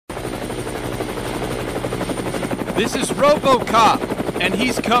This is RoboCop, and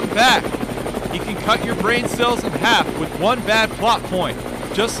he's come back. He can cut your brain cells in half with one bad plot point,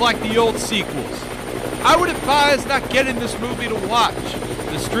 just like the old sequels. I would advise not getting this movie to watch.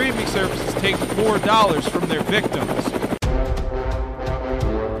 The streaming services take $4 from their victims.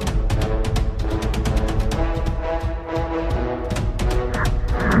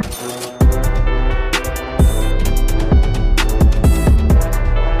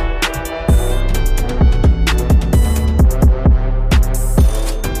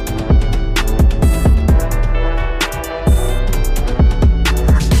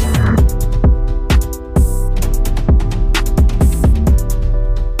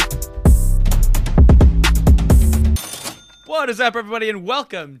 What is up, everybody, and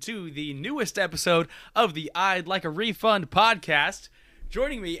welcome to the newest episode of the I'd Like a Refund podcast.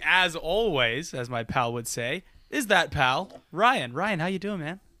 Joining me, as always, as my pal would say, is that pal, Ryan. Ryan, how you doing,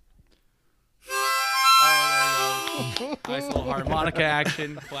 man? Oh, there you go. Nice little harmonica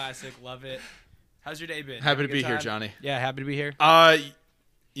action. Classic. Love it. How's your day been? Happy to be here, Johnny. Yeah, happy to be here.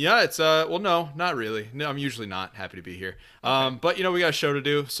 Yeah, it's well, no, not really. No, I'm usually not happy to be here. Okay. But we got a show to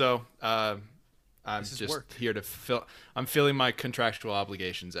do, so I'm This is just work. here to I'm filling my contractual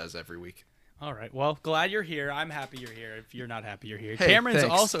obligations as every week. All right. Well, glad you're here. I'm happy you're here. If you're not happy, you're here. Hey, Cameron's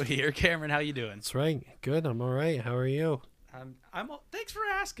thanks. also here. Cameron, how you doing? That's right. Good. I'm all right. How are you? Thanks for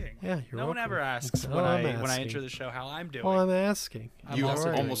asking. Yeah, you're No one welcome. ever asks Oh, when I'm I asking. enter the show how I'm doing. Oh, I'm asking. I'm You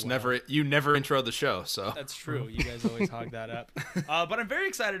also almost doing well. never intro the show, so That's true. You guys always hog that up. But I'm very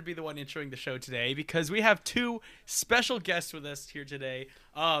excited to be the one introing the show today because we have two special guests with us here today.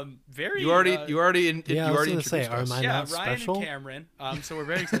 you already Yeah, I was introduced gonna say, us. am I yeah, not Ryan special? and Cameron. So we're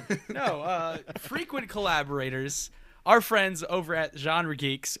very excited. No, frequent collaborators, our friends over at Genre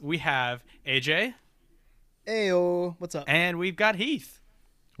Geeks. We have AJ Heyo, what's up? and we've got Heath.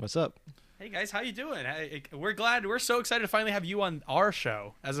 What's up? Hey guys, how you doing? We're so excited to finally have you on our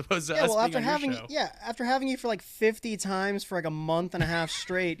show as opposed to Yeah, us well, being on your show. after having you for like 50 times for like a month and a half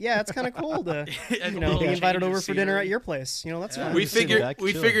straight, yeah, it's kind of cool to And be little invited change of over for dinner scenery. at your place. That's Yeah. fine. We Sitting figured back,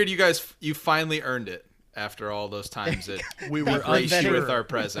 we chilling. figured you finally earned it after all those times that We we were graced you unsure. with our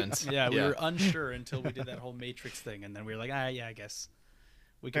presence. Yeah, we were unsure until we did that whole Matrix thing, and then we were like, yeah, I guess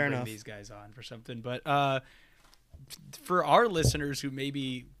we can Fair bring enough. these guys on for something. But for our listeners who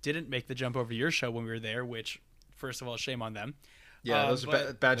maybe didn't make the jump over to your show when we were there, which, first of all, shame on them. Yeah, that was a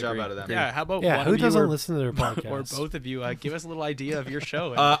but- bad job Agreed. out of them. Yeah, how about Yeah, one who of you doesn't or, listen to their or podcast? both of you give us a little idea of your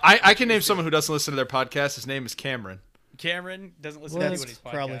show? I can name someone who doesn't listen to their podcast. His name is Cameron. Cameron doesn't listen Well, to that's anybody's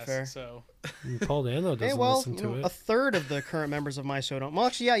podcast, probably fair. so And Paul Dano doesn't Hey, well, listen to a it. third of the current members of my show don't. Well,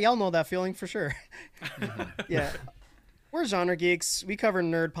 actually, yeah, y'all know that feeling for sure. Yeah, we're Genre Geeks. We cover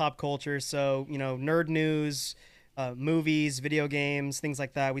nerd pop culture, so nerd news, movies, video games, things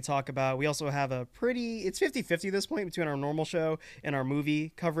like that. We talk about. We also have it's 50-50 at this point between our normal show and our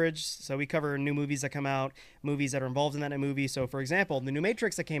movie coverage. So we cover new movies that come out, movies that are involved in that movie. So, for example, the new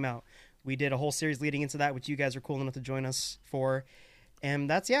Matrix that came out, we did a whole series leading into that, which you guys are cool enough to join us for. And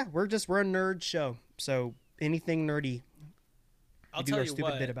we're a nerd show. So anything nerdy, I'll we do tell our you stupid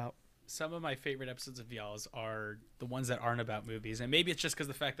what. bit about. Some of my favorite episodes of y'all's are the ones that aren't about movies, and maybe it's just because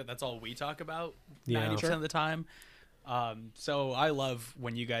the fact that that's all we talk about 90% of the time. So I love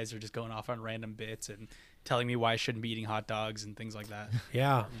when you guys are just going off on random bits and telling me why I shouldn't be eating hot dogs and things like that.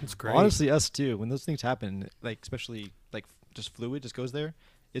 Yeah, it's great. Honestly, us too. When those things happen, like especially like just fluid just goes there,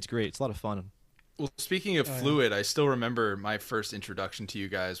 it's great. It's a lot of fun. Well, speaking of fluid, I still remember my first introduction to you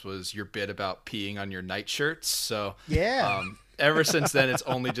guys was your bit about peeing on your nightshirts. So Yeah. ever since then, it's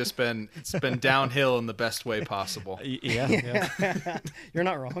been downhill in the best way possible. Yeah. You're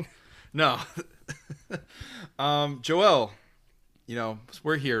not wrong. No, Joel,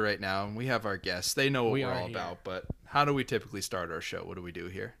 we're here right now and we have our guests. They know what We we're are all here. about, but how do we typically start our show? What do we do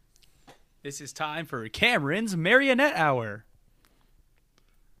here? This is time for Cameron's Marionette Hour.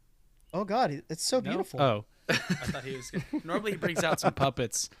 Oh God, it's so No? beautiful. Oh, I thought he was. Normally he brings out some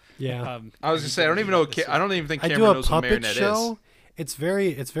puppets. Yeah. I was just saying, I don't even know. I don't even think I do Cameron a knows what puppet marionette show. is.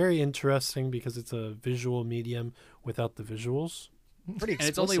 It's very interesting because it's a visual medium without the visuals. Pretty And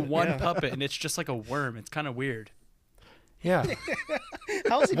it's only explicit, one yeah. puppet, and it's just like a worm. It's kind of weird. Yeah.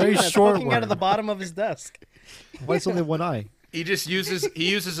 How is he Very doing that? It's short poking out of the worm. bottom of his desk. Why is only one eye? He just uses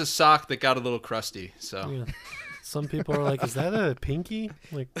a sock that got a little crusty. So Yeah. Some people are like, "Is that a pinky?"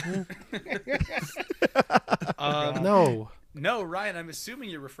 Like, no. No, Ryan, I'm assuming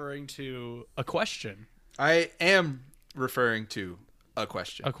you're referring to a question. I am referring to a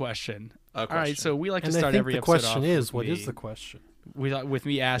question. A question. A All right, question. so we like to And I start think every the episode question off is, with what the- is the question? with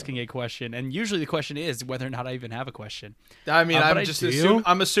me asking a question, and usually the question is whether or not I even have a question. I mean, but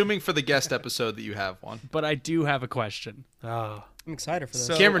I'm assuming for the guest episode that you have one. But I do have a question. Oh. I'm excited for this.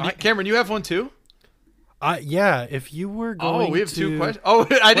 So Cameron, you have one too? Yeah, if you were going we have to... 2 questions. Oh,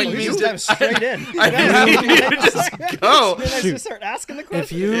 I didn't you mean just to dive straight in. I didn't mean to just go. Then I just start asking the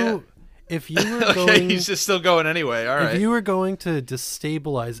question. If you were Okay, going... he's just still going anyway. All right. If you were going to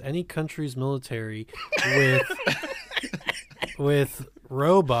destabilize any country's military with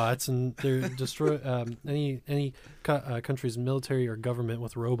robots and destroy any country's military or government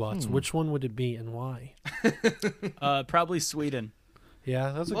with robots, which one would it be and why? Probably Sweden.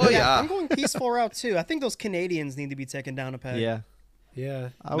 Yeah, that's a Oh, good. yeah. I'm going peaceful route too. I think those Canadians need to be taken down a peg. Yeah. Yeah.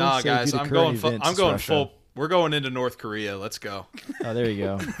 I would Nah, say guys, due to I'm current going. events, I'm it's going Russia. full. We're going into North Korea. Let's go. Oh, there you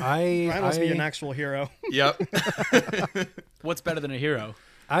go. Ryan must be an actual hero. Yep. What's better than a hero?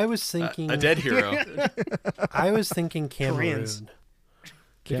 I was thinking A dead hero. I was thinking Cameroon. Koreans.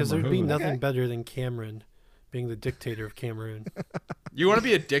 Because there'd be Cameroon. nothing Okay. better than Cameron being the dictator of Cameroon. You want to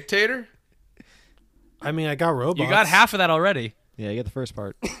be a dictator? I mean, I got robots. You got half of that already. Yeah, you get the first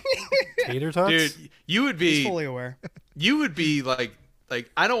part. tater tots. Dude, you would He's be. fully aware. You would be like.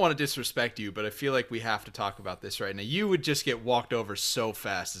 I don't want to disrespect you, but I feel like we have to talk about this right now. You would just get walked over so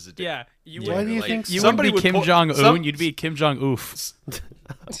fast as a dictator. Yeah, you Why would. do you Like, think so? You somebody wouldn't be would Kim pull- Jong Un. some- You'd be Kim Jong Oof.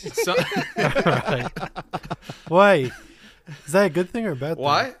 So, Right. Why? Is that a good thing or a bad thing?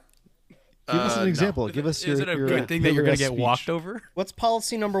 why? Give us an No. example. Give us your. Is it a your, good thing that you're going gonna to get walked over? What's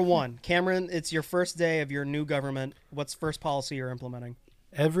policy number 1? Cameron, it's your first day of your new government. What's first policy you're implementing?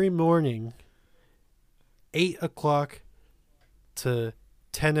 Every morning, 8 o'clock to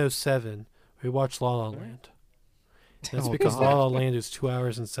 10:07, we watch La La Land. That's Oh, because God. La La Land is 2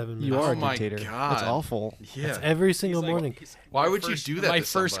 hours and 7 minutes. You are Oh a my dictator. God. That's awful. Yeah. That's every single morning. Why would you do that My to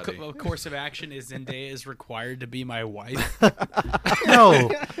first somebody? course of action is Zendaya is required to be my wife.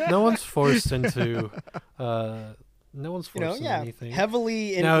 No one's forced into. No one's You know, forced into yeah, anything.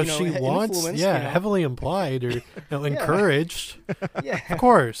 heavily in, Now, you if know, she wants, influenced, yeah, you know. heavily implied or encouraged, Yeah. of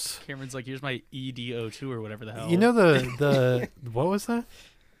course. Cameron's like, here's my EDO2 or whatever the hell. You know the what was that?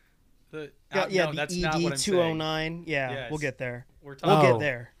 Yeah, no, the that's ED not what I'm saying. 209. Yeah, Yes. we'll get there. We're We'll talking. Oh. get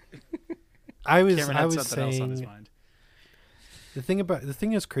there. I was Cameron I had was something else on his saying mind. the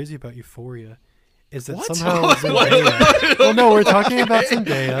thing that's crazy about Euphoria is that What? somehow What? Zendaya. Well, no, we're talking about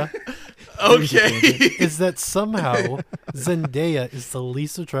Zendaya. Okay. Is that somehow Zendaya is the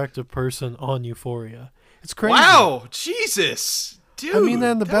least attractive person on Euphoria? It's crazy. Wow, Jesus, dude. I mean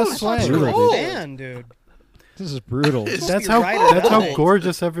that in the that best was way. brutal, cold. Man, dude. This is brutal. It's- That's You're how right or that's how wrong.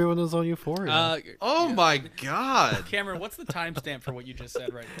 gorgeous everyone is on Euphoria. Oh my God. Cameron, what's the timestamp for what you just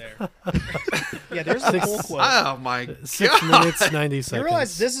said right there? Yeah, there's the full quote. Oh my 6 God. minutes 90 seconds. You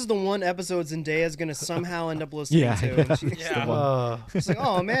realize this is the one episode Zendaya's gonna somehow end up listening Yeah. to. And she's Yeah. like,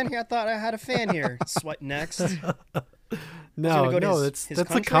 oh man, here I thought I had a fan here. Sweat next. No, go to his that's a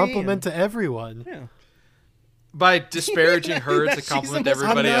country compliment to everyone. Yeah. By disparaging her, it's a She's the compliment to most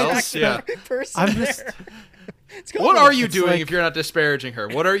everybody else. Yeah. unattractive person I'm just there. It's called What a- are you It's doing like- if you're not disparaging her?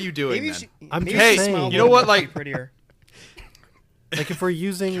 What are you doing Maybe then? she, I'm maybe just she saying. smiled You know a what, little like- prettier. like if we're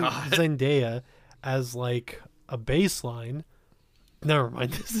using God. Zendaya as like a baseline. Never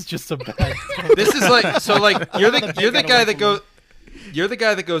mind. This is just a bad. This is like so like you're the Take guy that away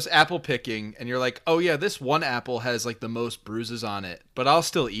that from goes apple picking and you're like, "Oh yeah, this one apple has like the most bruises on it, but I'll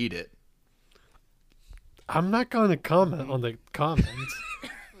still eat it." I'm not going to comment on the comments.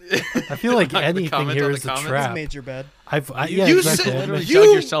 I feel like not gonna anything comment here on is the a comments? trap. Made your bed. Yeah, you exactly. said- literally I-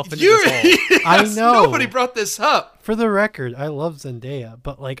 dug yourself into this hole. I Yes, know. Nobody brought this up. For the record, I love Zendaya,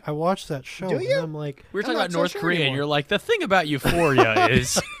 but like I watched that show Do and you? I'm like, We were talking not about so North sure Korea, and anymore. you're like, the thing about Euphoria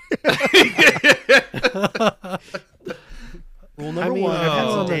is Rule I number mean, one: I've had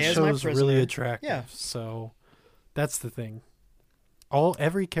everyone on that Zendaya as show my is prisoner. really attractive. Yeah. So that's the thing.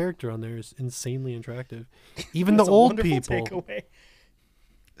 Every character on there is insanely attractive. Even That's the a old wonderful people, takeaway.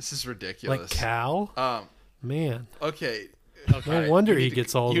 This is ridiculous. like Cal. Man, Okay. no Alright, wonder you he need to-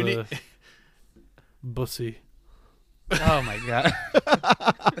 gets all you the need- bussy. oh my god.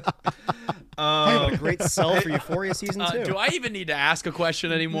 What a great sell for Euphoria season 2. Do I even need to ask a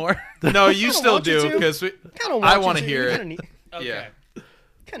question anymore? No, you still want you do to. because I want to hear it. Okay. Yeah.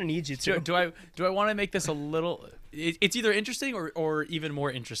 Kind of need you to. Do I want to make this a little? It's either interesting or even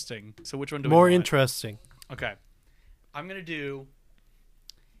more interesting. So which one do we More want? interesting. Okay. I'm gonna do.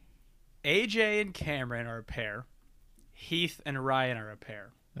 AJ and Cameron are a pair. Heath and Ryan are a pair.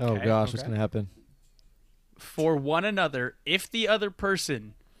 Oh Okay? gosh, what's gonna happen? For one another, if the other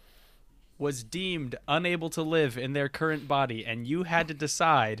person was deemed unable to live in their current body and you had to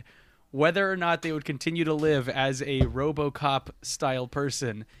decide whether or not they would continue to live as a RoboCop style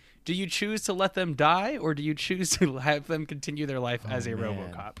person. Do you choose to let them die, or do you choose to have them continue their life as a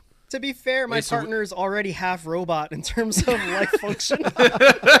RoboCop? To be fair, my partner's already half robot in terms of life function.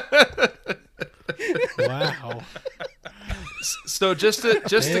 Wow. So just to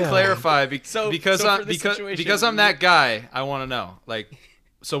clarify, because I'm that guy, I want to know. Like,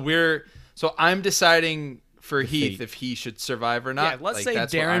 so I'm deciding for Heath if he should survive or not. Yeah, let's like, say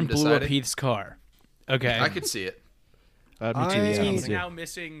that's what Darren I'm blew up deciding. Heath's car. Okay. I could see it. Me too. Yeah, He's me too. now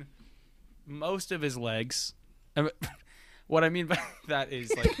missing most of his legs. What I mean by that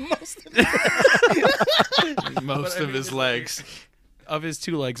is like Most of his legs. of his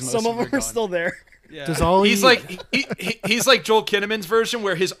 2 legs. Most Some of them are are still there. Yeah. Does all He's like he's like Joel Kinnaman's version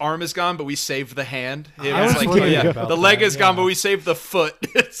where his arm is gone but we saved the hand. It I was was like wondering about the leg that, is gone yeah. but we saved the foot.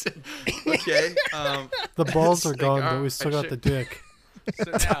 Okay. the balls are like, gone, all but we right, still got sure. the dick.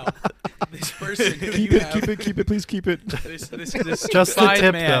 So now, this person who Keep you it, have, keep it, keep it, please keep it. this Just the fine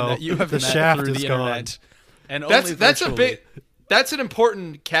tip, man though. that you have The met shaft through is the gone. internet, and That's only a virtually. bit. That's an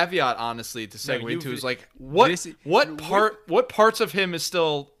important caveat, honestly, to segue you've- into. Is like what this- what parts of him is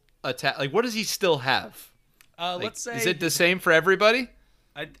still attached? Like what does he still have? Like, Let's say is it the same for everybody?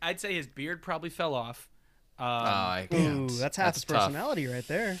 I'd say his beard probably fell off. I Ooh, can't. that's half his tough. personality right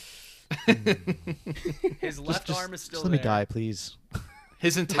there. His left arm is still Just let there. me die, please.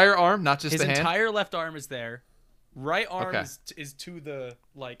 His entire arm, not just His the hand. entire left arm is there. Right arm Okay. is to the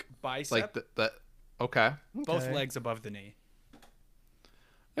bicep. Like the okay. Both Okay. legs above the knee.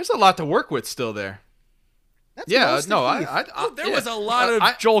 There's a lot to work with still there. That's Yeah, most no, of Heath. There yeah. was a lot of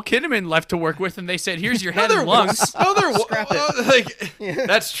I- Joel Kinnaman left to work with, and they said, "Here's your No, head there and lungs." was. No, there was. Scrap it. Like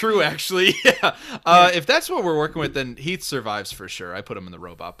that's true, actually. Yeah. If that's what we're working with, then Heath survives for sure. I put him in the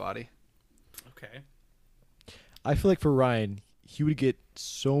robot body. Okay. I feel like for Ryan, he would get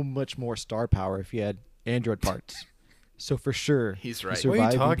so much more star power if he had android parts. So for sure, He's he right. survived What are you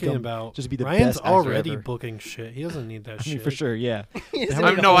and talking become- about? Just be the Ryan's best actor already ever. booking shit. He doesn't need that I mean, shit. for sure, yeah. He's How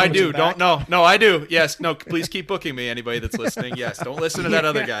like many- No, I holding do. you Don't. back. No, I do. Yes. No. Please keep booking me. Anybody that's listening. Yes. Don't listen to that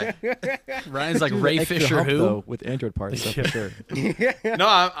other guy. Ryan's like Dude, Ray extra Fisher, hump, who? though, with android parts, so for sure.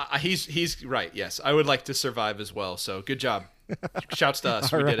 No, he's right. Yes, I would like to survive as well. So good job. Shouts to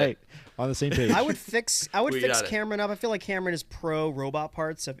us. All We right, did it. on the same page. I would fix We got it. Cameron up. I feel like Cameron is pro robot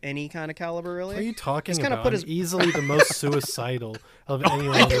parts of any kind of caliber, really. What are you talking Just kinda about? put his- Easily the most suicidal of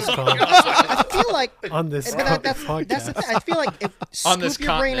anyone on this I feel like on this but that's podcast. the thing. I feel like if On this scoop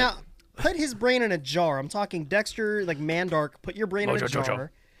your brain continent. out, put his brain in a jar. I'm talking Dexter, like Mandark. Put your brain in a jar,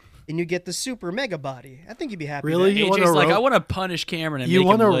 and you get the super mega body. I think you'd be happy. Really? there. You want AJ's a like, ro- I want to punish Cameron and you make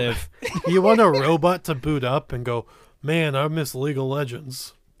want him a live. you want a robot to boot up and go, man, I miss League of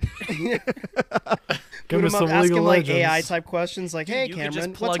Legends. Give Boot me him up, some ask League him of like Legends. AI type questions, like, "Hey, You could Cameron, just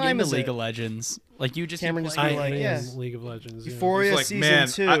what plug time into is League it?" of Legends. Like you just Cameron keep just playing be like, I yeah. am League of Legends. Yeah. Euphoria He's like, season "Man,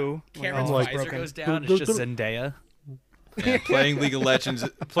 2. Cameron's I'm like- visor broken. goes down. It's just Zendaya. Yeah, playing League of Legends.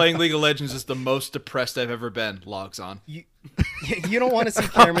 Playing League of Legends is the most depressed I've ever been. Logs on. You don't want to see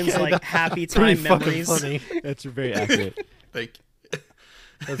Cameron's like happy Pretty time fucking memories. funny. That's very accurate. Like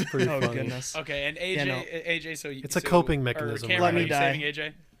That's pretty Oh funny. goodness. Okay, and AJ, Yeah, no. AJ, so It's a coping mechanism. Cameron, Let me are you die. saving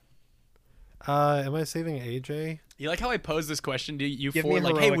AJ? Am I saving AJ? You like how I posed this question to you Give for me a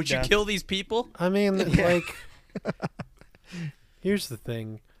like, hey, heroic would you death. kill these people? I mean, Yeah. like, here's the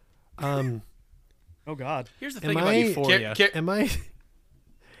thing. Oh God. Here's the Am thing about I- Euphoria.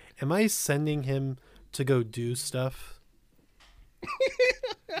 Am I sending him to go do stuff?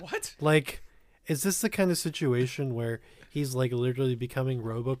 What? Like, is this the kind of situation where he's like literally becoming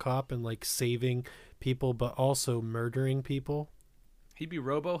RoboCop and like saving people, but also murdering people? He'd be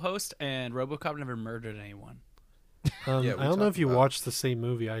Robo-host, and RoboCop never murdered anyone. Yeah, we I don't know talked if you about- watched the same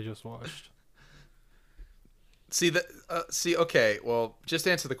movie I just watched. see that. Okay. Well, just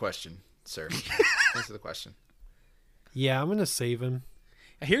answer the question, sir. Answer the question. Yeah, I'm gonna save him.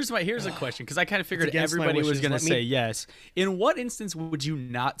 Here's a question, because I kind of figured against my everybody was wishes. going to Let me- say yes. In what instance would you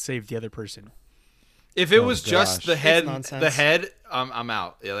not save the other person? If it Oh, was just gosh. the head, nonsense. I'm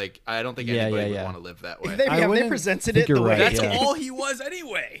out. Yeah, like I don't think Yeah, anybody yeah, would yeah. want to live that If way. they, I have they wouldn't presented think it the you're way right, That's yeah. all he was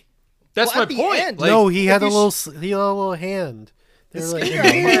anyway. That's Well, at my the point. end- Like, No, he had a you little. He had a little hand. They The were like,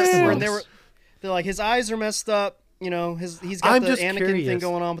 scary in part the when they arms. were, they're like his eyes are messed up. You know, he's got I'm the just Anakin thing curious.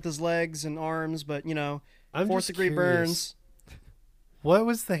 going on with his legs and arms, but you know, I'm fourth just degree curious. burns. What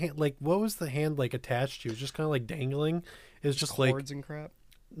was the hand like? What was the hand like attached to? It was just kind of like dangling. It was just like Cords and crap.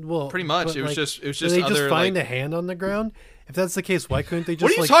 well, pretty much. but, It was like, just. It was did just they other. just find like, a hand on the ground? If that's the case, why couldn't they just?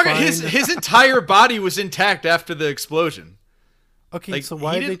 what are you like, talking? Find... His entire body was intact after the explosion. Okay, Like, so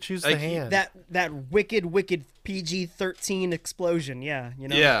why he did they didn't- choose like, the hand? That wicked PG-13 explosion. Yeah,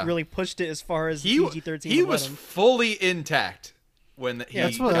 Yeah. really pushed it as far as he PG-13. he would let was him. fully intact when Yeah,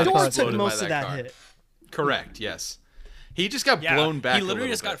 That's what got I the thought door exploded took by most of that car. hit. Correct. Yes. He just got Yeah, blown back. He literally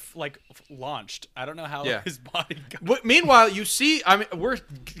a just little got launched. I don't know how Yeah. his body got. Meanwhile, you see, I mean, we're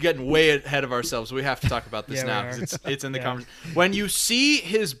getting way ahead of ourselves. We have to talk about this Yeah, now we are. because it's in the Yeah. conversation. When you see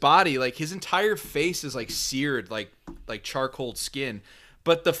his body, like his entire face is like seared, like charcoal skin,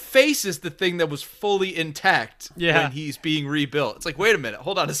 but the face is the thing that was fully intact Yeah. when he's being rebuilt. It's like, wait a minute,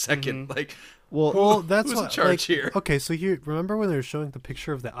 hold on a 2nd Mm-hmm. Like, Well, that's who's in what, charge like, here? Okay, so here, remember when they were showing the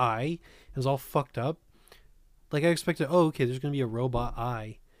picture of the eye? It was all fucked up. Like I expected. Oh, okay, there's gonna be a robot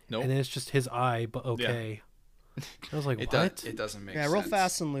eye. Nope. And then it's just his eye, but okay. I was like, what? It doesn't make Yeah, sense. real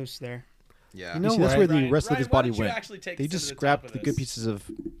fast and loose there. Yeah. You know See, that's what? where the Ryan, rest of his Ryan, why body don't you went. actually take They us to just the top scrapped of the this? good pieces of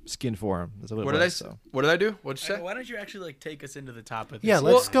skin for him. That's what What it did I was. say? So. What did I do? What'd you say? Why don't you actually like take us into the top of this? Yeah,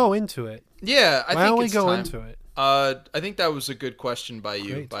 let's go into it. Yeah, I Why think don't we it's go time. into it? I think that was a good question by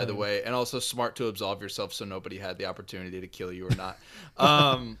you, Great by the time. way, and also smart to absolve yourself so nobody had the opportunity to kill you or not.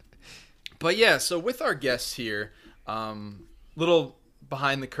 But yeah, so with our guests here, little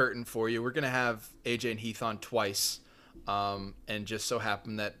behind the curtain for you, we're gonna have AJ and Heath on twice, and just so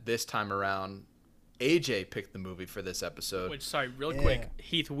happened that this time around, AJ picked the movie for this episode. Which, sorry, real quick,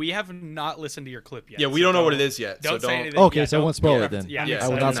 Heath, we have not listened to your clip yet. Yeah, we so don't know what it is yet, Don't so say don't- anything. Okay, Yeah, so I don't- won't spoil yeah, it then. Yeah, Yeah, I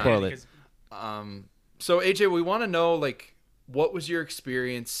will so not don't. spoil it. because- So AJ, we want to know, like, what was your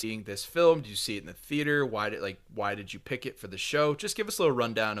experience seeing this film? Did you see it in the theater? Why did you pick it for the show? Just give us a little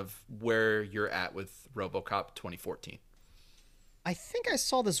rundown of where you're at with RoboCop 2014. I think I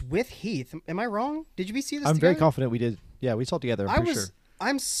saw this with Heath. Am I wrong? Did you see this? I'm very together? confident we did. Yeah, we saw it together. I'm pretty sure.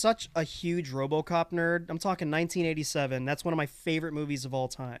 I'm such a huge RoboCop nerd. I'm talking 1987. That's one of my favorite movies of all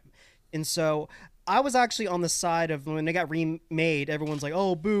time. And so I was actually on the side of when they got remade, everyone's like,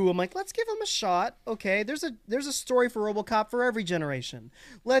 "Oh, boo." I'm like, "Let's give them a shot." Okay, there's a story for RoboCop for every generation.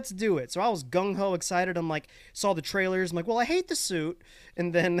 Let's do it. So I was gung-ho excited. I'm like, saw the trailers. I'm like, "Well, I hate the suit."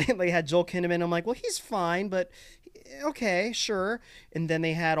 And then they had Joel Kinnaman. I'm like, "Well, he's fine, but okay, sure." And then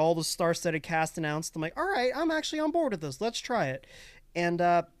they had all the star-studded cast announced. I'm like, "All right, I'm actually on board with this. Let's try it." And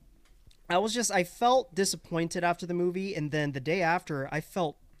I felt disappointed after the movie, and then the day after, I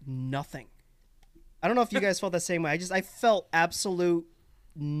felt nothing. I don't know if you guys felt the same way. I felt absolute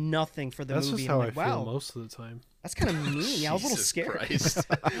nothing for the That's movie. just And how I'm I like, feel wow, most of the time. that's kind of mean. Yeah, I was a little Jesus scared. Christ.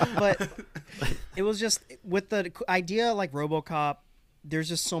 But it was just with the idea like RoboCop, there's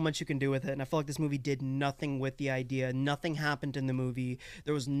just so much you can do with it, and I feel like this movie did nothing with the idea. Nothing happened in the movie.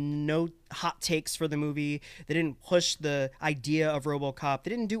 There was no hot takes for the movie. They didn't push the idea of RoboCop.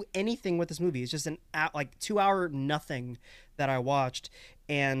 They didn't do anything with this movie. It's just an 2-hour nothing that I watched.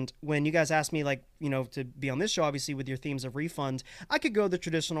 And when you guys asked me, like, to be on this show, obviously with your themes of Refund, I could go the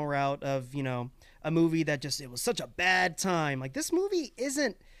traditional route of, a movie that just, it was such a bad time. Like, this movie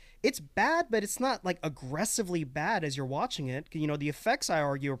isn't. It's bad, but it's not like aggressively bad as you're watching it. The effects, I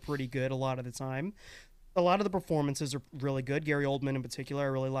argue, are pretty good a lot of the time. A lot of the performances are really good. Gary Oldman in particular, I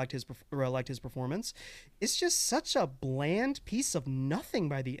really liked his performance. It's just such a bland piece of nothing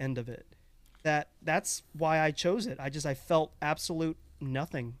by the end of it. That's why I chose it. I felt absolute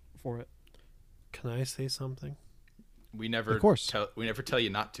nothing for it. Can I say something? We never Of course. we never tell you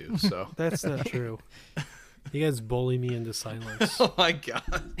not to. So. That's not true. You guys bully me into silence. Oh my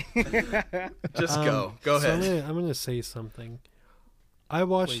god. Just go. Go so ahead. I'm gonna say something. I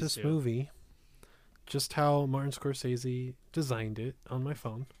watched Please this do. movie just how Martin Scorsese designed it on my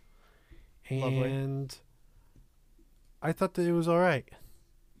phone. Lovely. And I thought that it was all right.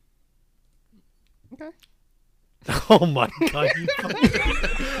 Okay. Oh my god, you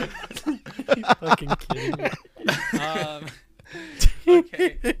fucking kidding me.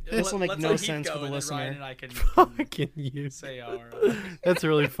 Okay. This will make Let's no let Heath sense go, for the and then listener. Ryan and I can Fucking you. say our. That's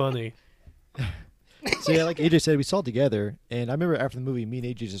really funny. So yeah, like AJ said, we saw it together, and I remember after the movie, me and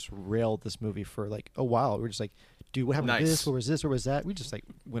AJ just railed this movie for like a while. We were just like, "Dude, what happened to Nice. this? What was this? What was that?" We just like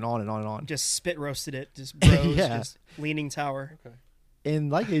went on and on and on. Just spit roasted it. Just bros. Yeah. Just leaning tower.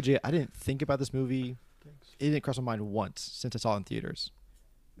 And like AJ, I didn't think about this movie. It didn't cross my mind once since I saw it in theaters.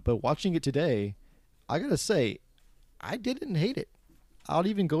 But watching it today, I gotta say, I didn't hate it. I'll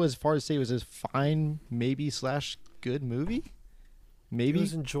even go as far as say it was a fine, maybe / good movie. Maybe. It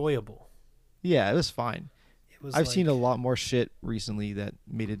was enjoyable. Yeah, it was fine. It was I've seen a like- lot more shit recently that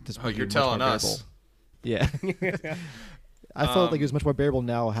made it this Oh, movie you're much telling more us. bearable. Yeah. I felt like it was much more bearable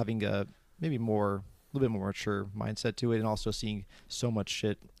now, having a maybe a little bit more mature mindset to it, and also seeing so much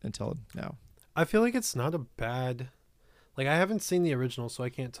shit until now. I feel like it's not a bad. Like, I haven't seen the original, so I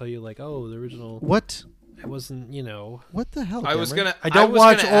can't tell you, like, oh, the original. What? I wasn't, What the hell? I was Cameron? gonna. I don't was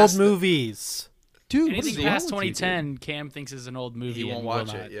watch gonna old ask movies. Dude, what is Anything wrong past with you, dude? 2010, Cam thinks is an old movie. He won't and watch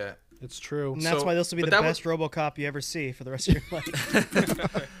will it. not. Yeah. It's true. And that's So- why this will be but the that best RoboCop you ever see for the rest of your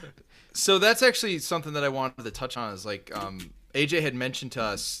life. So that's actually something that I wanted to touch on. Is like AJ had mentioned to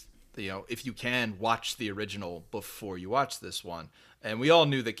us, if you can watch the original before you watch this one, and we all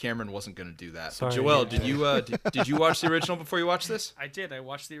knew that Cameron wasn't going to do that. Sorry, Joel, yeah. did you did you watch the original before you watched this? I did. I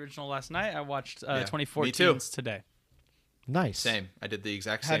watched the original last night. I watched Yeah, me 2014's too. today. Nice. Same. I did the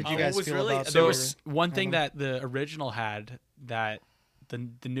exact How same. did you thing. guys was feel really about there the- was one thing that the original had that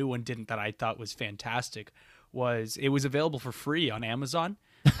the new one didn't, that I thought was fantastic, was it was available for free on Amazon.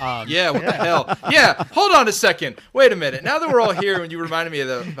 Yeah, what the hell? Yeah, hold on a second. Wait a minute. Now that we're all here and you reminded me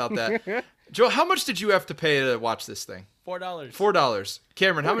about that. Joel, how much did you have to pay to watch this thing? $4. $4.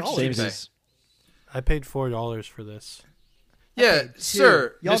 Cameron, how much did you Same pay? as I paid $4 for this. Yeah, paid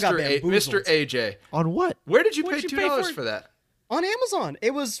sir, $2. Y'all got Mr. bamboozled. AJ. on what? Where did you pay What'd you pay $2 for? for that? On Amazon,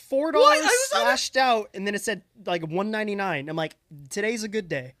 it was $4 slashed out, and then it said like $1.99. I'm like, today's a good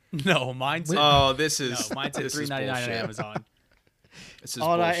day. No, mine said Oh, this is mine said this is $3.99 on bullshit. Amazon. This is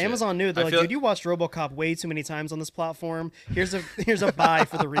Oh, no, bullshit. Amazon knew. They're I like, feel- dude, you watched RoboCop way too many times on this platform. Here's a buy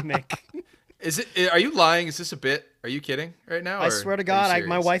for the remake. Is it? Are you lying? Is this a bit? Are you kidding right now? I or swear to are you God, my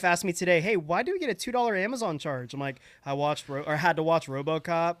serious? wife asked me today, hey, why do we get a $2 Amazon charge? I'm like, I watched or had to watch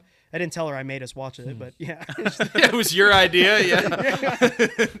RoboCop. I didn't tell her I made us watch it, but yeah. It was your idea,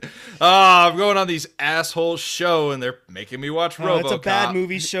 yeah. I'm going on these assholes show and they're making me watch RoboCop. It's a bad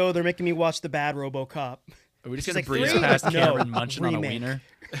movie show. They're making me watch the bad RoboCop. Are we just She's gonna like, breeze 3? past No, Cameron munching on a remake. wiener?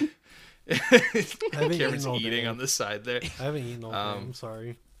 haven't Cameron's eaten all eating day. on the side there. I haven't eaten all day. I'm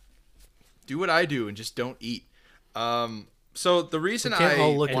sorry. Do what I do and just don't eat. So the reason We can't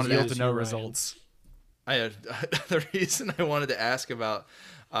all look And as wanted good yield as to you, no Ryan. results. the reason I wanted to ask about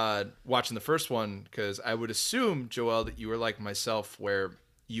watching the first one, because I would assume, Joel, that you were like myself, where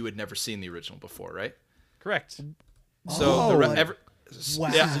you had never seen the original before, right? Correct. So Oh, wow.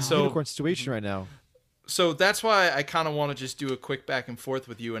 yeah, It's a unicorn situation right now. So that's why I kind of want to just do a quick back and forth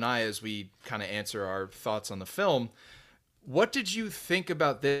with you and I as we kind of answer our thoughts on the film. What did you think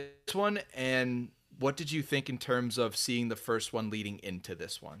about this one, and what did you think in terms of seeing the first one leading into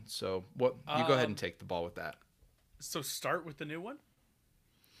this one? So what you go ahead and take the ball with that. So start with the new one.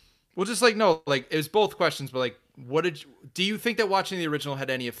 Well, just like it was both questions, but like, do you think that watching the original had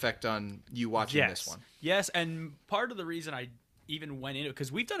any effect on you watching this one? Yes, and part of the reason I even went into it,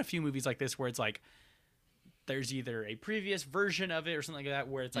 because we've done a few movies like this where it's like there's either a previous version of it or something like that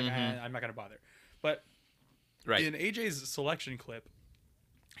where it's like I'm not gonna bother. But Right. in AJ's selection clip,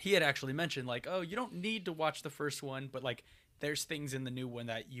 he had actually mentioned like, oh, you don't need to watch the first one, but like there's things in the new one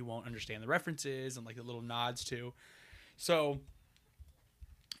that you won't understand the references and like the little nods to. So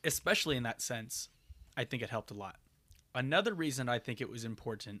especially in that sense, I think it helped a lot. Another reason I think it was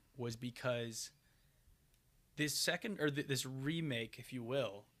important was because this this remake, if you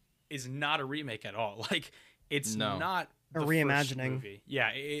will, is not a remake at all. Like it's not A the reimagining. first movie. Yeah,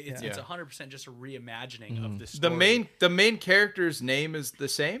 it's Yeah. 100% just a reimagining of the story. The main character's name is the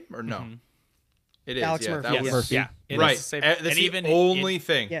same, or no? It is. Alex yeah, Murphy. that Yes. was Murphy. Yeah, it right. is the same. That's And the even only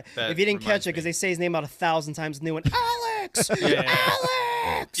thing. Yeah, that if you didn't catch reminds it, because me. they say his name out 1,000 times, and they went, Alex! Yeah.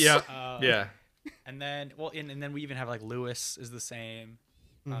 Alex! Yeah, yeah. And then and then we even have like Lewis is the same.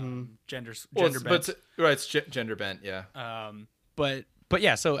 Gender Well, bent. it's gender bent. Yeah. But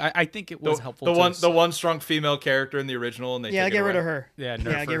yeah, so I think it was helpful. The one strong female character in the original, and they Yeah, took get it rid away. of her. Yeah, Yeah,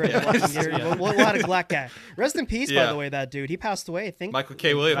 nerf get her. rid of her. Yeah. We'll add a black guy. Rest in peace, by Yeah. the way, that dude. He passed away, I think. Michael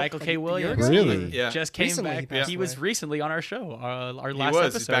K. Williams. Michael K. Williams. Really? He Yeah. just came Recently he back. passed He was away. recently on our show, our He last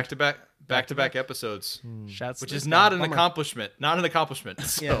was episode. back to back episodes, Shouts which to is this not guy. an accomplishment. Not an accomplishment.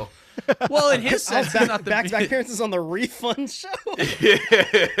 So Well, in his sense, he's not the Back-to-back appearances on the Refund show.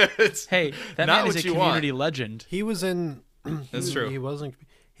 it's, Hey, that Not man is what a you community legend. He was in. That's true. He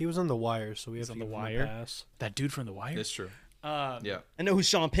was on The Wire, so we have to on give The him a Wire? pass. That dude from The Wire. it's true. Yeah. I know who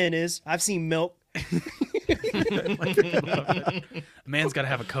Sean Penn is. I've seen Milk. Man's got to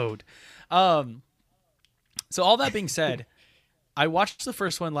have a code. So all that being said, I watched the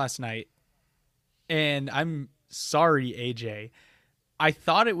first one last night, and I'm sorry, AJ. I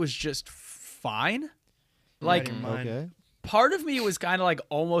thought it was just fine. Like, Right in mind. Okay. part of me was kind of like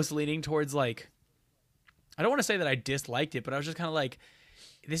almost leaning towards like, I don't want to say that I disliked it, but I was just kind of like,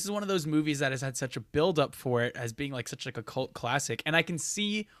 this is one of those movies that has had such a build up for it as being like such like a cult classic, and I can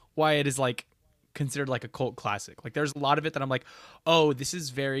see why it is like considered like a cult classic. Like there's a lot of it that I'm like, oh, this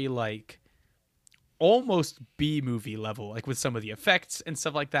is very like almost B movie level, like with some of the effects and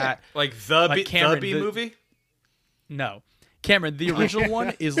stuff like that. Like the Cameron, B movie. No, Cameron, the original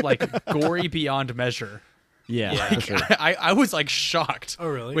one is like gory beyond measure. Yeah, Like, for sure. I was like shocked. Oh,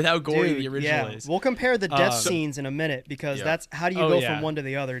 really? With how gory Dude, the original yeah. is. We'll compare the death scenes in a minute because that's how do you go from one to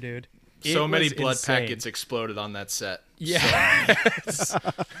the other, dude? So It many was blood insane. packets exploded on that set. Yeah.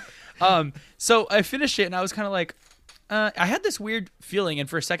 So I finished it and I was kind of like, I had this weird feeling, and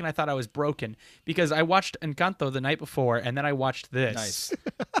for a second I thought I was broken because I watched Encanto the night before, and then I watched this. Nice.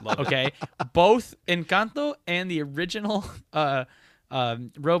 Love it. Okay, both Encanto and the original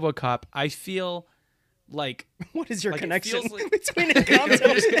RoboCop. I feel like What is your Like, it connection feels like- between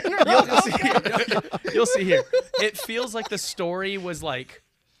Encanto and RoboCop? you'll see here. It feels like the story was like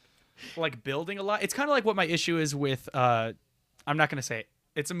building a lot. It's kind of like what my issue is with. I'm not gonna say it.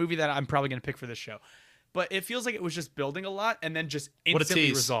 It's a movie that I'm probably gonna pick for this show. But it feels like it was just building a lot and then just What a instantly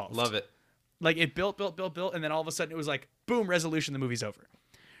tease. resolved. Love it. Like it built, and then all of a sudden it was like, boom, resolution, the movie's over.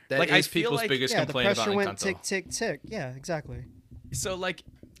 That Like, is I feel people's like- biggest Yeah, the complaint about pressure went Encanto. tick, tick, tick. Yeah, exactly. So like,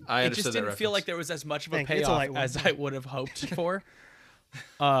 I it understood just that didn't feel reference. like there was as much of a Thank you. It's a payoff light one. as I would have hoped for.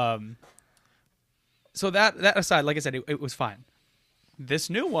 So that aside, like I said, it was fine. This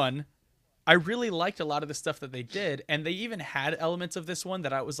new one, I really liked a lot of the stuff that they did, and they even had elements of this one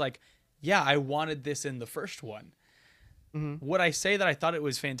that I was like, yeah, I wanted this in the first one. Would I say that I thought it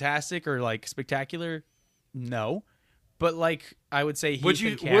was fantastic or like spectacular? No, but like I would say Heath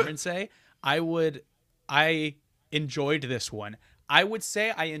and Cameron say, I enjoyed this one. I would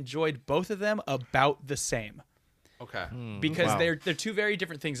say I enjoyed both of them about the same Okay. because Wow. they're two very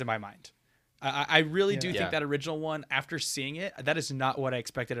different things in my mind. I really do Yeah. think that original one, after seeing it, that is not what I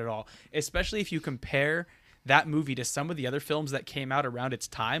expected at all. Especially if you compare that movie to some of the other films that came out around its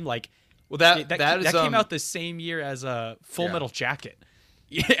time, like Well, that that came out the same year as a Full Yeah. Metal Jacket,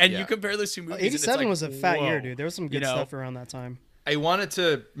 and Yeah. you compare those two movies. and it's 87 like, was a fat year, whoa. dude. There was some good You know? stuff around that time. I wanted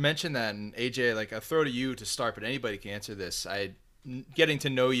to mention that, and AJ, like, I throw to you to start, but anybody can answer this. Getting to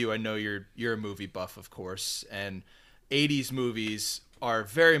know you, I know you're a movie buff, of course, and 80s movies are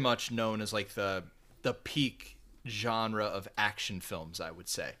very much known as like the peak genre of action films, I would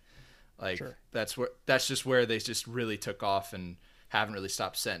say. Like Sure. that's just where they just really took off and haven't really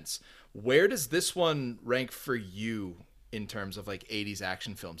stopped since. Where does this one rank for you in terms of like 80s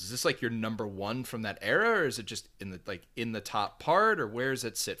action films? Is this like your number one from that era, or is it just in the top part, or where does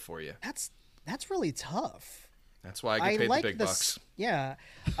it sit for you? That's really tough. That's why I get paid like the big bucks. Yeah,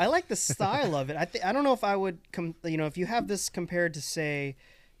 I like the style of it. I don't know if I would if you have this compared to say,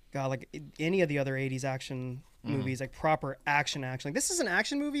 God, like any of the other 80s action movies, like proper action. Like this is an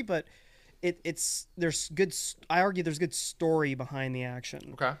action movie, but there's good. I argue there's good story behind the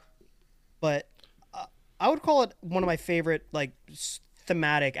action. Okay. But I would call it one of my favorite like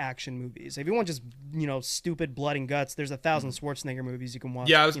thematic action movies. If you want just stupid blood and guts, there's 1,000 Schwarzenegger movies you can watch.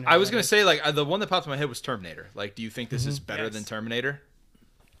 Yeah, I was gonna say like the one that popped in my head was Terminator. Like, do you think this is better Yes. than Terminator?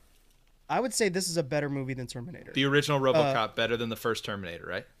 I would say this is a better movie than Terminator. The original RoboCop better than the first Terminator,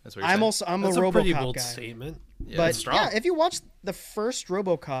 right? That's what you're I'm saying. a That's a pretty RoboCop bold guy. statement. Yeah, But it's strong. yeah, if you watch the first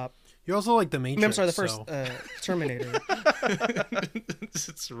RoboCop, You also like the Matrix. I'm sorry, the first so- Terminator.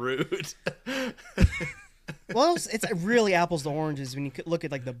 It's rude. Well, it's really apples to oranges when you look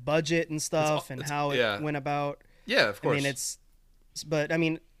at like the budget and stuff and how it went about. Yeah, of course. I mean, but I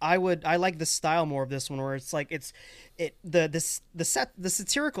mean, I like the style more of this one, where it's like the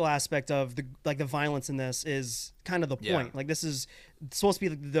satirical aspect of the violence in this is kind of the point. Yeah. Like this is supposed to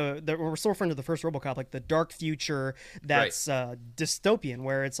be the we're still referring to the first RoboCop, like the dark future that's dystopian,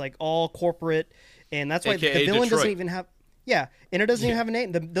 where it's like all corporate, and that's why AKA the villain Detroit. doesn't even have and it doesn't even have a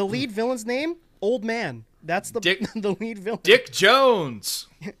name. The lead villain's name, Old Man. That's the the lead villain. Dick Jones.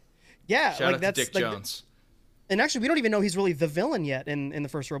 Yeah, Shout like out that's to Dick like, Jones. and actually, we don't even know he's really the villain yet in the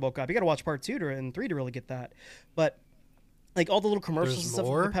first RoboCop. You got to watch part 2 and 3 to really get that. But like all the little commercials There's and stuff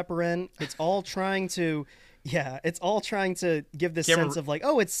more? with the pepper in, it's all trying to give this Cameron- sense of like,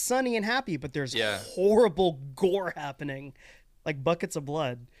 oh, it's sunny and happy, but there's Yeah. horrible gore happening, like buckets of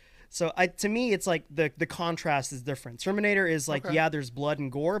blood. So to me, it's like the contrast is different. Terminator is like, yeah, there's blood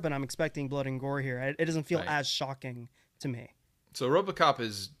and gore, but I'm expecting blood and gore here. It doesn't feel Right. as shocking to me. So RoboCop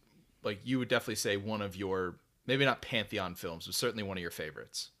is, like, you would definitely say one of your, maybe not pantheon films, but certainly one of your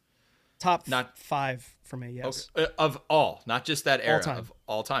favorites. Top Not- 5 for me, yes. Okay. Of all, not just that era. time. Of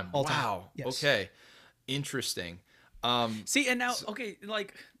all time. All time, Wow. yes. Okay. Interesting. See, and now, okay,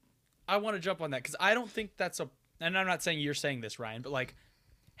 like, I want to jump on that because I don't think that's and I'm not saying you're saying this, Ryan, but like,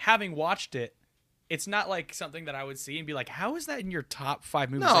 having watched it, it's not like something that I would see and be like, how is that in your top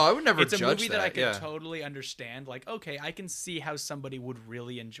 5 movies? No, Like, I would never It's a judge movie that I that, could yeah. totally understand. Like, okay, I can see how somebody would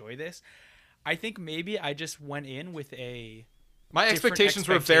really enjoy this. I think maybe I just went in with a My different expectations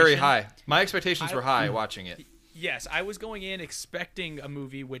were very expectation. high. My expectations were high watching it. Yes, I was going in expecting a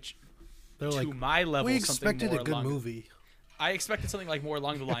movie which They're to like, my level, we something expected more a good movie. I expected something like more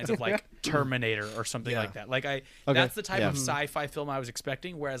along the lines of like Terminator or something like that. Like Okay, that's the type yeah. of sci-fi film I was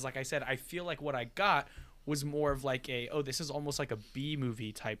expecting. Whereas, like I said, I feel like what I got was more of like this is almost like a B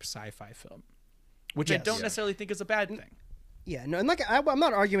movie type sci-fi film, which I don't necessarily think is a bad thing. Yeah, no, and like I'm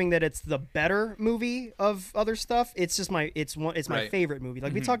not arguing that it's the better movie of other stuff. It's just my my favorite movie.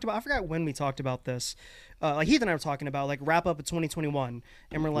 Like we talked about, I forgot when we talked about this. Like Heath and I were talking about like wrap up of 2021,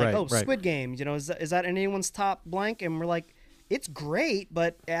 and we're like, Squid Game. You know, is that anyone's top blank? And we're like, it's great,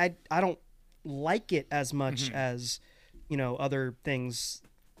 but I don't like it as much as other things.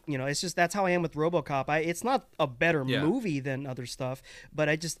 It's just that's how I am with RoboCop. It's not a better movie than other stuff, but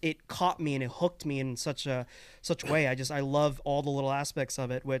it caught me and it hooked me in such a way. I love all the little aspects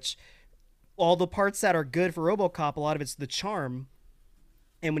of it, which all the parts that are good for RoboCop, a lot of it's the charm.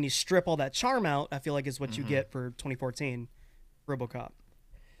 And when you strip all that charm out, I feel like is what you get for 2014 RoboCop.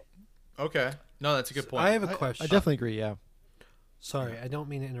 Okay. No, that's a good point. I have a question. I definitely agree, yeah. Sorry, I don't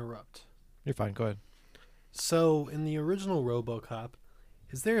mean to interrupt. You're fine, go ahead. So, in the original RoboCop,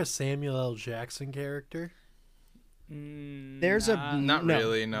 is there a Samuel L. Jackson character? There's not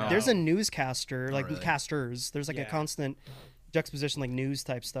really, no. There's a newscaster, Not like really. casters. There's like a constant juxtaposition, like news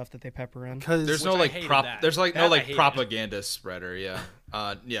type stuff that they pepper in. There's no I like hated prop. that. There's like That no I like hated. propaganda spreader. Yeah.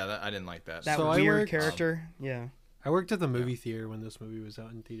 I didn't like that. That So I weird worked- character. Yeah. I worked at the movie theater when this movie was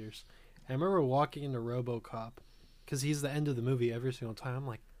out in theaters. I remember walking into RoboCop because he's the end of the movie every single time. I'm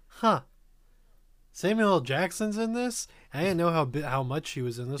like, huh. Samuel L. Jackson's in this? I didn't know how much he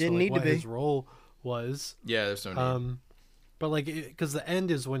was in this. Didn't or, like, need to what be. his role was. Yeah, there's no need. But like, because the end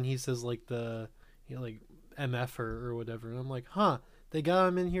is when he says like the, like MF or whatever, and I'm like, huh, they got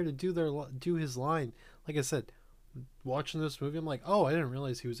him in here to do his line. Like I said, watching this movie, I'm like, oh, I didn't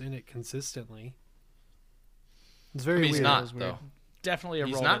realize he was in it consistently. It's very he's weird. not though. Definitely a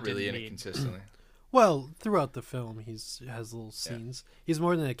He's role not that really in didn't it need. consistently. Well, throughout the film, he has little scenes. He's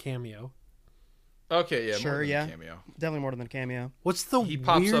more than a cameo. Okay, yeah, Sure, more than yeah. a cameo. Definitely more than a cameo. What's the He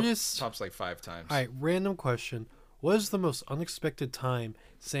pops weirdest? pops like 5 times. All right, random question. What is the most unexpected time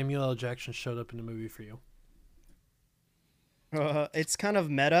Samuel L. Jackson showed up in a movie for you? It's kind of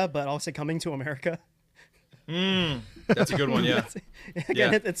meta, but also Coming to America. That's a good one. Yeah.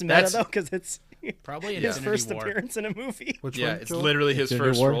 Again, Yeah. it's meta That's- though because it's Probably his Infinity first War. appearance in a movie. Which Yeah, one? it's Joel? literally his Infinity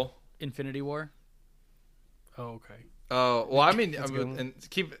first War? role. Infinity War. Oh, okay. Oh, well, I mean, That's a good one.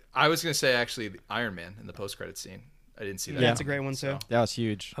 I was gonna say actually Iron Man in the post-credit scene. I didn't see that. Yeah. That's a great one too. So- That was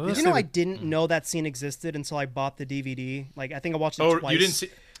huge. I'm gonna Did you say know I the- didn't know that scene existed until I bought the DVD? Like I think I watched it Oh, twice. you didn't see?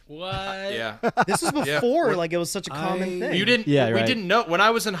 What? Yeah. This was Yeah. before, like it was such a common I- thing. You didn't. Yeah, we right. didn't know when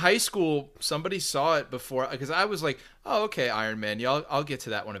I was in high school. Somebody saw it before because I was like, "Oh, okay, Iron Man. Yeah, I'll get to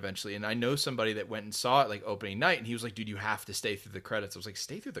that one eventually." And I know somebody that went and saw it like opening night, and he was like, "Dude, you have to stay through the credits." I was like,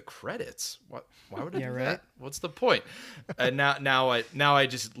 "Stay through the credits? What? Why would I Yeah, do right. that? What's the point?" And now I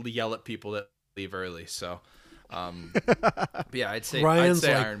just yell at people that leave early. So, but yeah, I'd say Ryan's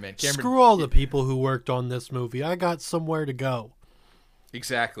like, Iron Man. Cameron, screw all the people who worked on this movie. I got somewhere to go.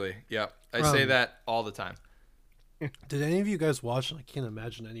 Exactly. Yep. I say that all the time. Did any of you guys watch? I can't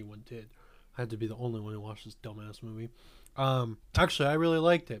imagine anyone did. I had to be the only one who watched this dumbass movie. Actually, I really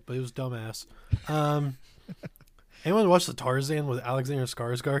liked it, but it was dumbass. Anyone watch the Tarzan with Alexander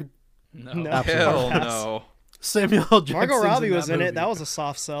Skarsgård? No. No. Hell Pass. no. Samuel L. Jackson's Margot Robbie in was in movie. it. That was a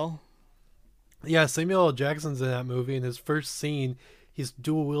soft sell. Yeah, Samuel L. Jackson's in that movie. In his first scene, he's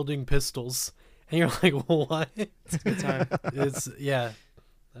dual wielding pistols, and you're like, "What?" Good time. Yeah,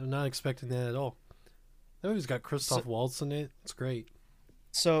 I'm not expecting that at all. That movie's got Christoph Waltz in it. It's great.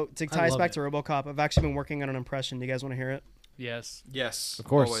 So to I tie us love back it. to RoboCop, I've actually been working on an impression. Do you guys want to hear it? Yes. Yes. Of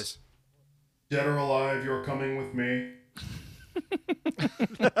course. Always. Dead or alive, you're coming with me.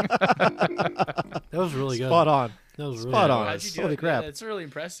 That was really good. Spot on. That was really Spot good. on. How'd you do Holy it? crap. It's really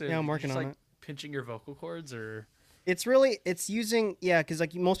impressive. Yeah, I'm You're working just, on like, it. Pinching your vocal cords, or It's using because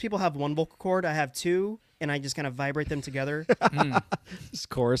like most people have one vocal cord. I have two, and I just kind of vibrate them together. This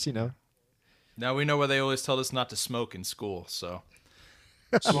chorus, you know. Now we know why they always tell us not to smoke in school. So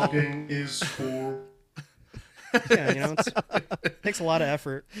Smoking is cool. Yeah, it takes a lot of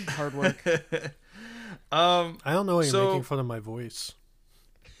effort, hard work. I don't know why you're So- making fun of my voice.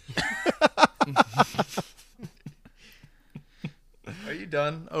 are you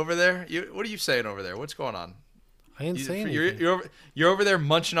done over there? What are you saying over there? What's going on? I didn't say You're, anything. you're over there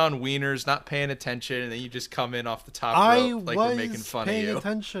munching on wieners, not paying attention, and then you just come in off the top I rope like was we're making fun of paying you.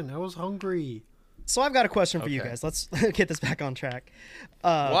 attention. I was hungry. So I've got a question for you Okay. guys. Let's get this back on track.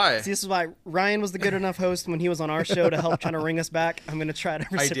 Why? See, this is why Ryan was the good enough host when he was on our show to help trying to ring us back. I'm going to try to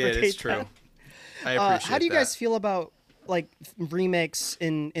I reciprocate did. It's true. that. I appreciate How do you that. guys feel about remakes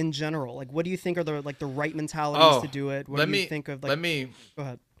in general? Like, what do you think are the right mentalities to do it? What do you think of? Go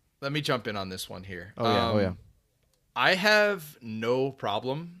ahead. Let me jump in on this one here. Oh yeah. I have no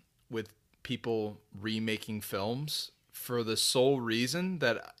problem with people remaking films for the sole reason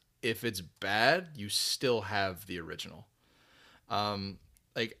that if it's bad, you still have the original. I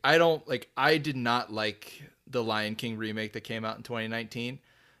did not like the Lion King remake that came out in 2019,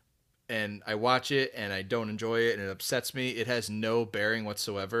 and I watch it and I don't enjoy it and it upsets me. It has no bearing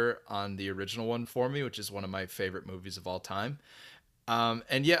whatsoever on the original one for me, which is one of my favorite movies of all time.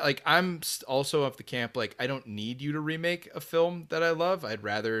 And yeah, like I'm also of the camp, like I don't need you to remake a film that I love. I'd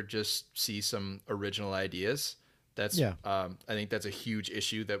rather just see some original ideas. That's I think that's a huge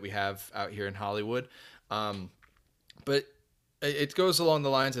issue that we have out here in Hollywood. But it goes along the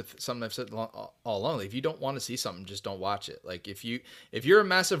lines of something I've said all along. Like, if you don't want to see something, just don't watch it. Like if you're a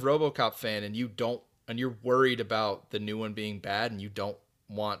massive RoboCop fan and you're worried about the new one being bad and you don't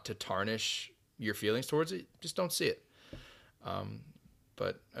want to tarnish your feelings towards it, just don't see it.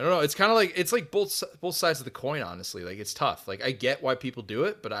 But I don't know. It's kind of like both sides of the coin. Honestly, like it's tough. Like I get why people do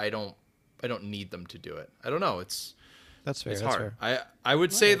it, but I don't need them to do it. I don't know. That's fair. It's that's hard. fair. I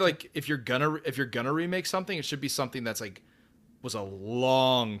would say like if you're gonna remake something, it should be something that's like was a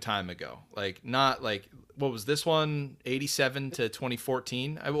long time ago. Like not like what was this one 87 to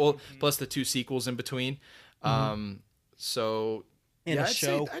 2014. Plus the 2 sequels in between. So. In a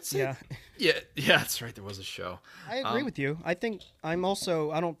show. I'd say, yeah, that's right. There was a show. I agree with you. I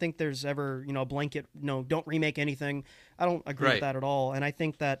don't think there's ever, a blanket, don't remake anything. I don't agree with that at all. And I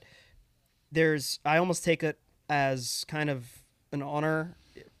think that I almost take it as kind of an honor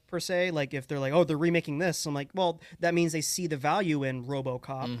per se. Like if they're like, oh, they're remaking this. I'm like, well, that means they see the value in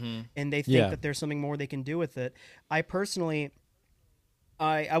RoboCop and they think that there's something more they can do with it. I personally,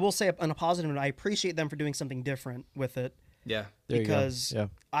 I will say on a positive note, I appreciate them for doing something different with it. Yeah, because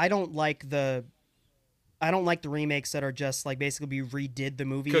I don't like the remakes that are just like basically we redid the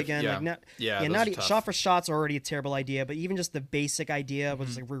movie again. Yeah, not shot for shot's already a terrible idea, but even just the basic idea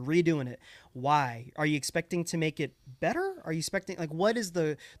was like we're redoing it. Why are you expecting to make it better? Are you expecting like what is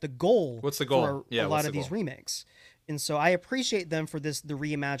the goal? What's the goal? For a lot of these remakes? And so I appreciate them for the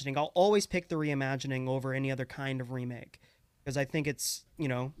reimagining. I'll always pick the reimagining over any other kind of remake because I think it's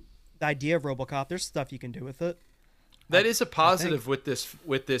the idea of RoboCop. There's stuff you can do with it. That is a positive with this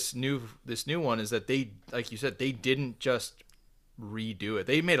new one is that they, like you said, they didn't just redo it.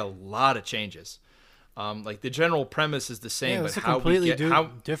 They made a lot of changes. Like the general premise is the same, but how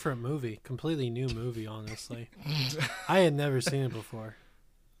different movie, completely new movie. Honestly, I had never seen it before.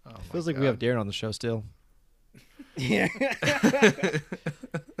 Feels like we have Darren on the show still. Yeah.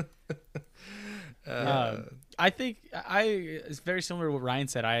 I think it's very similar to what Ryan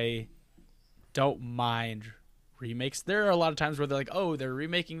said. I don't mind remakes. There are a lot of times where they're like, oh, they're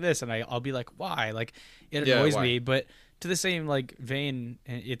remaking this, and I'll be like, why? Like it annoys me, but to the same like vein,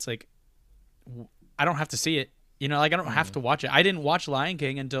 it's like I don't have to see it. Like I don't have to watch it. I didn't watch Lion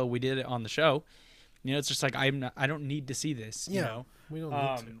King until we did it on the show. It's just like I don't need to see this. We don't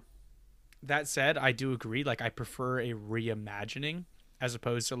need to. That said, I do agree. Like I prefer a reimagining as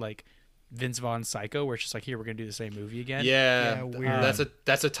opposed to like Vince Vaughn's Psycho, where it's just like, here, we're gonna do the same movie again. Yeah, weird.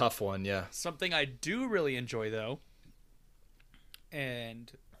 That's a tough one. Yeah. Something I do really enjoy though,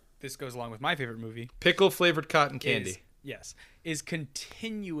 and this goes along with my favorite movie, pickle flavored cotton candy. Is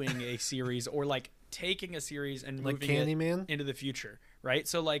continuing a series or like taking a series and like moving it into the future, right?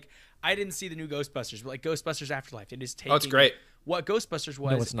 So like, I didn't see the new Ghostbusters, but like Ghostbusters Afterlife, it is taking. Oh, it's great. What Ghostbusters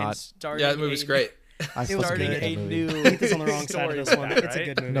was. No, it's not. Yeah, the movie's great. Starting a new. It's on the wrong side of this one. It's a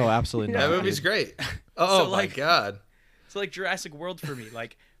good movie. No, absolutely not. That movie's great. Oh my god. So like Jurassic World for me,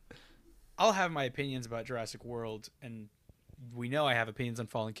 like I'll have my opinions about Jurassic World, and we know I have opinions on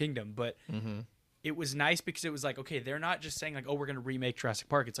Fallen Kingdom, but it was nice because it was like, okay, they're not just saying like, oh, we're gonna remake Jurassic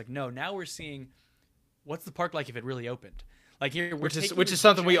Park. It's like, no, now we're seeing what's the park like if it really opened. Like here, which is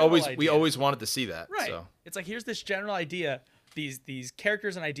something we always wanted to see that. Right. So. It's like here's this general idea, these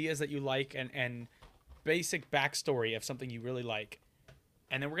characters and ideas that you like, and basic backstory of something you really like,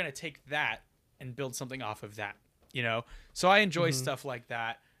 and then we're gonna take that and build something off of that. So I enjoy stuff like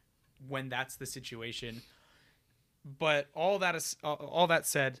that when that's the situation. But all that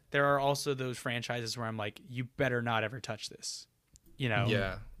said, there are also those franchises where I'm like, you better not ever touch this.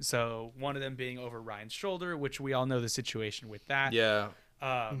 Yeah. So one of them being Over Ryan's Shoulder, which we all know the situation with that. Yeah.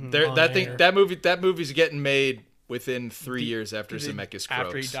 That movie's getting made within 3 years after Zemeckis croaks.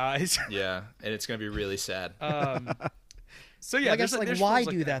 After he dies. Yeah, and it's gonna be really sad. So yeah, I guess like why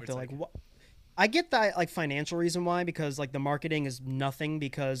do that though? Like what? I get that like financial reason why, because like the marketing is nothing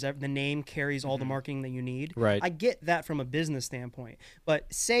because the name carries all the marketing that you need. Right. I get that from a business standpoint.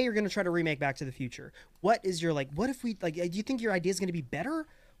 But say you're going to try to remake Back to the Future. What is your like, what if we like, do you think your idea is going to be better?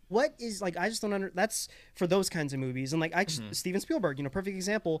 What is like, I just don't that's for those kinds of movies. And like, Steven Spielberg, you know, perfect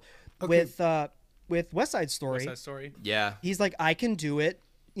example with West Side Story. West Side Story. Yeah. He's like, I can do it,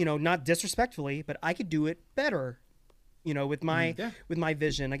 you know, not disrespectfully, but I could do it better. You know, with my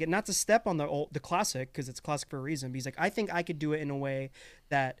vision, I get not to step on the classic because it's classic for a reason. But he's like, I think I could do it in a way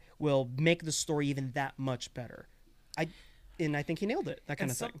that will make the story even that much better. I think he nailed it. That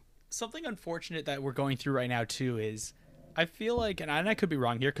kind of thing. Something unfortunate that we're going through right now too is, I feel like, and I could be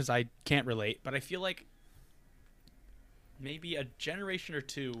wrong here because I can't relate, but I feel like maybe a generation or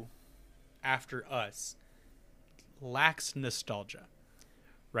two after us lacks nostalgia.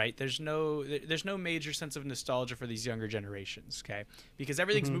 Right, there's no major sense of nostalgia for these younger generations, okay? Because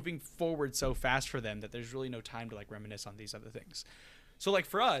everything's moving forward so fast for them that there's really no time to like reminisce on these other things. So like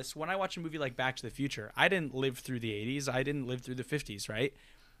for us, when I watch a movie like Back to the Future, I didn't live through the 80s, I didn't live through the 50s, right?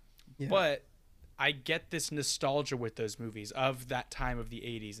 Yeah. But I get this nostalgia with those movies of that time of the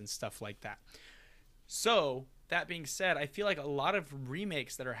 80s and stuff like that. So that being said, I feel like a lot of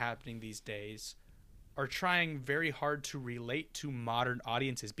remakes that are happening these days are trying very hard to relate to modern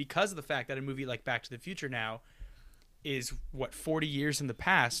audiences because of the fact that a movie like Back to the Future now is 40 years in the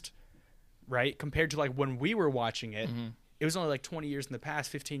past, right? Compared to like when we were watching it, it was only like 20 years in the past,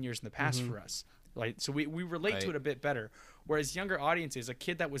 15 years in the past for us. Like, so we relate to it a bit better. Whereas younger audiences, a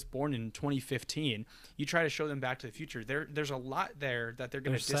kid that was born in 2015, you try to show them Back to the Future, there's a lot there that they're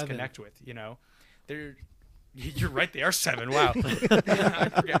going to disconnect with, you know? You're right. They are 7. Wow. I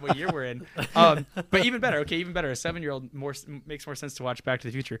forget what year we're in. But even better. Okay, even better. A 7-year-old makes more sense to watch Back to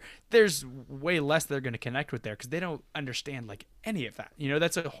the Future. There's way less they're going to connect with there because they don't understand like any of that. You know,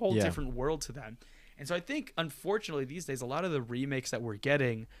 that's a whole different world to them. And so I think, unfortunately, these days, a lot of the remakes that we're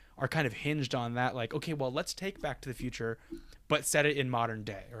getting are kind of hinged on that. Like, okay, well, let's take Back to the Future, but set it in modern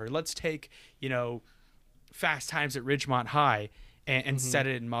day. Or let's take, you know, Fast Times at Ridgemont High and set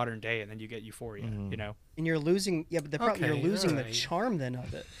it in modern day, and then you get Euphoria, you know? And you're losing, but the problem, you're losing the charm then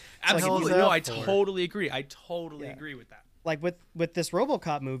of it. Absolutely. No, I totally agree. I totally agree with that. Like with this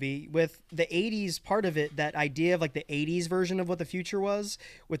RoboCop movie, with the 80s part of it, that idea of like the 80s version of what the future was,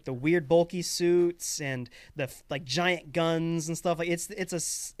 with the weird bulky suits and the like giant guns and stuff, like it's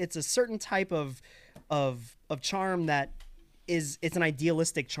a certain type of charm that it's an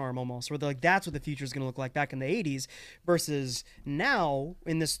idealistic charm almost, where they're like, that's what the future is going to look like back in the 80s, versus now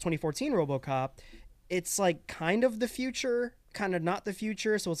in this 2014 RoboCop, it's like kind of the future, kind of not the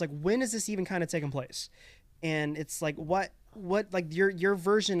future. So it's like, when is this even kind of taking place? And it's like, what like your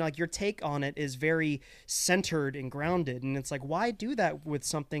version, like your take on it is very centered and grounded. And it's like, why do that with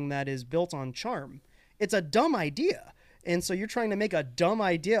something that is built on charm? It's a dumb idea. And so you're trying to make a dumb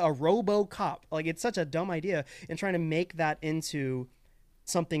idea, a RoboCop. Like, it's such a dumb idea, and trying to make that into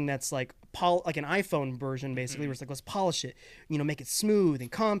something that's like like an iPhone version, basically, where it's like, let's polish it, you know, make it smooth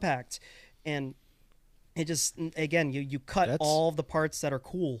and compact. And it just, again, you cut all of the parts that are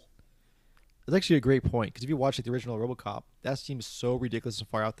cool. That's actually a great point, because if you watch like the original RoboCop, that seems so ridiculous and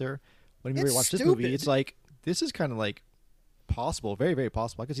far out there. When you watch this movie, it's like, this is kind of like possible, very, very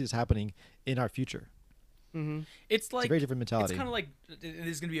possible. I can see this happening in our future. It's like, it's a very different mentality. It's kind of like, this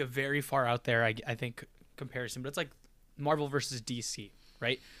is going to be a very far out there, I think, comparison, but it's like Marvel versus DC,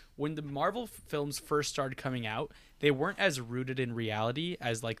 right? When the Marvel films first started coming out, they weren't as rooted in reality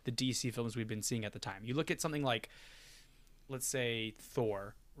as like the DC films we've been seeing at the time. You look at something like, let's say,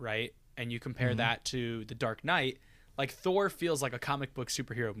 Thor, right? And you compare that to The Dark Knight, like Thor feels like a comic book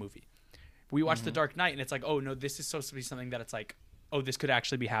superhero movie. We watch The Dark Knight and it's like, oh no, this is supposed to be something that it's like, oh, this could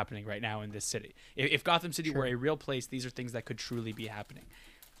actually be happening right now in this city. If Gotham City were a real place, these are things that could truly be happening.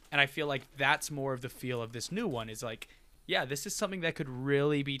 And I feel like that's more of the feel of this new one, is like, yeah, this is something that could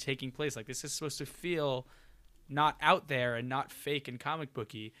really be taking place. Like, this is supposed to feel not out there and not fake and comic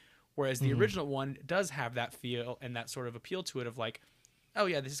booky, whereas the original one does have that feel and that sort of appeal to it of like, oh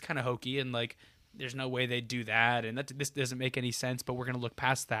yeah, this is kind of hokey and like, there's no way they'd do that, and this doesn't make any sense, but we're going to look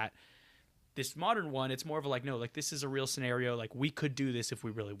past that. This modern one, it's more of a like, no, like this is a real scenario. Like, we could do this if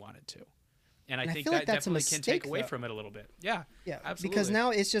we really wanted to. And I think that definitely can take away from it a little bit. Yeah, absolutely. Because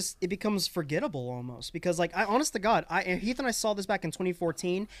now it becomes forgettable almost. Because like, honest to God, Heath and I saw this back in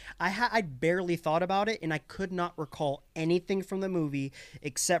 2014. I barely thought about it, and I could not recall anything from the movie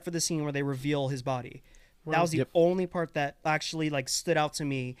except for the scene where they reveal his body. That was the only part that actually like stood out to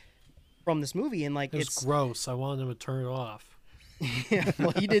me from this movie. And like, it's gross. I wanted him to turn it off. Yeah,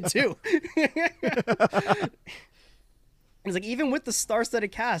 well, he did too. It's like, even with the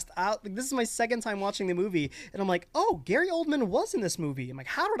star-studded cast, like, this is my second time watching the movie, and I'm like, oh, Gary Oldman was in this movie. I'm like,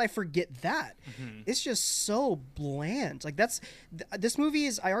 how did I forget that? It's just so bland. Like, this movie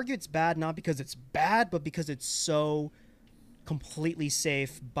is, I argue it's bad, not because it's bad, but because it's so completely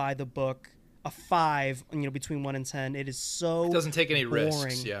safe by the book. A 5, between 1 and 10. It is so It doesn't take any boring.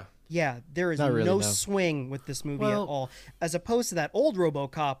 risks, yeah. Yeah, there is no swing with this movie at all, as opposed to that old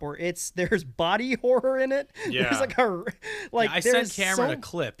RoboCop where there's body horror in it. Yeah. There's I sent Cameron a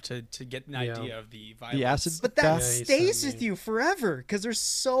clip to get an idea of the violence. The acid, but that stays with you forever because there's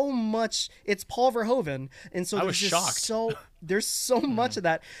so much. It's Paul Verhoeven, and so I there's was just shocked. there's so much of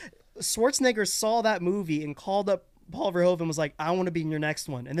that. Schwarzenegger saw that movie and called up Paul Verhoeven, was like, "I want to be in your next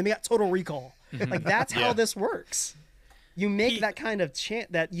one," and then they got Total Recall. Like, that's how this works. You make that kind of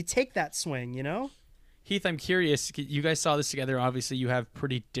that you take that swing, Heath, I'm curious. You guys saw this together. Obviously, you have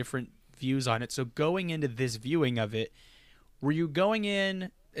pretty different views on it. So going into this viewing of it, were you going in,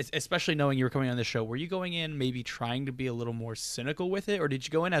 especially knowing you were coming on the show, were you going in maybe trying to be a little more cynical with it, or did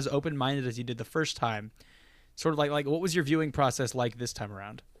you go in as open-minded as you did the first time? Sort of like what was your viewing process like this time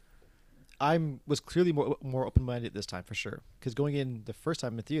around? I was clearly more open-minded this time, for sure. Because going in the first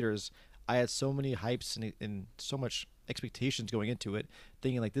time in theaters, I had so many hypes and so much expectations going into it,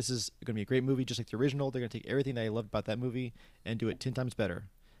 thinking like, this is going to be a great movie, just like the original. They're going to take everything that I loved about that movie and do it 10 times better.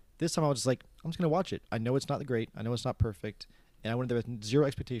 This time I was just like, I'm just going to watch it. I know it's not great. I know it's not perfect. And I went there with zero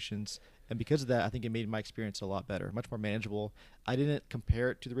expectations. And because of that, I think it made my experience a lot better, much more manageable. I didn't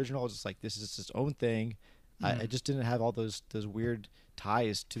compare it to the original. I was just like, this is its own thing. I just didn't have all those weird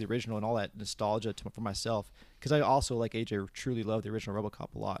ties to the original and all that nostalgia for myself. Because I also, like AJ, truly love the original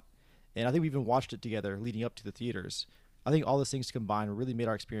RoboCop a lot. And I think we even watched it together leading up to the theaters. I think all those things combined really made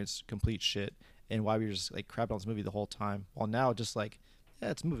our experience complete shit, and why we were just like crapping on this movie the whole time. While now, just like,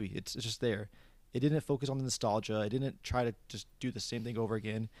 yeah, it's a movie. It's just there. It didn't focus on the nostalgia. It didn't try to just do the same thing over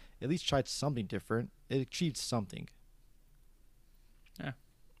again. At least tried something different. It achieved something. Yeah.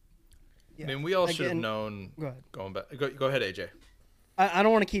 I mean, we all should have known. Go ahead. Going back. Go ahead, AJ. I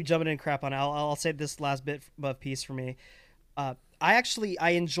don't want to keep jumping in crap on it. I'll save this last bit of piece for me. I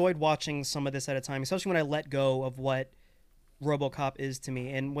enjoyed watching some of this at a time, especially when I let go of what RoboCop is to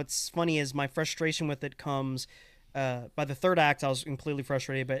me. And what's funny is my frustration with it comes by the third act. I was completely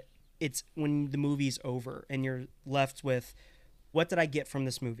frustrated, but it's when the movie's over and you're left with, what did I get from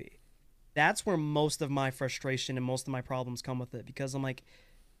this movie? That's where most of my frustration and most of my problems come with it, because I'm like,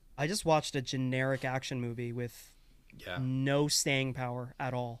 I just watched a generic action movie with no staying power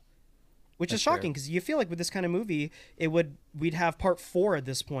at all. Which is shocking, because you feel like with this kind of movie, we'd have part 4 at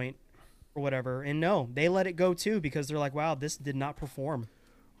this point or whatever. And no, they let it go too, because they're like, wow, this did not perform.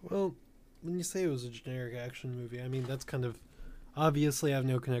 Well, when you say it was a generic action movie, I mean, that's kind of, obviously I have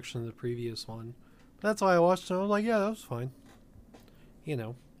no connection to the previous one. But that's why I watched it. I was like, yeah, that was fine. I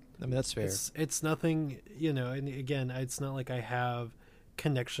mean, that's fair. It's nothing, and again, it's not like I have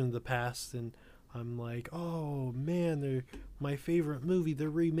connection to the past and I'm like, oh man, they're my favorite movie. They're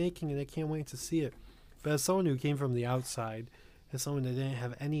remaking it. I can't wait to see it. But as someone who came from the outside, as someone that didn't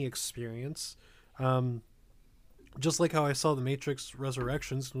have any experience, just like how I saw The Matrix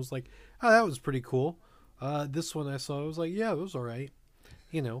Resurrections and was like, oh, that was pretty cool. This one I saw, I was like, yeah, it was all right.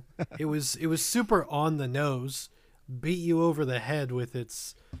 It was super on the nose, beat you over the head with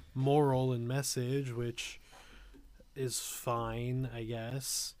its moral and message, which is fine, I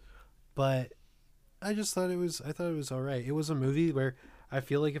guess. But I thought it was all right. It was a movie where I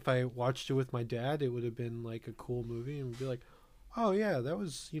feel like if I watched it with my dad, it would have been like a cool movie and would be like, oh yeah, that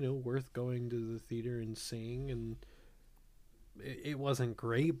was, worth going to the theater and seeing. And it wasn't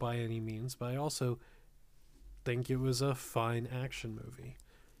great by any means, but I also think it was a fine action movie.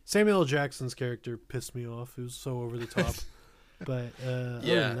 Samuel L. Jackson's character pissed me off. It was so over the top. But other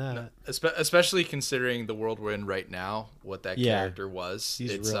than that, especially considering the world we're in right now, what that character was,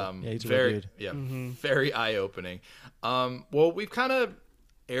 he's it's real. He's very a real dude. very eye-opening. Well, we've kind of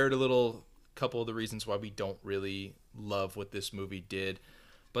aired a couple of the reasons why we don't really love what this movie did,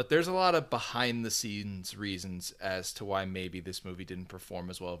 but there's a lot of behind-the-scenes reasons as to why maybe this movie didn't perform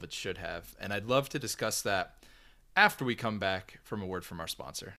as well as it should have, and I'd love to discuss that after we come back from a word from our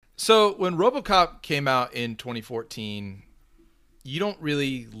sponsor. So when RoboCop came out in 2014, you don't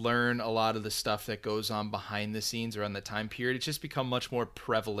really learn a lot of the stuff that goes on behind the scenes around the time period. It's just become much more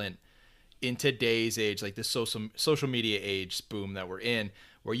prevalent in today's age, like the social media age boom that we're in,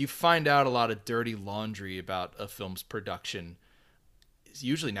 where you find out a lot of dirty laundry about a film's production. It's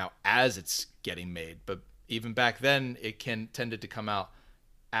usually now as it's getting made, but even back then it tended to come out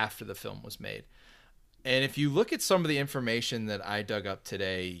after the film was made. And if you look at some of the information that I dug up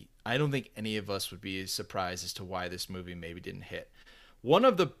today, I don't think any of us would be surprised as to why this movie maybe didn't hit. One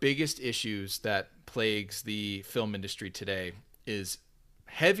of the biggest issues that plagues the film industry today is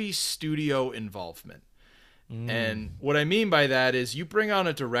heavy studio involvement. And what I mean by that is you bring on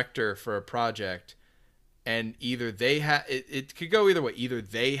a director for a project, and either they have it could go either way. Either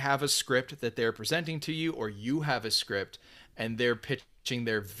they have a script that they're presenting to you, or you have a script and they're pitching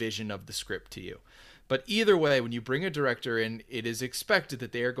their vision of the script to you. But either way, when you bring a director in, it is expected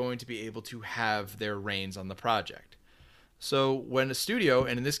that they are going to be able to have their reins on the project. So when a studio,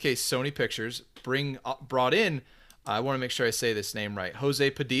 and in this case Sony Pictures, brought in, I want to make sure I say this name right,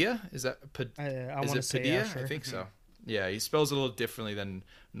 Jose Padilla? Is that is it Padilla? Yeah, sure. I think so. Yeah, he spells it a little differently than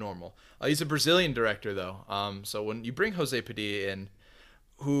normal. He's a Brazilian director, though. So when you bring Jose Padilla in,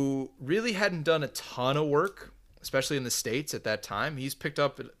 who really hadn't done a ton of work, especially in the States at that time, he's picked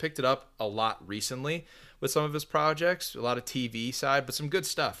it up a lot recently with some of his projects, a lot of TV side, but some good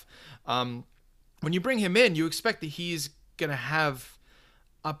stuff. When you bring him in, you expect that he's going to have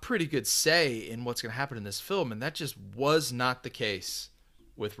a pretty good say in what's going to happen in this film, and that just was not the case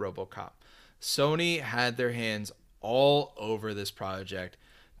with RoboCop. Sony had their hands all over this project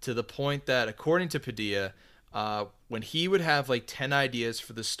to the point that, according to Padilla, when he would have like 10 ideas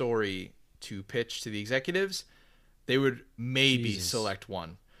for the story to pitch to the executives, they would maybe select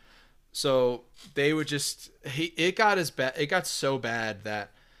one. So they would just it got so bad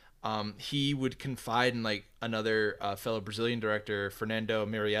that he would confide in like another fellow Brazilian director, Fernando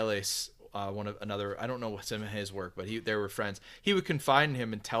Meirelles, I don't know what's in his work, but they were friends. He would confide in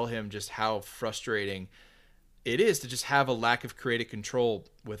him and tell him just how frustrating it is to just have a lack of creative control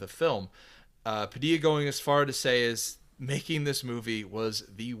with a film. Padilla going as far to say is making this movie was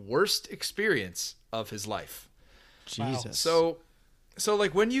the worst experience of his life. Jesus. So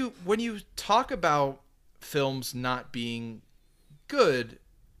like when you talk about films not being good,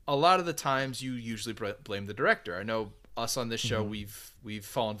 a lot of the times you usually blame the director. I know us on this show, we've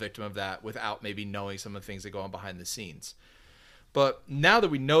fallen victim of that without maybe knowing some of the things that go on behind the scenes. But now that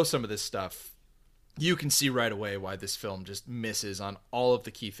we know some of this stuff, you can see right away why this film just misses on all of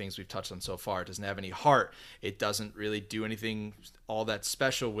the key things we've touched on so far. It doesn't have any heart. It doesn't really do anything all that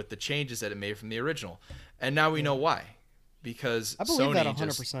special with the changes that it made from the original. And now we know why. Because I believe Sony that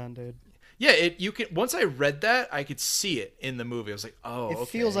 100%, dude. Yeah, you can. Once I read that, I could see it in the movie. I was like, oh, it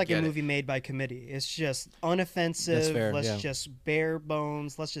feels like a movie made by committee. It's just unoffensive. That's fair, let's yeah. just bare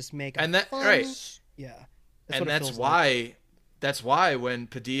bones. Let's just make And that fun. right. Yeah. That's why. That's why when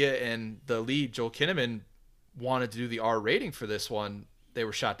Padilla and the lead Joel Kinnaman wanted to do the R rating for this one, they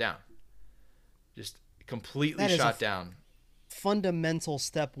were shot down. Just completely shot down. Fundamental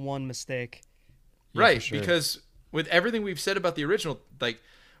step one mistake. Yeah, right, sure. Because with everything we've said about the original, like,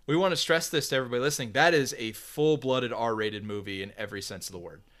 we want to stress this to everybody listening. That is a full-blooded R-rated movie in every sense of the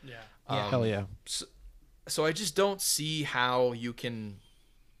word. Yeah. Hell yeah. So I just don't see how you can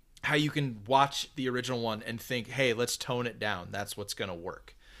watch the original one and think, hey, let's tone it down. That's what's going to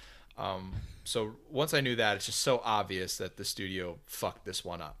work. So once I knew that, it's just so obvious that the studio fucked this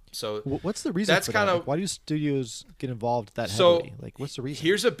one up. So What's the reason for that? Like, why do studios get involved that heavily? Like, what's the reason?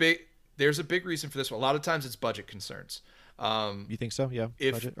 There's a big reason for this one. A lot of times it's budget concerns. You think so? Yeah.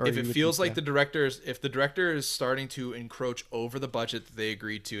 If it feels like the director is starting to encroach over the budget that they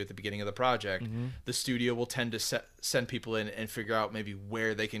agreed to at the beginning of the project, the studio will tend to send people in and figure out maybe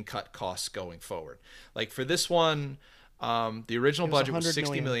where they can cut costs going forward. Like for this one, the original budget was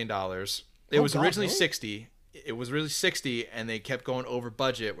 $60 million. It was originally 60. It was really 60, and they kept going over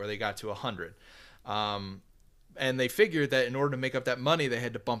budget where they got to 100. And they figured that in order to make up that money, they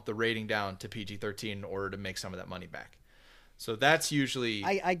had to bump the rating down to PG-13 in order to make some of that money back. So that's usually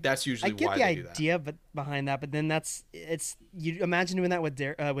I get why the they do that. idea, but behind that, but then you imagine doing that with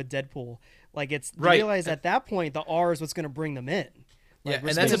Deadpool. Like you realize at that point the R is what's going to bring them in. Like, and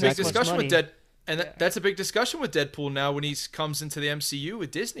that's a big discussion with that's a big discussion with Deadpool now when he comes into the MCU with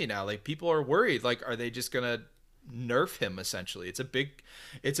Disney now. Like people are worried. Like, are they just gonna nerf him? Essentially, it's a big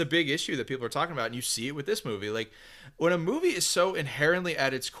issue that people are talking about, and you see it with this movie. Like when a movie is so inherently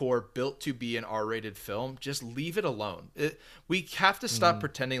at its core built to be an R-rated film, just leave it alone. We have to stop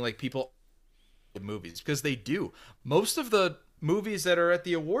pretending like people movies, because they do. Most of the movies that are at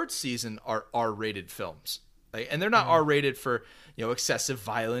the awards season are R-rated films. And they're not R-rated for, excessive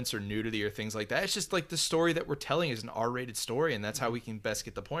violence or nudity or things like that. It's just like the story that we're telling is an R-rated story, and that's how we can best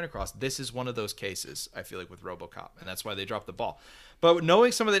get the point across. This is one of those cases, I feel like, with RoboCop, and that's why they dropped the ball. But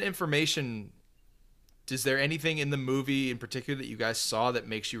knowing some of that information is there anything in the movie in particular that you guys saw that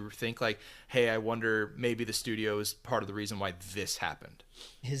makes you think like, hey, I wonder maybe the studio is part of the reason why this happened?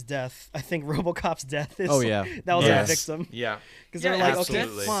 His death. I think RoboCop's death is. Oh, yeah. That was Yes. a victim. Yeah. Because they're like,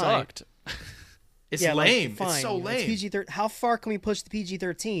 absolutely. okay, fine. Sucked. It's Yeah, like, lame. fine, It's so you know, lame. PG-13. How far can we push the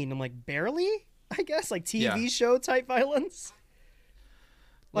PG-13? I'm like, barely? I guess like TV Yeah. show type violence.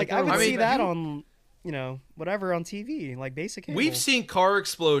 Like I would I see mean, that on, whatever on TV, like basic cable. We've seen car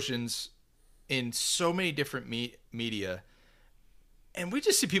explosions in so many different media, and we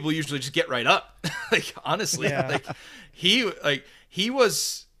just see people usually just get right up. Like honestly, Yeah. he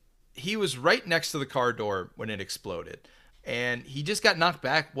was right next to the car door when it exploded, and he just got knocked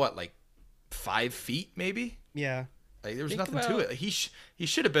back. What, like 5 feet maybe? Yeah. Like there was Think nothing to about- it. He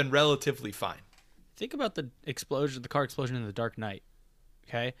should have been relatively fine. Think about the car explosion in The Dark Knight.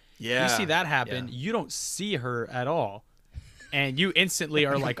 Okay. Yeah. You see that happen. Yeah. You don't see her at all. And you instantly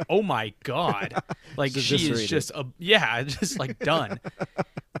are like, oh my God. Like she is Eviscerated. just like done.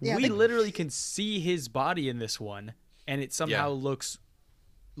 Yeah, We they- literally can see his body in this one, and it somehow looks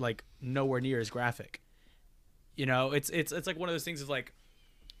like nowhere near as graphic. It's like one of those things of like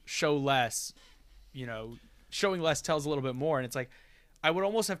show less, showing less tells a little bit more. And it's like, I would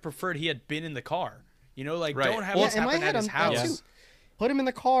almost have preferred he had been in the car. Right. Don't have Well, this in my happen head, at his I'm house. too. Put him in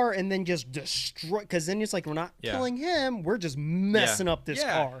the car and then just destroy. Because then it's like we're not Yeah. killing him. We're just messing up this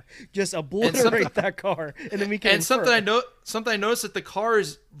Yeah. car. Just obliterate that car, and then we can. And something I noticed that the car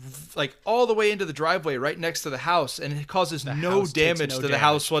is like all the way into the driveway right next to the house, and it causes no house takes damage no to the damage.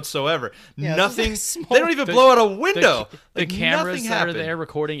 house whatsoever. Yeah, it's Nothing. just like They don't even blow out a window. The Like, cameras nothing that happened. are there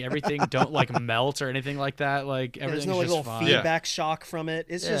recording everything don't like melt or anything like that. Like There's everything's no like, just little fine. feedback shock from it.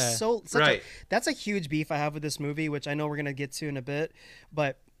 It's Yeah. just such Right. that's a huge beef I have with this movie, which I know we're gonna get to in a bit.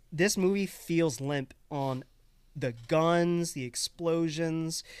 But this movie feels limp on the guns, the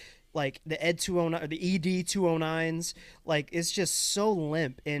explosions, like the ED 209 or the ED 209s. Like it's just so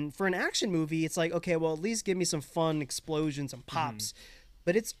limp. And for an action movie, it's like, okay, well at least give me some fun explosions and pops.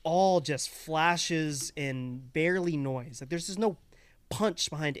 But it's all just flashes and barely noise. Like there's just no punch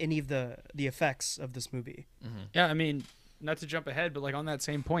behind any of the effects of this movie. Yeah, I mean, not to jump ahead, but like on that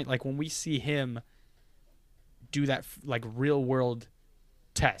same point, like when we see him do that like real world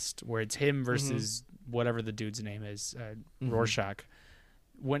test where it's him versus whatever the dude's name is, Rorschach.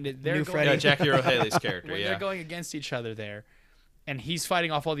 When they're New going, Freddy. Jackie Earle Haley's character. when Yeah. they're going against each other there, and he's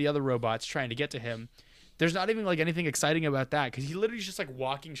fighting off all the other robots trying to get to him. There's not even like anything exciting about that because he literally is just like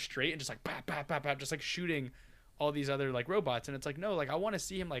walking straight and just like bap bap bap bap, just like shooting all these other like robots. And it's like, no, like I want to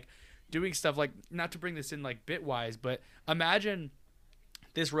see him like doing stuff like, not to bring this in like bitwise, but imagine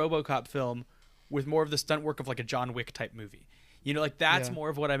this RoboCop film with more of the stunt work of like a John Wick type movie. Like that's Yeah. more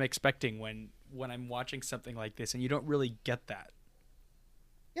of what I'm expecting when I'm watching something like this, and you don't really get that.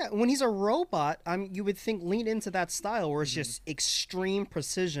 Yeah, when he's a robot, you would think lean into that style where it's just extreme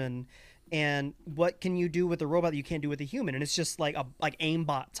precision, and what can you do with a robot that you can't do with a human? And it's just like a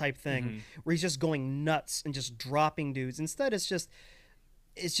aimbot type thing where he's just going nuts and just dropping dudes. Instead, it's just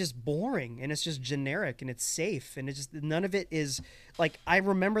boring and it's just generic and it's safe and it's just none of it is like. I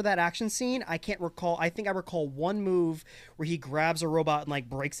remember that action scene. I can't recall. I think I recall one move where he grabs a robot and like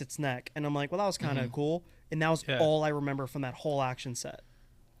breaks its neck, and I'm like, well, that was kind of cool. And that was Yeah. all I remember from that whole action set.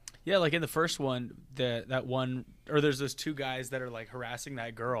 Yeah, like in the first one, that one, or there's those two guys that are like harassing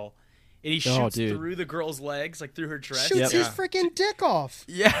that girl, and he shoots dude. through the girl's legs, like through her dress. Shoots his Yeah. freaking dick off.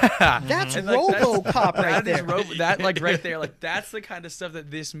 Yeah, That's And, like, RoboCop right that is there. that like right there, like that's the kind of stuff that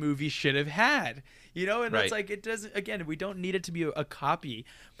this movie should have had. And Right. it's like it doesn't. Again, we don't need it to be a copy,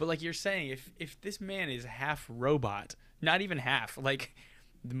 but like you're saying, if this man is half robot, not even half, like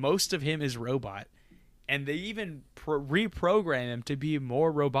most of him is robot, and they even reprogram him to be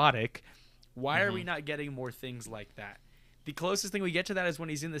more robotic, why are we not getting more things like that? The closest thing we get to that is when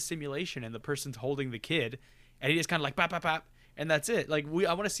he's in the simulation and the person's holding the kid, and he just kind of like bap bap bap, and that's it. Like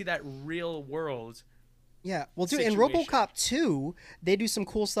I want to see that real world. Yeah, well, dude, in Situation. RoboCop 2, they do some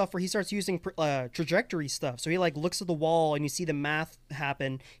cool stuff where he starts using trajectory stuff. So he like looks at the wall and you see the math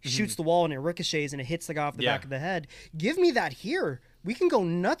happen. He shoots the wall and it ricochets and it hits the guy off the Yeah. back of the head. Give me that here. We can go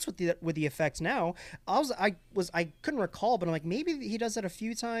nuts with the effects now. I couldn't recall, but I'm like, maybe he does that a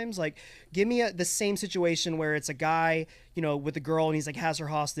few times. Like, give me the same situation where it's a guy, with a girl and he's like has her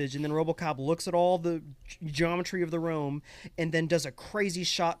hostage, and then RoboCop looks at all the geometry of the room and then does a crazy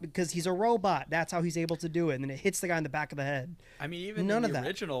shot because he's a robot. That's how he's able to do it, and then it hits the guy in the back of the head. I mean, even None in of the that.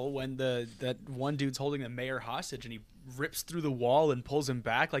 original, when that one dude's holding the mayor hostage and he rips through the wall and pulls him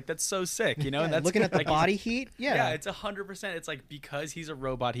back, like that's so sick, And Yeah, that's looking at the like, body heat. Yeah, it's 100%. It's like because he's a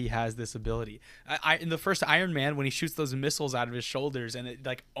robot, he has this ability. I in the first Iron Man, when he shoots those missiles out of his shoulders and it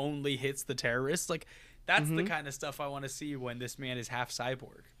like only hits the terrorists, like That's the kind of stuff I want to see when this man is half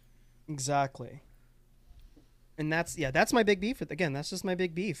cyborg. Exactly. And that's my big beef. Again, that's just my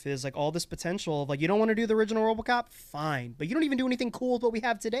big beef is like all this potential of like, you don't want to do the original RoboCop? Fine. But you don't even do anything cool with what we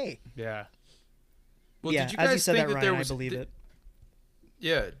have today. Yeah. Well, yeah, did you as guys you said think that, that Ryan, there was I believe it.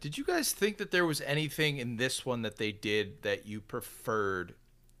 Yeah, did you guys think that there was anything in this one that they did that you preferred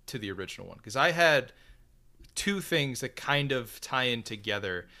to the original one? Because I had two things that kind of tie in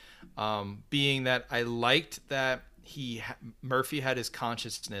together, being that I liked that Murphy had his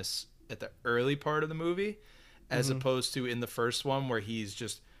consciousness at the early part of the movie, as opposed to in the first one where he's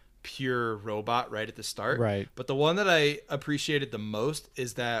just pure robot right at the start. Right. But the one that I appreciated the most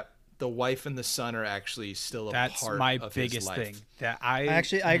is that the wife and the son are actually still a That's part my of biggest his life. thing. That I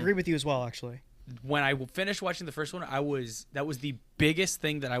agree with you as well, actually. when I finished watching the first one, that was the biggest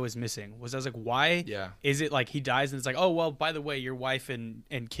thing that I was missing. I was like, why is it like he dies and it's like, oh well, by the way, your wife and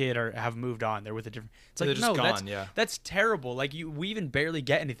kid have moved on. They're with a different. It's like, they're just no, gone, that's terrible. Like we even barely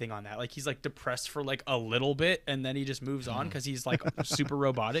get anything on that. Like he's like depressed for like a little bit and then he just moves on because he's like super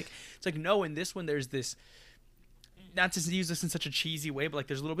robotic. It's like, no, in this one there's this. Not to use this in such a cheesy way, but like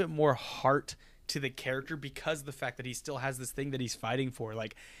there's a little bit more heart to the character because of the fact that he still has this thing that he's fighting for.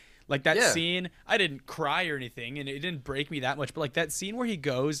 Like that scene, I didn't cry or anything, and it didn't break me that much. But like that scene where he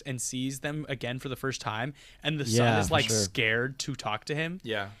goes and sees them again for the first time, and the son is like scared to talk to him.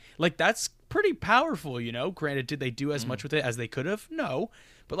 Yeah, like that's pretty powerful, you know. Granted, did they do as much with it as they could have? No,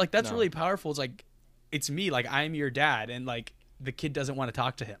 but like that's really powerful. It's like it's me, like I'm your dad, and like the kid doesn't want to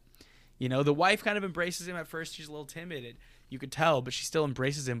talk to him. You know, the wife kind of embraces him at first. She's a little timid, and you could tell, but she still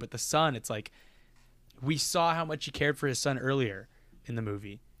embraces him. But the son, it's like we saw how much he cared for his son earlier in the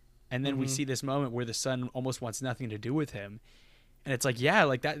movie. And then we see this moment where the son almost wants nothing to do with him. And it's like, yeah,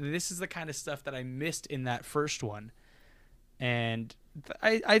 like that. This is the kind of stuff that I missed in that first one. And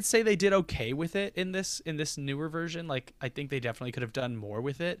I'd say they did okay with it in this newer version. Like, I think they definitely could have done more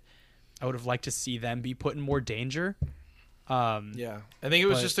with it. I would have liked to see them be put in more danger. Yeah. I think it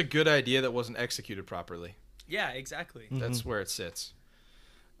was just a good idea that wasn't executed properly. Yeah, exactly. That's where it sits.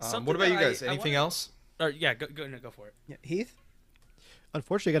 Something what about you that guys? Anything else? Yeah, go for it. Yeah. Heath?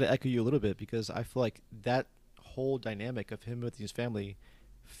 Unfortunately, I got to echo you a little bit because I feel like that whole dynamic of him with his family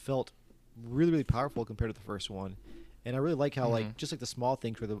felt really, really powerful compared to the first one. And I really like how, like, just like the small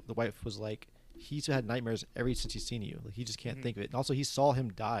things where the wife was like, he's had nightmares ever since he's seen you. Like, he just can't think of it. And also, he saw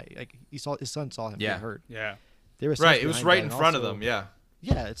him die. Like, his son saw him get hurt. Yeah. There was Right. It was right in front of them. Yeah.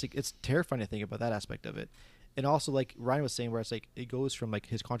 Yeah. It's terrifying to think about that aspect of it. And also, like Ryan was saying, where it's like it goes from like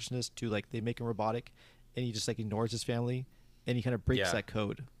his consciousness to like they make him robotic, and he just like ignores his family. And he kind of breaks that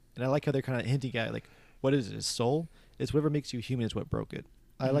code. And I like how they're kind of hinting at, like, what is it, his soul? It's whatever makes you human is what broke it.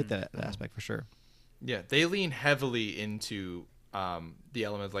 I like that aspect for sure. Yeah, they lean heavily into the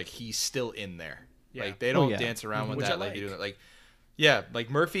element of, like, he's still in there. Yeah. Like, they don't dance around with that. Like, they do it. Like, yeah, like,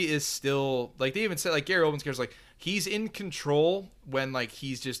 Murphy is still, like, they even said, like, Gary Oldman's character's like, he's in control when, like,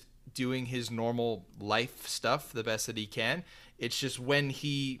 he's just doing his normal life stuff the best that he can. It's just when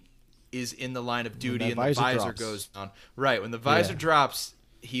he is in the line of duty and the visor goes down. Right, when the visor drops,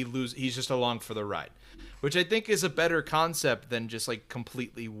 he's just along for the ride. Which I think is a better concept than just like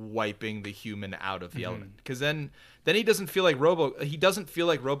completely wiping the human out of the element. Because then he doesn't feel like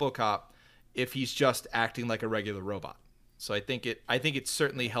RoboCop if he's just acting like a regular robot. So I think it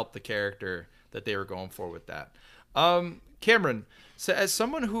certainly helped the character that they were going for with that. Cameron, so as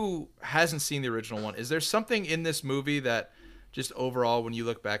someone who hasn't seen the original one, is there something in this movie that just overall, when you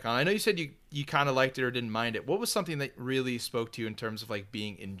look back on, I know you said you kind of liked it or didn't mind it. What was something that really spoke to you in terms of like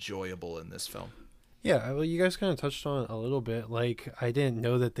being enjoyable in this film? Yeah, well, you guys kind of touched on it a little bit. Like, I didn't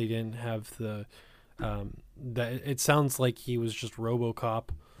know that they didn't have the, that it sounds like he was just RoboCop,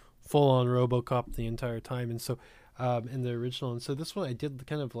 full on RoboCop the entire time. And so, in the original, and so this one I did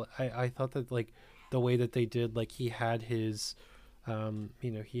kind of, I thought that like the way that they did, like he had his,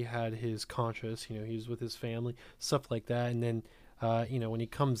 he had his conscious, he was with his family, stuff like that. And then, when he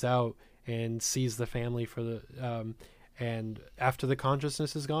comes out and sees the family for the, and after the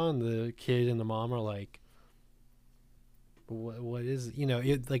consciousness is gone, the kid and the mom are like, what is,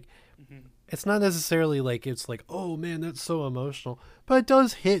 it like, it's not necessarily like, it's like, oh man, that's so emotional, but it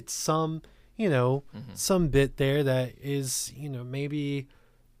does hit some, some bit there that is, maybe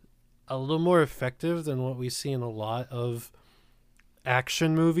a little more effective than what we see in a lot of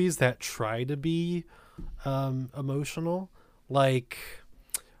action movies that try to be emotional. Like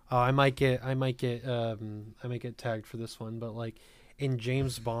I might get tagged for this one, but like in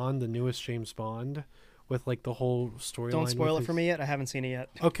James Bond, the newest James Bond, with like the whole storyline. Don't spoil it for me yet. I haven't seen it yet.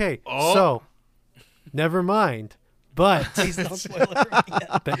 Okay, so never mind. But Please don't spoil it.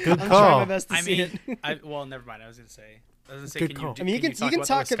 but good I'm trying call. my best to I see mean, it. well, never mind. I was gonna say, Good call. I mean, you can talk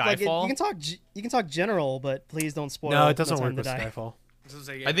talk like Skyfall? you can talk general, but please don't spoil. No, it doesn't No work Time with to Die. Skyfall.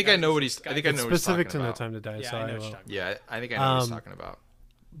 I think I know what he's. I think I know what he's Specific to talking No about. Time to Die. Yeah, so I know I what you're will. talking Yeah, I think I know what he's talking about.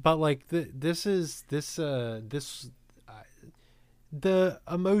 But like the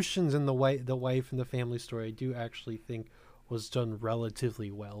emotions in the wife and the family story, I do actually think was done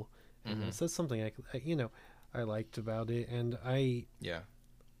relatively well. And that's something I liked about it, and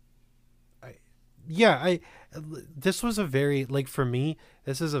this was a very, like, for me,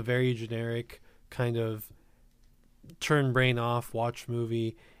 this is a very generic kind of turn brain off, watch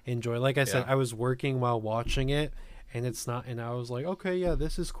movie, enjoy. Like I said, I was working while watching it, and I was like, okay, yeah,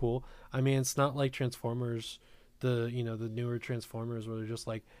 this is cool. I mean, it's not like Transformers, the newer Transformers, where they're just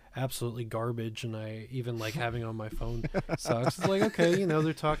like absolutely garbage, and I even like having on my phone. So I was just like, okay,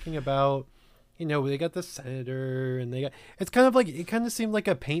 they're talking about, they got the senator, and it kind of seemed like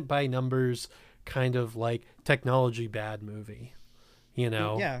a paint by numbers kind of like technology bad movie,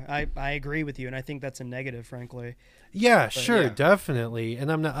 Yeah, I agree with you, and I think that's a negative, frankly. Yeah, sure, definitely.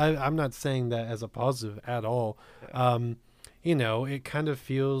 And I'm not saying that as a positive at all. It kind of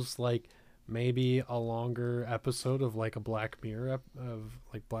feels like maybe a longer episode of like a Black Mirror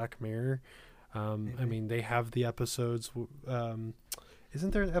Black Mirror. I mean, they have the episodes.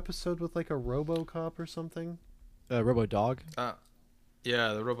 Isn't there an episode with like a RoboCop or something? RoboDog.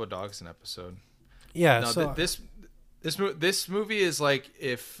 Yeah, the RoboDog's an episode. Yeah. No, So this movie is like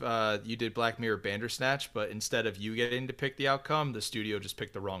if you did Black Mirror Bandersnatch, but instead of you getting to pick the outcome, the studio just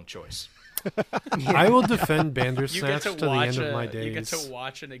picked the wrong choice. I will defend You get Bandersnatch to to the watch end of my days. You get to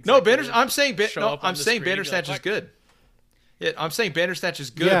watch an No, executive I'm saying show up on the screen and be Bandersnatch like, is good. Yeah, I'm saying Bandersnatch is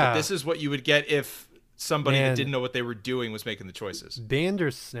good, Yeah. but this is what you would get if somebody Man. that didn't know what they were doing was making the choices.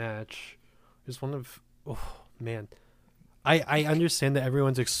 Bandersnatch is one of I understand that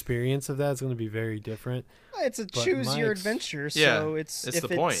everyone's experience of that is going to be very different. It's a But choose your Mike's- adventure, so Yeah, it's it's if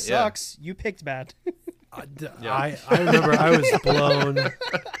the it point, yeah. sucks, you picked bad. I remember I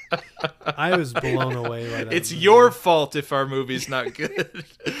was blown away by that. It's movie. your fault if our movie's not good.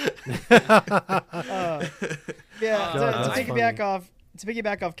 Yeah, that's to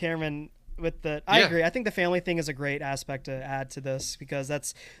piggyback off Cameron with I agree. I think the family thing is a great aspect to add to this, because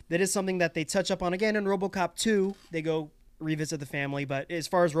that is something that they touch up on again in RoboCop 2. They go revisit the family, but as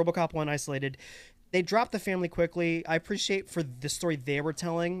far as RoboCop 1 isolated, they dropped the family quickly. I appreciate for the story they were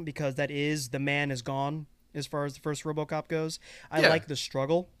telling, because that is the man is gone as far as the first RoboCop goes. I like the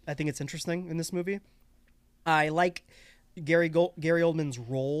struggle. I think it's interesting in this movie. I like Gary Oldman's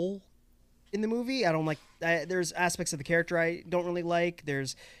role in the movie. I don't like there's aspects of the character I don't really like.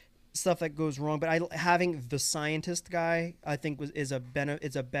 There's stuff that goes wrong, but having the scientist guy, I think is a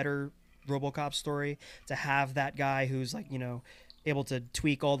better RoboCop story, to have that guy who's like, able to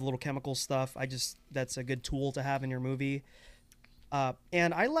tweak all the little chemical stuff. That's a good tool to have in your movie.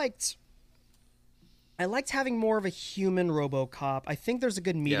 And I liked having more of a human RoboCop. I think there's a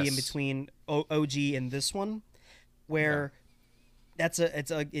good medium between OG and this one, where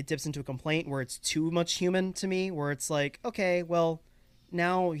it dips into a complaint where it's too much human to me, where it's like, okay, well,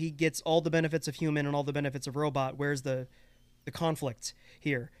 now he gets all the benefits of human and all the benefits of robot. Where's the conflict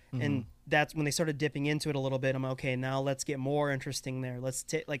here? Mm-hmm. And that's when they started dipping into it a little bit. I'm like, okay, now let's get more interesting there.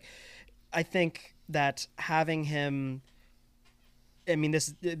 I think that having him, I mean, this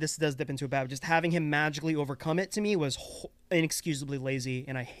does dip into a bad, just having him magically overcome it to me was inexcusably lazy,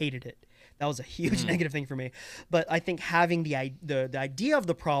 and I hated it. That was a huge negative thing for me. But I think having the idea of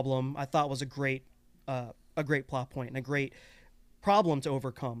the problem, I thought was a great plot point and a great problem to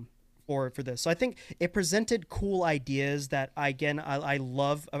overcome for this. So I think it presented cool ideas that I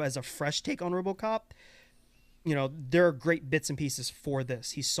love as a fresh take on RoboCop. There are great bits and pieces for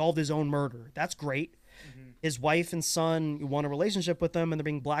this. He solved his own murder. That's great. Mm-hmm. His wife and son want a relationship with them, and they're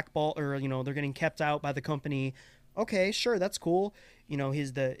being blackballed, or they're getting kept out by the company. Okay, sure, that's cool.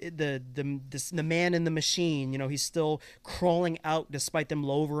 He's the man in the machine. He's still crawling out despite them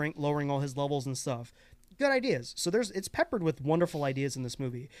lowering all his levels and stuff. Good ideas. So it's peppered with wonderful ideas in this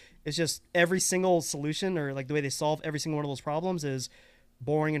movie. It's just every single solution, or like the way they solve every single one of those problems, is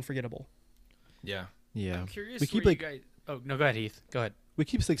boring and forgettable. Yeah. Yeah. I'm curious. We keep you guys... Oh no, go ahead, Heath. Go ahead. We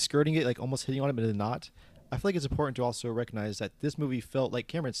keep skirting it, almost hitting on it, but it's not. I feel like it's important to also recognize that this movie felt, like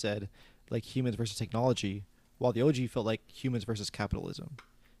Cameron said, like humans versus technology, while the OG felt like humans versus capitalism.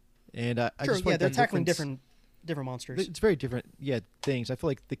 And I just feel like they're that tackling difference- different monsters. It's very different, things. I feel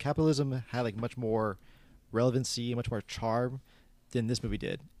like the capitalism had much more relevancy and much more charm than this movie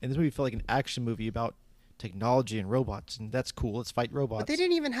did. And this movie felt like an action movie about technology and robots, and that's cool. Let's fight robots. But they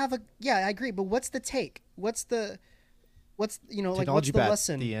didn't even have I agree, but what's the take? What's the what's you know like what's Technology the bad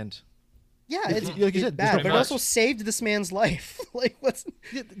lesson? at the end. Yeah, it's like you said, there's bad, no but it much. also saved this man's life. Like what's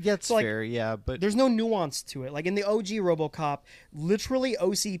Yeah, that's So, like, fair, yeah, but there's no nuance to it. Like in the OG RoboCop, literally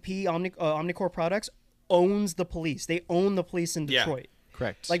OCP Omnicorp Products owns the police. They own the police in Yeah. Detroit.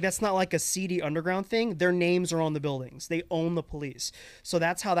 correct. Like that's not like a seedy underground thing. Their names are on the buildings. They own the police. So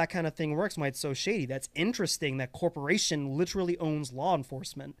that's how that kind of thing works. Why it's so shady. That's interesting. That corporation literally owns law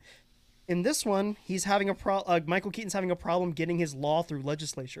enforcement. In this one, he's having Michael Keaton's having a problem getting his law through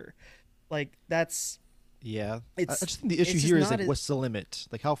legislature. Like that's yeah, I it's- just think the it's issue just here is not like, as- what's the limit?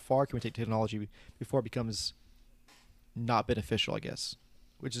 Like, how far can we take technology before it becomes not beneficial? I guess,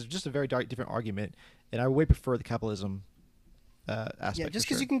 which is just a very different argument, and I way prefer the capitalism aspect. yeah, just for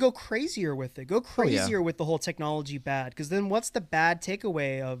because sure. you can go crazier with it. Go yeah. crazier with the whole technology bad. Because then what's the bad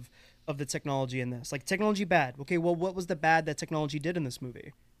takeaway of the technology in this? Like technology bad. Okay, well, what was the bad that technology did in this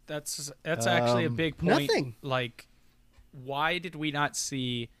movie? That's actually a big point. Nothing. Like, why did we not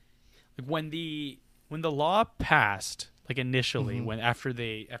see like, when the law passed? Like initially, when after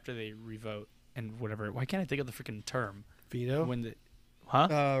they revote and whatever. Why can't I think of the freaking term? Veto. When the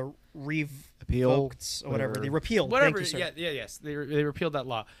huh? Revoked or whatever. They repealed. Whatever. Thank you, sir. Yes. They repealed that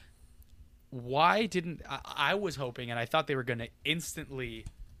law. Why didn't I was hoping and I thought they were going to instantly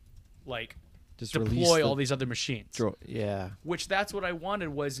like Just release deploy all these other machines. Yeah, Which that's what I wanted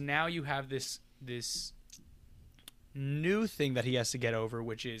was now you have this new thing that he has to get over,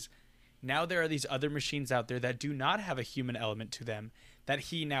 which is now there are these other machines out there that do not have a human element to them that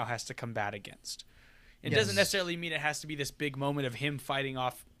he now has to combat against. It doesn't necessarily mean it has to be this big moment of him fighting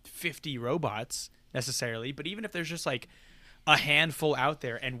off 50 robots necessarily, but even if there's just like a handful out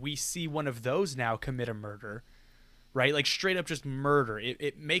there and we see one of those now commit a murder, right? Like straight up just murder.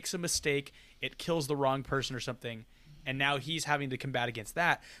 It makes a mistake, it kills the wrong person or something, and now he's having to combat against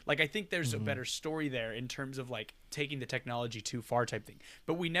that. Like I think there's a better story there in terms of like taking the technology too far type thing.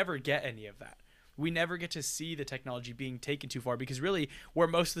 But we never get any of that. We never get to see the technology being taken too far because really where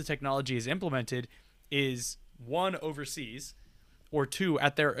most of the technology is implemented is one overseas or two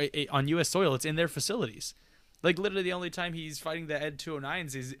at their on US soil. It's in their facilities. Like literally the only time he's fighting the Ed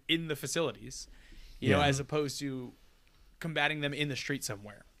 209s is in the facilities, you know, as opposed to combating them in the street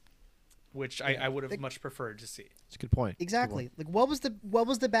somewhere, which I would have much preferred to see. it's a good point. Exactly. Like what was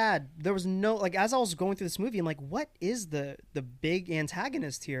the bad? There was no like as I was going through this movie, I'm like, what is the big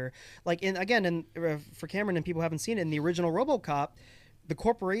antagonist here? Like for Cameron and people who haven't seen it in the original RoboCop, the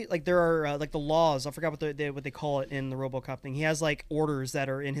corporate like there are like the laws. I forgot what they call it in the RoboCop thing. He has like orders that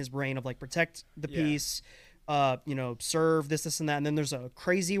are in his brain of like protect the peace, serve this and that. And then there's a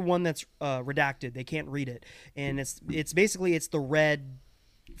crazy one that's redacted. They can't read it, and it's basically the red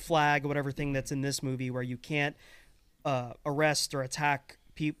flag or whatever thing that's in this movie where you can't arrest or attack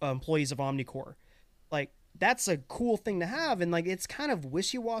employees of Omnicorp. Like that's a cool thing to have, and like it's kind of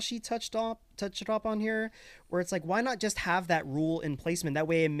wishy-washy touched up on here where it's like why not just have that rule in placement, that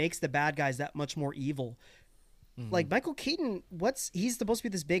way it makes the bad guys that much more evil. Like Michael Keaton, he's supposed to be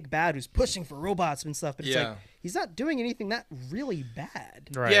this big bad who's pushing for robots and stuff, but it's like he's not doing anything that really bad.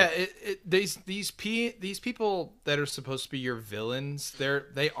 Right. Yeah, these people that are supposed to be your villains,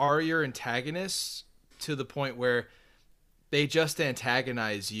 they are your antagonists to the point where they just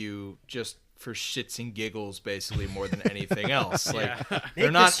antagonize you just for shits and giggles, basically more than anything else. Like they're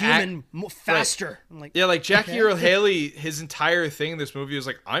Make not this human faster. Right. I'm like, Yeah, like Jackie okay. Earle Haley, his entire thing in this movie was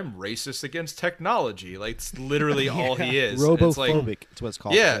like, I'm racist against technology. Like it's literally all he is. And it's like, Robophobic. It's what it's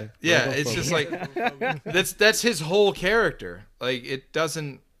called. yeah, okay? yeah. It's just like that's his whole character. Like it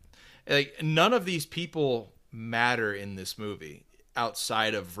doesn't like none of these people matter in this movie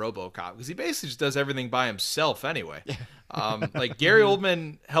outside of RoboCop because he basically just does everything by himself anyway. Like Gary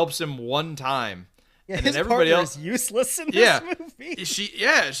Oldman helps him one time. Yeah, and his then everybody partner else is useless in this movie.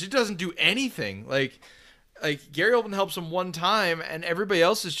 she doesn't do anything. Like Gary Oldman helps him one time and everybody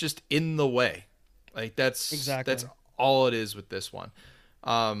else is just in the way. Like that's all it is with this one.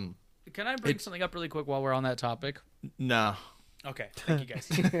 Can I bring something up really quick while we're on that topic? No. Okay, thank you guys.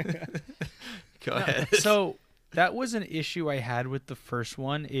 Go ahead. So that was an issue I had with the first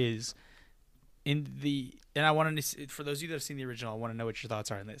one is and I wanted to, for those of you that have seen the original, I want to know what your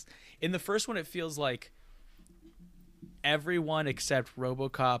thoughts are on this. In the first one, it feels like everyone except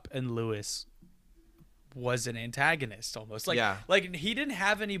RoboCop and Lewis was an antagonist almost. Like he didn't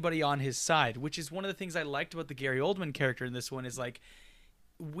have anybody on his side, which is one of the things I liked about the Gary Oldman character in this one is like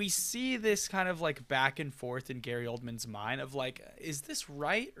we see this kind of like back and forth in Gary Oldman's mind of like, is this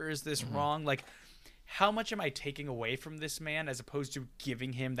right or is this wrong? Like how much am I taking away from this man as opposed to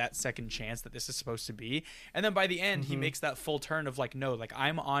giving him that second chance that this is supposed to be? And then by the end, he makes that full turn of like, no, like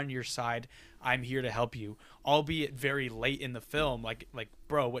I'm on your side. I'm here to help you, albeit very late in the film. Like,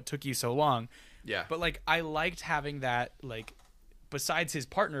 bro, what took you so long? Yeah. But like, I liked having that, like, besides his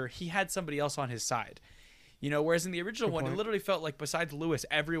partner, he had somebody else on his side. You know, whereas in the original one, it literally felt like besides Lewis,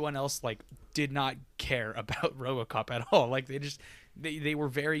 everyone else like did not care about RoboCop at all. Like they were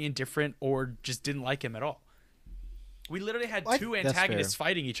very indifferent or just didn't like him at all. We literally had two antagonists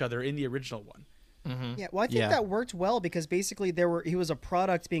fighting each other in the original one. Mm-hmm. Yeah, well, I think that worked well because basically he was a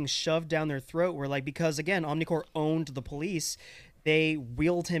product being shoved down their throat. Where like because again, Omnicorp owned the police. They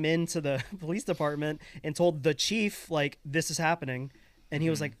wheeled him into the police department and told the chief like this is happening. And he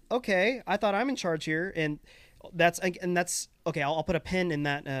was like, okay, I thought I'm in charge here. And that's okay. I'll put a pin in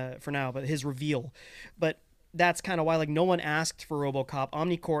that for now, but his reveal. But that's kind of why, like, no one asked for RoboCop.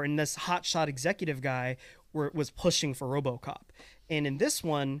 Omnicorp and this hotshot executive guy was pushing for RoboCop. And in this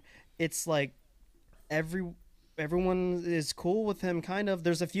one, it's like everyone is cool with him, kind of.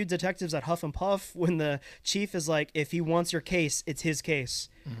 There's a few detectives that huff and puff when the chief is like, if he wants your case, it's his case.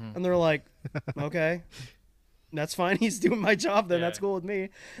 And they're like, okay. That's fine. He's doing my job then. That's cool with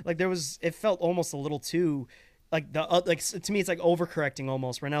me. Like it felt almost a little too like to me it's like overcorrecting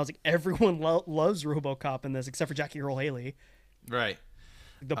almost. Right now it's like everyone loves RoboCop in this except for Jackie Earle Haley. Right.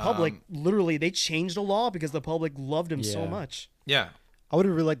 The public literally they changed the law because the public loved him so much. Yeah. I would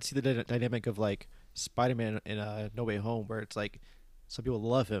have really liked to see the dynamic of like Spider-Man in No Way Home, where it's like some people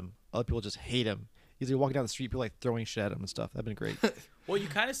love him, other people just hate him. He's like walking down the street, people like throwing shit at him and stuff. That'd been great. Well, you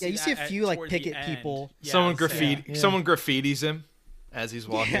kind of see you see a few like picket people. Yeah, someone graffitis him as he's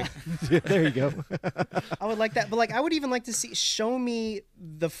walking. There you go. I would like that, but like I would even like to show me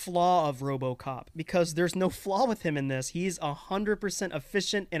the flaw of RoboCop because there's no flaw with him in this. He's 100%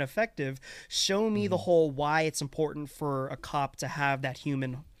 efficient and effective. Show me the whole why it's important for a cop to have that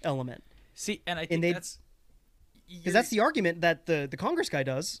human element. See, and I think that's because that's the argument that the Congress guy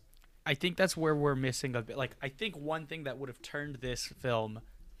does. I think that's where we're missing a bit. Like, I think one thing that would have turned this film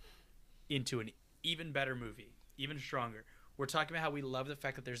into an even better movie, even stronger. We're talking about how we love the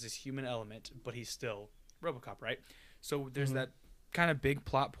fact that there's this human element, but he's still RoboCop, right? So there's that kind of big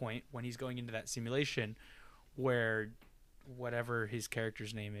plot point when he's going into that simulation where whatever his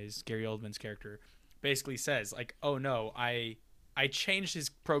character's name is, Gary Oldman's character, basically says, like, oh no, I changed his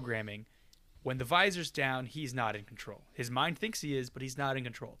programming. When the visor's down, he's not in control. His mind thinks he is, but he's not in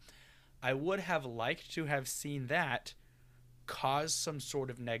control. I would have liked to have seen that cause some sort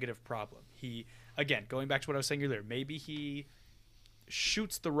of negative problem. He, again, going back to what I was saying earlier, maybe he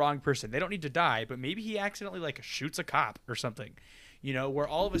shoots the wrong person. They don't need to die, but maybe he accidentally like shoots a cop or something, you know, where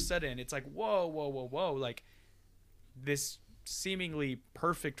all of a sudden it's like, whoa. Like this seemingly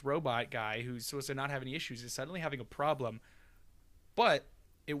perfect robot guy who's supposed to not have any issues is suddenly having a problem, but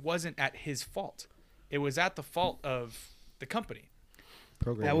it wasn't at his fault. It was at the fault of the company.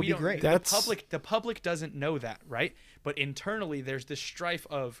 That would be great. The public doesn't know that, right? But internally, there's this strife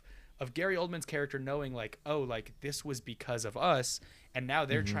of Gary Oldman's character knowing, like, oh, like this was because of us, and now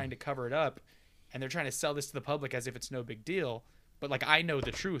they're trying to cover it up, and they're trying to sell this to the public as if it's no big deal. But like, I know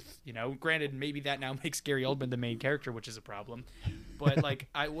the truth, you know. Granted, maybe that now makes Gary Oldman the main character, which is a problem. But like,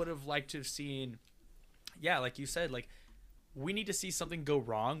 I would have liked to have seen, yeah, like you said, like we need to see something go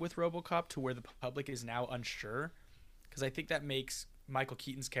wrong with RoboCop to where the public is now unsure, because I think that makes Michael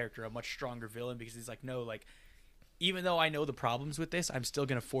Keaton's character a much stronger villain, because he's like, no, like even though I know the problems with this, I'm still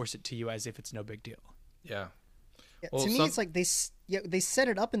gonna force it to you as if it's no big deal. Yeah. To me, it's like they set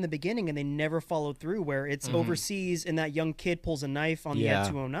it up in the beginning and they never followed through. Where it's overseas and that young kid pulls a knife on the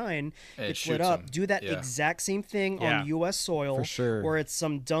Ed-209, it's lit up. Do that exact same thing on U.S. soil, for sure. Where it's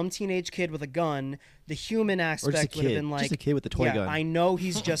some dumb teenage kid with a gun. The human aspect would have been like, just a kid with a toy gun. I know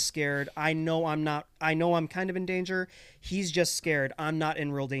he's just scared. I know I'm not. I know I'm kind of in danger. He's just scared. I'm not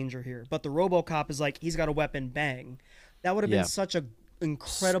in real danger here. But the RoboCop is like, he's got a weapon. Bang. That would have been such a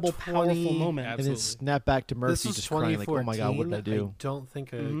incredible, powerful moment. And then snap back to Murphy just crying like, oh my god, what did I do? I don't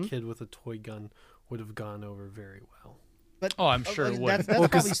think a kid with a toy gun would have gone over very well. But I'm sure it would. That's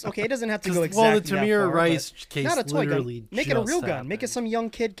probably okay. It doesn't have to go exactly the Tamir that far, Rice case, not a toy literally gun. Make it a real gun. happened. Make it some young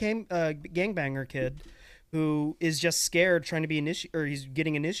kid gangbanger kid who is just scared trying to be or he's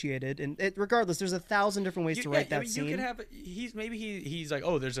getting initiated. And regardless, there's 1,000 different ways to write that scene. You could have he's like,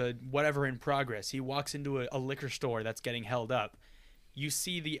 oh, there's a whatever in progress. He walks into a liquor store that's getting held up. You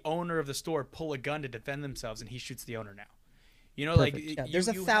see the owner of the store pull a gun to defend themselves, and he shoots the owner now. You know, Perfect. like there's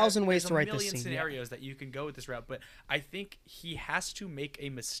 1,000 ways to write this scene. There's a million scenarios that you can go with this route, but I think he has to make a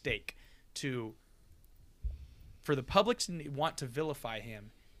mistake for the public to want to vilify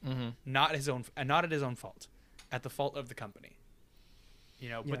him. not at his own fault, at the fault of the company. You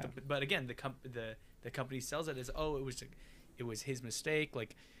know, Yeah. but again, the company sells it as, oh, it was his mistake,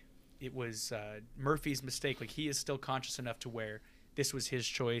 like it was Murphy's mistake. Like he is still conscious enough to where this was his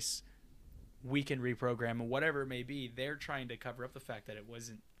choice. We can reprogram and whatever it may be. They're trying to cover up the fact that it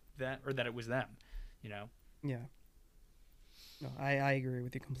wasn't that, or that it was them. You know. Yeah. No, I agree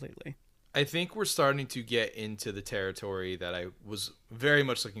with you completely. I think we're starting to get into the territory that I was very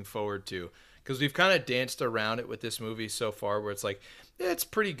much looking forward to, because we've kind of danced around it with this movie so far, where it's like, yeah, it's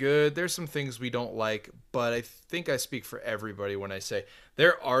pretty good. There's some things we don't like, but I think I speak for everybody when I say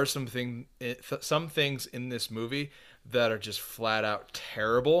there are some things in this movie that are just flat out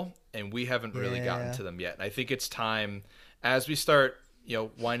terrible, and we haven't really gotten to them yet. And I think it's time, as we start,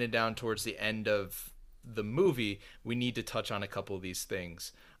 winding down towards the end of the movie, we need to touch on a couple of these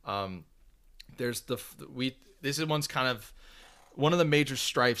things. This is one's kind of one of the major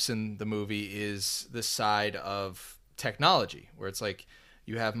strifes in the movie is the side of technology, where it's like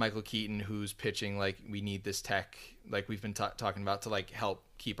you have Michael Keaton who's pitching like, we need this tech, like we've been talking about, to like help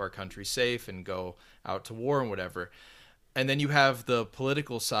keep our country safe and go out to war and whatever. And then you have the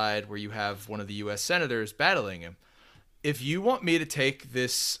political side where you have one of the U.S. senators battling him. If you want me to take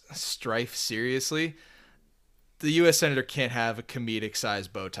this strife seriously, the U.S. senator can't have a comedic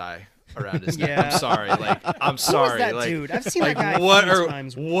sized bow tie around his neck. I'm sorry. I'm sorry. Who is that like, dude? I've seen like, that guy what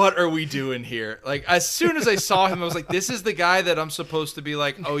times. What are we doing here? Like, as soon as I saw him, I was like, this is the guy that I'm supposed to be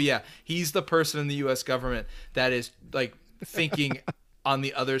like, oh yeah, he's the person in the U.S. government that is like thinking on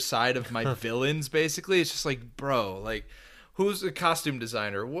the other side of my villains, basically. It's just like, bro, like, who's a costume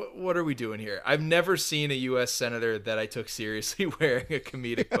designer? What are we doing here? I've never seen a U.S. senator that I took seriously wearing a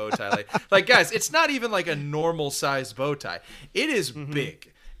comedic bow tie. Like guys, it's not even like a normal sized bow tie. It is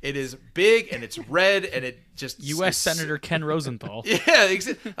big. It is big, and it's red, and it just... U.S. Senator Ken Rosenthal. Yeah,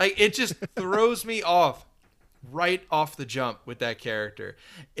 like it just throws me off right off the jump with that character.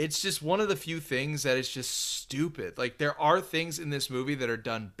 It's just one of the few things that is just stupid. Like, there are things in this movie that are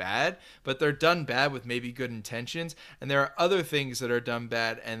done bad, but they're done bad with maybe good intentions, and there are other things that are done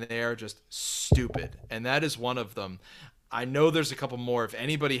bad, and they are just stupid, and that is one of them. I know there's a couple more. If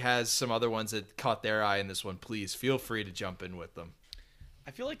anybody has some other ones that caught their eye in this one, please feel free to jump in with them. I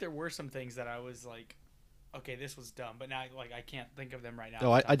feel like there were some things that I was like, okay, this was dumb, but now like I can't think of them right now.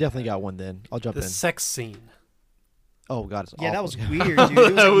 Oh, I definitely got one then. I'll jump The in. sex scene. Oh, God. It's Yeah, that awful. was weird,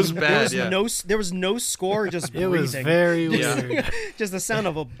 dude. That was bad, There was no score, just It breathing. was very Yeah. weird. Just the sound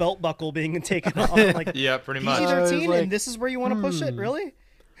of a belt buckle being taken off. Like, Yeah, pretty much. I was PG-13, like, and this is where you want to push it? Really?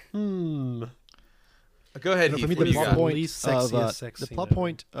 Go ahead, For Heath. me, What do the you plot got? point Least of sexiest sex the scene plot ever.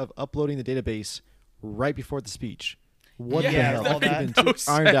 point of uploading the database right before the speech. What the Yeah, hell? all That that could have no been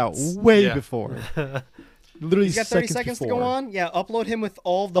ironed out sense. way Yeah. before. Literally You got 30 seconds seconds to before. go on? Yeah, upload him with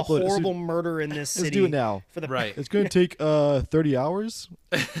all the Upload it. horrible murder in this city. Let's do it now. For the Right. It's going to take 30 hours.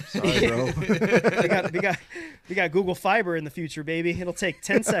 Sorry, bro. we got Google Fiber in the future, baby. It'll take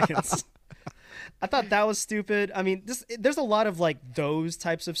 10 seconds. I thought that was stupid. I mean, there's a lot of like those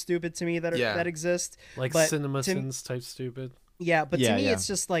types of stupid to me that that exist. Like but CinemaSins type stupid. Yeah, but to Yeah, me, yeah. it's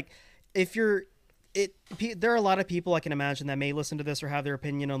just like if you're there are a lot of people I can imagine that may listen to this or have their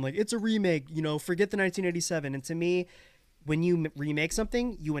opinion on like it's a remake, forget the 1987. And to me, when you remake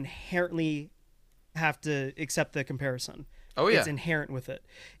something, you inherently have to accept the comparison. Oh, yeah. It's inherent with it.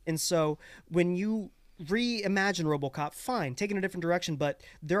 And so when you reimagine RoboCop, fine, take it in a different direction, but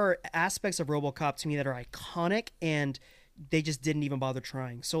there are aspects of RoboCop to me that are iconic and they just didn't even bother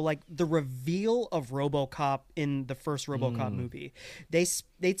trying. So like the reveal of RoboCop in the first RoboCop movie, they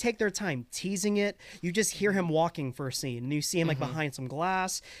take their time teasing it. You just hear him walking for a scene and you see him like behind some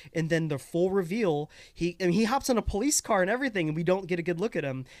glass, and then the full reveal, he hops on a police car and everything, and we don't get a good look at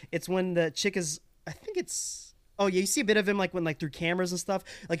him. It's when the chick is, I think it's, oh yeah, you see a bit of him like when like through cameras and stuff.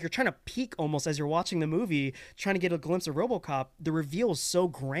 Like you're trying to peek almost as you're watching the movie, trying to get a glimpse of RoboCop. The reveal is so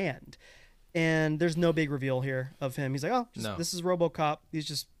grand. And there's no big reveal here of him. He's like, oh, this is RoboCop. This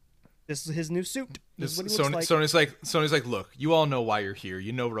is his new suit. This is what he looks like. Sony's like, look, you all know why you're here.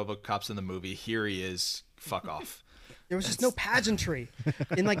 You know RoboCop's in the movie. Here he is. Fuck off. There was just no pageantry.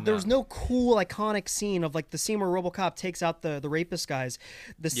 And like there was no cool iconic scene of like the scene where RoboCop takes out the rapist guys.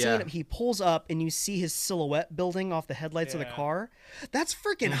 The scene he pulls up and you see his silhouette building off the headlights of the car. That's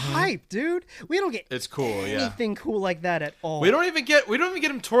freaking hype, dude. We don't get anything cool like that at all. We don't even get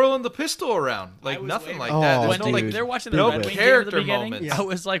him twirling the pistol around. Like nothing like that. There's When no they're watching the no Red Wing character game at the beginning, moments. I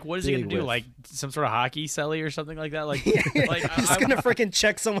was like, what is he Big gonna do? whiff. Like some sort of hockey celly or something like that? Like, He's I'm gonna freaking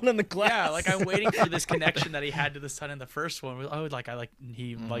check someone in the glass. yeah, like I'm waiting for this connection that he had to the son in the first one. Oh,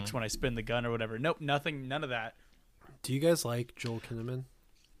 he likes when I spin the gun or whatever. Nope, nothing, none of that. Do you guys like Joel Kinnaman?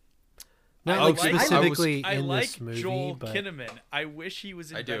 Not I like like- specifically I in like this movie, Joel but Kinnaman. I wish he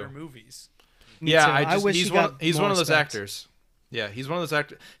was in I do. better movies. Me Yeah, too. I just wish he's he one got he's more one of those respect. actors. Yeah, he's one of those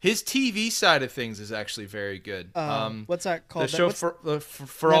actors. His TV side of things is actually very good. What's that called? The show What's-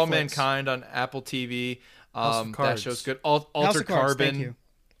 for All Netflix. Mankind on Apple TV. House of That Cards. show's good. House Altered of Cards, thank Carbon. you.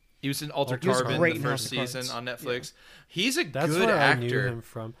 He was in Altered He was Carbon great the in first House of Cards. season on Netflix. He's a that's good where actor. I knew him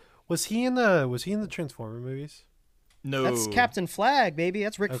from. Was he in the Transformer movies? No, That's Captain Flag, baby.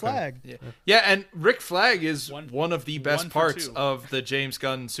 That's Rick Okay. Flag. Yeah, and Rick Flag is One- one of the best one for parts two. of the James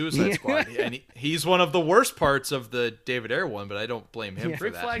Gunn Suicide Squad, and he's one of the worst parts of the David Ayer one. But I don't blame him Yeah. for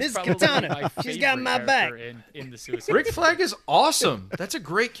Rick that. Flag's This probably katana, my she's got favorite my back. character in the Suicide Rick Squad. Flag is awesome. That's a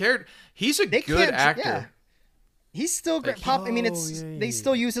great character. He's a They good can't- actor. yeah. He's still great. Like, Pop. I mean, it's yeah, they yeah.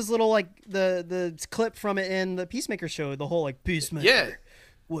 still use his little like the clip from it in the Peacemaker show. The whole like Peacemaker. Yeah.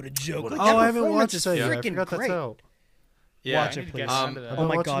 What a joke! Like, Oh, that I haven't performance watched is that yet. I freaking forgot that's great. out. Yeah, Watch I it, need to please. get around to that. I've Oh been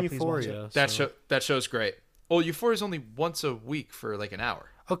my watching God, please watch Euphoria. that so- show's great. Well, Euphoria is only once a week for like an hour.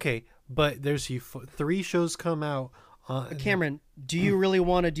 Okay, but there's 3 shows come out. Cameron, do you really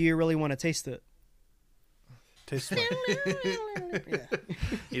want to taste it? Taste what?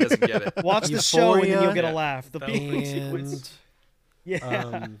 He doesn't get it. Watch the show and then you'll Euphoria get a Yeah. laugh. The and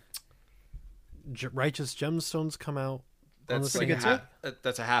yeah. Righteous Gemstones come out on the That's same like good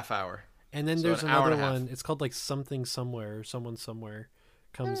that's a half hour. And then So there's an hour another and a half. one. It's called like Something Somewhere or Someone Somewhere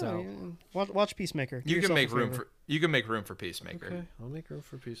comes out. Watch Peacemaker. Do You can yourself a make room favor. for Peacemaker. Okay, I'll make room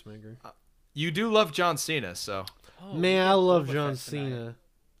for Peacemaker. You do love John Cena, so Oh, Man, we I got love Boba John Fett tonight.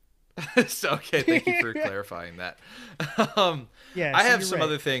 Cena. so okay. Thank you for clarifying that. Yeah, I so have you're some right.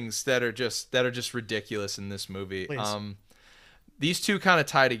 other things that are just ridiculous in this movie. Please. These two kind of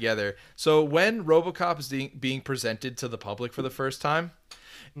tie together. So when RoboCop is being presented to the public for the first time,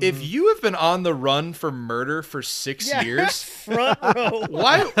 if you have been on the run for murder for 6 Yeah, years, front row.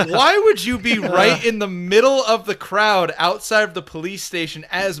 why would you be right in the middle of the crowd outside of the police station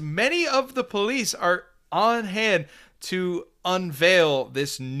as many of the police are on hand to unveil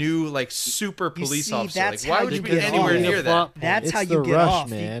this new like super police see, officer? that's Like, why how would you you be get anywhere off. near that? That's It's how the you get rush, off.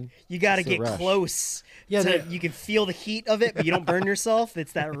 man. You got to It's the get rush. close. Yeah, Yeah, they- you can feel the heat of it, but you don't burn yourself.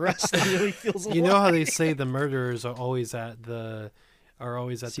 It's that rush that really feels. You know alive. how they say the murderers are always at the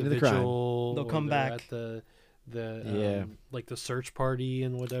Scene the of the crime. vigil. They'll or come they're back. at the Yeah. like the search party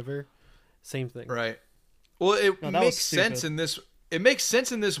and whatever. Same thing. Right. Well, it No, that was makes sense stupid. in this. It makes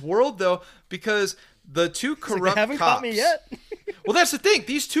sense in this world though, because the two It's like, corrupt they haven't cops. caught me yet. Well, that's the thing.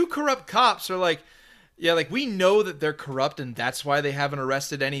 These two corrupt cops are like, yeah, like we know that they're corrupt, and that's why they haven't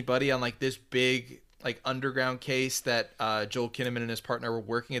arrested anybody on like this big like underground case that Joel Kinnaman and his partner were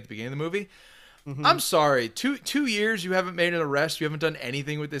working at the beginning of the movie. I'm sorry, 2 years you haven't made an arrest, you haven't done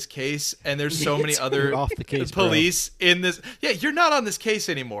anything with this case, and there's so many other You're off the case, bro. police in this. Yeah, you're not on this case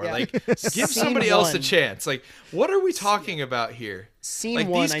anymore. Yeah. Like, give Scene somebody else a one. chance. Like, what are we talking about here? Scene Like,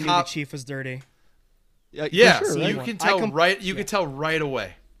 one, these I knew cop- the chief was dirty. Yeah, Yeah, for sure, so right? you can I tell com- right. You can tell right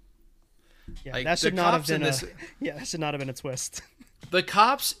away. Yeah, Like, that the should not have cops in been a. this- Yeah, that should not have been a twist. The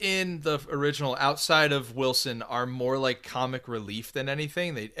cops in the original, outside of Wilson, are more like comic relief than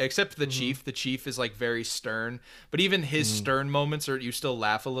anything. They, except the chief. The chief is like very stern, but even his stern moments are you still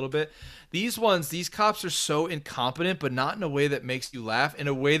laugh a little bit. These cops are so incompetent, but not in a way that makes you laugh. In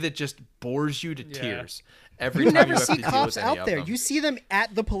a way that just bores you to tears every You time never you have see to deal cops with any out of there. them. You see them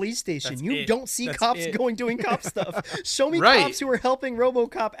at the police station. That's You it. don't see That's cops it. doing cop stuff. Show me Right. cops who are helping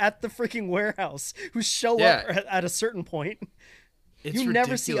RoboCop at the freaking warehouse who show Yeah. up at a certain point. It's You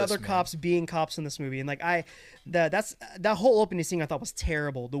never see ridiculous, other man. cops being cops in this movie, and like that whole opening scene I thought was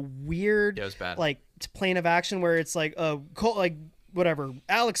terrible. The weird, Yeah, it was bad. like plane of action where it's like, like whatever,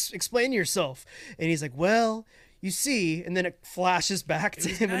 Alex, explain yourself, and he's like, well, you see, and then it flashes back to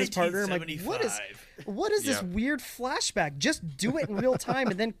him and his partner. I'm like, what is this Yeah. weird flashback? Just do it in real time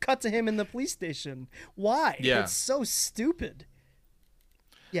and then cut to him in the police station. Why? Yeah. It's so stupid.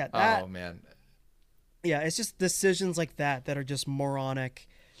 Yeah, that. Oh man. Yeah, it's just decisions like that that are just moronic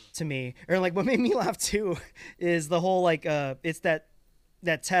to me. Or like what made me laugh too is the whole like it's that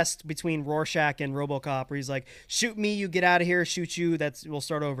test between Rorschach and RoboCop where he's like, shoot me, you get out of here, shoot you, we'll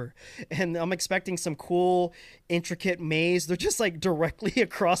start over. And I'm expecting some cool intricate maze. They're just like directly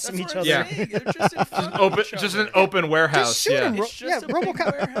across from each other. Yeah. They're just in front of Open, each just other. an open warehouse. shoot Yeah. him, It's just Yeah, a big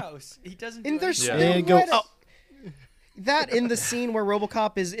RoboCop- warehouse. He doesn't. And do there's anything. they're And go- right up- that in the scene where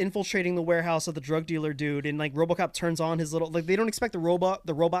RoboCop is infiltrating the warehouse of the drug dealer dude, and like RoboCop turns on his little like they don't expect the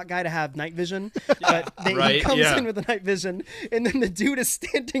robot guy to have night vision, but he Right, comes yeah. in with the night vision, and then the dude is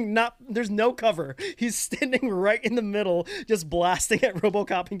standing there's no cover. He's standing right in the middle, just blasting at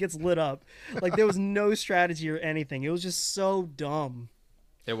RoboCop and gets lit up. Like there was no strategy or anything. It was just so dumb.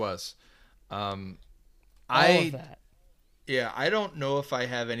 It was. All of that. Yeah, I don't know if I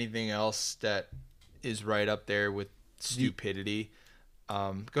have anything else that is right up there with stupidity.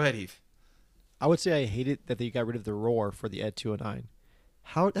 Go ahead, Heath. I would say I hate it that they got rid of the roar for the Ed 209.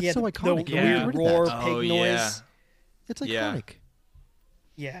 How that's so iconic. The How weird did they get rid of roar that? pig noise. It's iconic.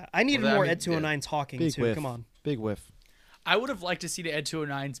 Yeah, I needed Well, more I mean, Ed 209 talking Big too. whiff. Come on. Big whiff. I would have liked to see the Ed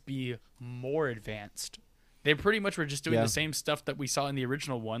 209s be more advanced. They pretty much were just doing Yeah. the same stuff that we saw in the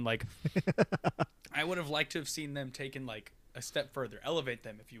original one. Like, I would have liked to have seen them taken like a step further, elevate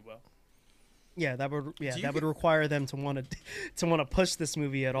them, if you will. Yeah, that would you would require them to want to push this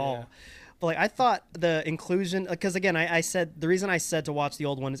movie at all. But like I thought the inclusion, because again I said the reason I said to watch the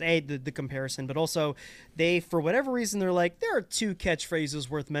old one is the comparison, but also they, for whatever reason, they're like, there are 2 catchphrases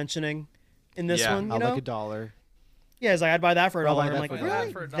worth mentioning in this one. You I'll know? like $1. Yeah, it's like I'd buy that for $1. I'll buy I'm that like, for $1.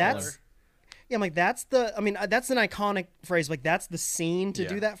 really? For $1. That's yeah, I'm like that's an iconic phrase. Like that's the scene to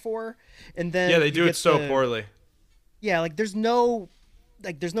do that for. And then Yeah, they you do get it so poorly. Yeah, like there's no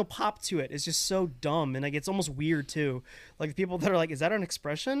pop to it. It's just so dumb, and like it's almost weird too. Like the people that are like, "Is that an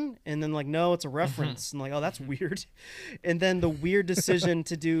expression?" And then like, "No, it's a reference." And like, "Oh, that's weird." And then the weird decision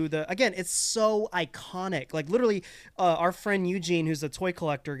to do it's so iconic. Like literally, our friend Eugene, who's a toy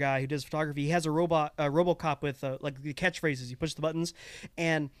collector guy who does photography, he has a RoboCop with like the catchphrases. You push the buttons,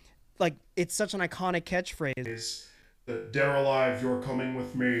 and like it's such an iconic catchphrase. Dead or alive, you're coming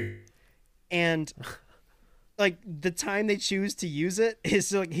with me. And like the time they choose to use it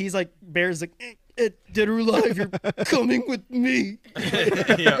is like he's like Bear's like dead or alive, you're coming with me.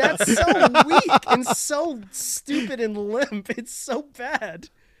 That's so weak and so stupid and limp. It's so bad.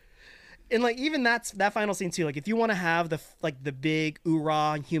 And like even that final scene too, like if you want to have the big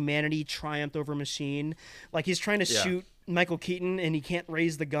oorah humanity triumphed over machine, like he's trying to shoot Michael Keaton and he can't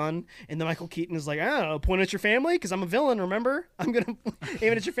raise the gun, and then Michael Keaton is like, I don't know, point at your family because I'm a villain, remember, I'm gonna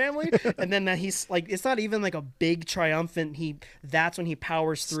aim it at your family. And then that he's like, it's not even like a big triumphant, that's when he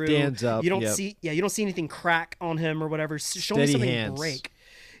powers through, Stands up. You don't see anything crack on him or whatever. Show me Steady something hands. break.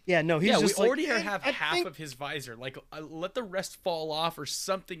 Yeah, no, he's just we already like, have I half think- of his visor. Like, let the rest fall off or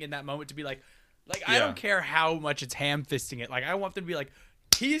something in that moment to be like I don't care how much it's ham fisting it. Like, I want them to be like,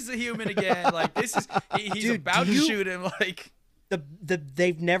 he's a human again. Like, this is he's Dude, about to shoot him. Like,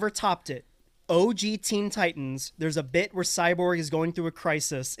 they've never topped it. OG Teen Titans, there's a bit where Cyborg is going through a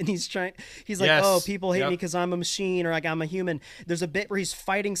crisis and he's like, Yes. oh, people hate me Yep. because I'm a machine or like I'm a human. There's a bit where he's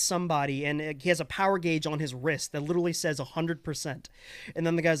fighting somebody and he has a power gauge on his wrist that literally says 100%. And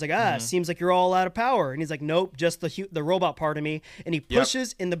then the guy's like, seems like you're all out of power. And he's like, nope, just the robot part of me. And he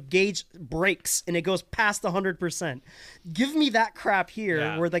pushes and the gauge breaks and it goes past 100%. Give me that crap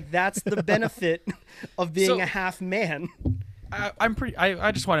here where like that's the benefit of being a half man.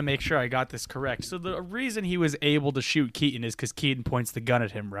 I just want to make sure I got this correct. So the reason he was able to shoot Keaton is because Keaton points the gun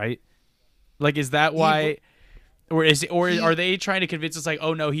at him, right? Like, is that why? Are they trying to convince us like,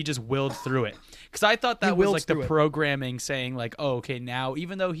 oh no, he just willed through it? Because I thought that was like the programming saying like, oh, okay, now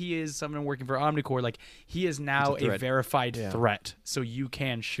even though he is someone working for Omnicorp, like he is now a verified threat, so you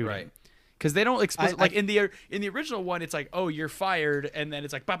can shoot him. Because they don't like in the original one, it's like, oh, you're fired, and then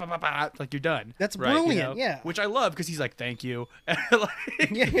it's like, bah, bah, bah, bah, like you're done. That's brilliant, Which I love because he's like, thank you.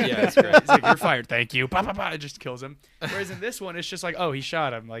 It's great. It's like, you're fired, thank you. Bah, bah, bah, it just kills him. Whereas in this one, it's just like, oh, he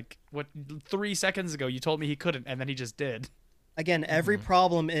shot him. Like, what? 3 seconds ago, you told me he couldn't, and then he just did. Again, every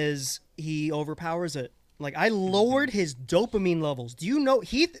problem is he overpowers it. Like, I lowered his dopamine levels. Do you know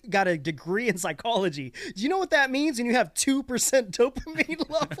Heath got a degree in psychology? Do you know what that means when you have 2% dopamine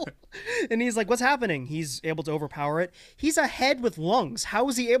level? And he's like, what's happening? He's able to overpower it. He's a head with lungs. How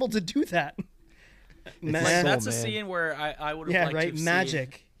is he able to do that? That's a scene where I would have liked to have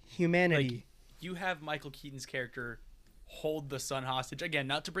magic, seen, humanity. like, you have Michael Keaton's character hold the son hostage. Again,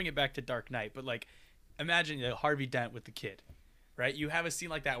 not to bring it back to Dark Knight, but like, imagine Harvey Dent with the kid. Right, you have a scene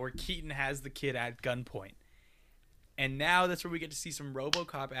like that where Keaton has the kid at gunpoint, and now that's where we get to see some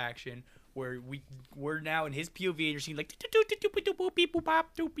RoboCop action, where we're now in his POV, and you're seeing like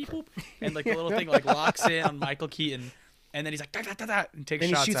and like the little thing like locks in on Michael Keaton, and then he's like and takes and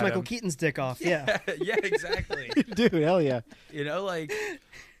he shots shoots at Michael him. Keaton's dick off. Yeah, yeah, exactly. Dude, hell yeah. You know, like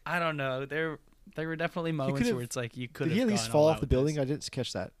I don't know, there were definitely moments where it's like you could. Did he at least fall off the building? I didn't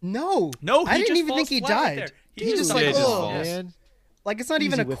catch that. No, he I didn't just even falls think he flat right died. there. He just like, oh man. Like, it's not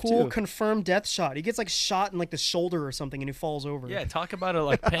even Easy a whiff, cool too. confirmed death shot. He gets like shot in like the shoulder or something, and he falls over. Yeah, talk about it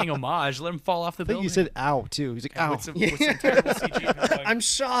like paying homage. Let him fall off the I think building. you said ow too. He's like ow. With some terrible CG. Going, I'm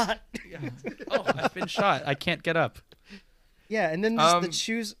shot. oh, I've been shot. I can't get up. Yeah, and then just the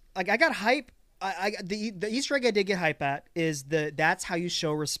choose. Like, I got hype the Easter egg I did get hype at is that's how you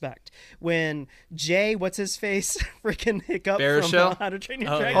show respect. When Jay, what's his face, freaking Hiccup Baruchel? from How to Train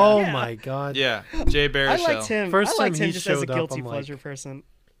Your Oh, Dragon. Oh Yeah. my god. Yeah, Jay Baruchel. I liked him. First I liked time him he just as a showed up, guilty I'm like- pleasure person.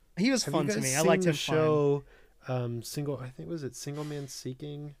 He was Have fun you to guys me. I seen liked the him fine. show I think was it Single Man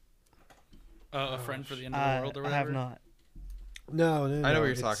Seeking? A friend for the end of the world or I whatever. have not. No, I know what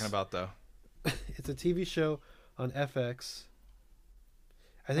you're talking about though. It's a TV show on FX.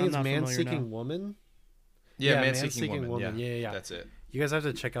 I I'm think it's not Man familiar Seeking now. Woman. Yeah, Yeah, Man Seeking Woman. Yeah. That's it. You guys have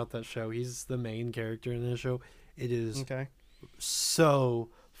to check out that show. He's the main character in the show. It is Okay. so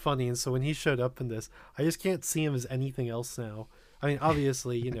funny. And so when he showed up in this, I just can't see him as anything else now. I mean,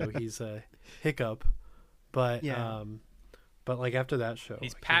 obviously, he's a Hiccup, but Yeah. but like after that show,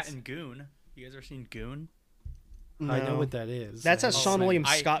 He's like, Pat and Goon. You guys ever seen Goon? I know No. what that is. That's a I- Sean man. William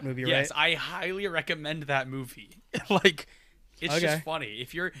Scott movie, right? Yes, I highly recommend that movie. Like, it's Okay. just funny.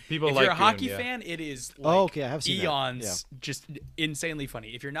 If you're People if like you're a Goon, hockey yeah. fan, it is like Oh, okay, I have seen that. eons just insanely funny.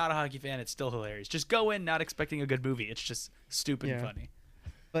 If you're not a hockey fan, it's still hilarious. Just go in not expecting a good movie. It's just stupid Yeah. funny.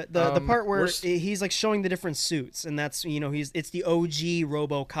 But the part where we're s- he's like showing the different suits, and that's it's the OG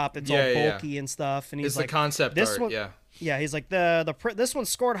RoboCop. It's all Yeah. bulky and stuff, and he's It's like the concept this art. one. Yeah. He's like this one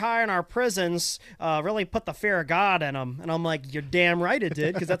scored high in our prisons. Really put the fear of God in them, and I'm like, you're damn right it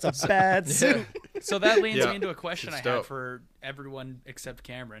did, because that's a bad suit. So that leads Yeah. me into a question I It's had dope. for everyone except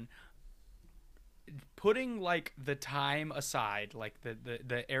Cameron. Putting like the time aside, like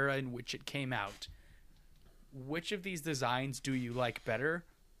the era in which it came out, which of these designs do you like better?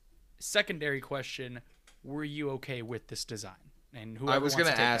 Secondary question: were you okay with this design? And whoever I was wants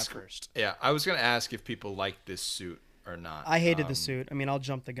gonna to take ask. that first. Yeah, I was gonna ask if people liked this suit or not. I hated the suit. I mean, I'll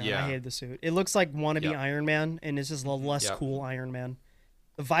jump the gun. yeah. I hated the suit. It looks like wannabe Yep. Iron Man, and it's just a less Yep. cool Iron Man.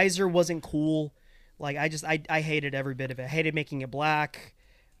 The visor wasn't cool. Like I hated every bit of it. I hated making it black.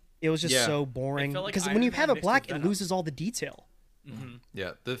 It was just Yeah. so boring. It felt like Because Iron when you Man have it mixed black, with it Venom. loses all the detail.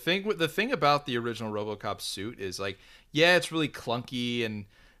 Yeah, the thing about the original RoboCop suit is like, yeah, it's really clunky and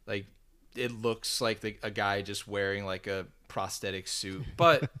like it looks like a guy just wearing like a prosthetic suit,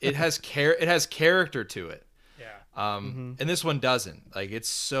 but it has character to it. Yeah. And this one doesn't. Like, it's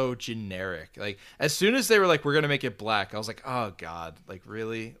so generic. Like, as soon as they were like, we're gonna make it black, I was like, oh god, like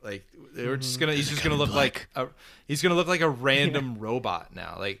really? Like they were just gonna he's just gonna look like a random robot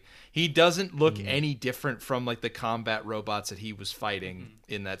now. Like, he doesn't look any different from like the combat robots that he was fighting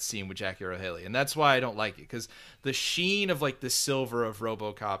in that scene with Jackie Earle Haley. And that's why I don't like it, because the sheen of like the silver of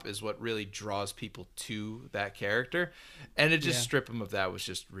RoboCop is what really draws people to that character. And to just strip him of that was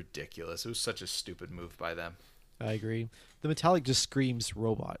just ridiculous. It was such a stupid move by them. I agree. The metallic just screams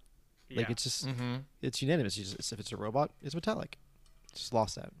robot. Like Yeah. it's just it's unanimous. If it's a robot, it's metallic. Just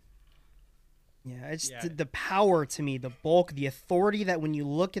lost that. Yeah, it's Yeah. the power to me, the bulk, the authority that when you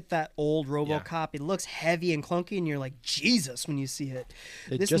look at that old RoboCop, it looks heavy and clunky, and you're like, Jesus, when you see it.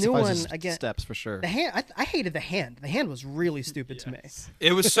 It This new justifies one his again. steps for sure. The hand, I hated the hand. The hand was really stupid to me.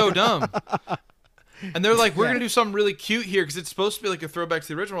 It was so dumb. And they're like, we're going to do something really cute here because it's supposed to be like a throwback to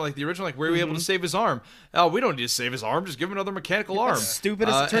the original. Like, the original, like, were we able to save his arm? Oh, we don't need to save his arm. Just give him another mechanical arm. Stupid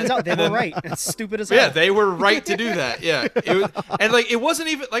as it turns out, they were right. It's stupid as hell. Yeah, they were right to do that. Yeah. It was, and, like, it wasn't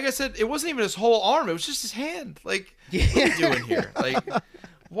even, like I said, it wasn't even his whole arm. It was just his hand. Like, what are you doing here? Like,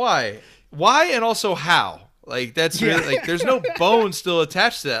 why? Why and also how? Like, that's really, like, there's no bone still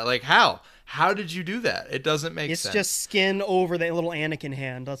attached to that. Like, how? How did you do that? It doesn't make It's sense. just skin over the little Anakin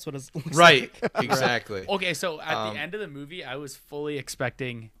hand. That's what it looks right. like. Exactly. Okay, so at the end of the movie, I was fully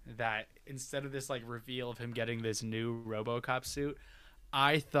expecting that instead of this like reveal of him getting this new RoboCop suit,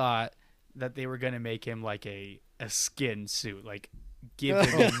 I thought that they were gonna make him like a skin suit, like give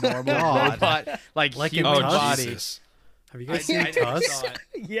him a normal robot, like Like human in body. Jesus. Have you I, guys seen I never Tusk? saw it.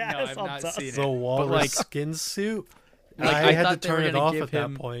 Yeah, No, I I've saw not Tusk. seen it. The walrus like- skin suit. Like, I I had to thought they were turn it gonna off give at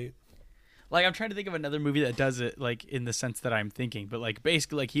him- that point. Like I'm trying to think of another movie that does it like in the sense that I'm thinking, but like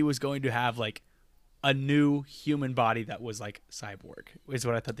basically like he was going to have like a new human body that was like cyborg is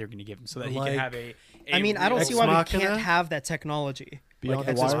what I thought they were going to give him so that he Like- could have a I mean, I don't real- see why we Machina? can't have that technology. Beyond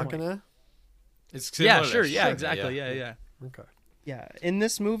Like the Ex wire. Machina? It's Yeah, similar to sure, that. yeah, exactly. Yeah. Okay. Yeah, in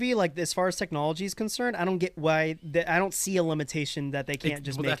this movie, like as far as technology is concerned, I don't get why I don't see a limitation that they can't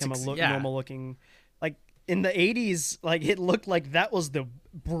just well, make that's him a yeah. normal looking. Like in the '80s, like it looked like that was the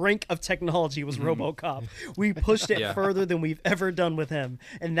brink of technology was RoboCop. We pushed it Yeah. further than we've ever done with him,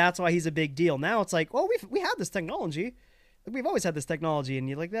 and that's why he's a big deal. Now it's like, well, we had this technology. Like, we've always had this technology, and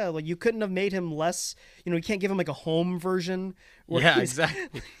you're like, yeah, like you couldn't have made him less. You give can't give him like a home version. Where Yeah, he's-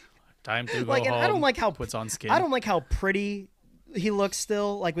 exactly. Time to go Like, and home. I don't like how puts on skin. I don't like how pretty he looks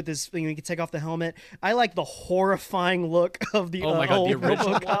still like with his, you can take off the helmet. I like the horrifying look of the Oh my god, old the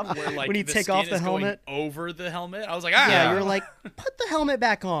original RoboCop one where like when you the take skin off the is going helmet. over the helmet. I was like, Yeah, you're like, put the helmet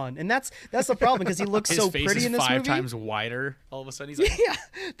back on, and that's the problem because he looks his so face pretty is in this 5 movie. times wider. All of a sudden, he's like, Yeah,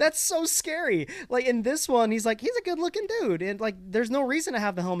 that's so scary. Like in this one, he's like, he's a good looking dude, and like, there's no reason to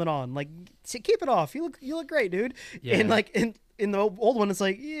have the helmet on. Like, keep it off. You look great, dude. Yeah. And like in the old one, it's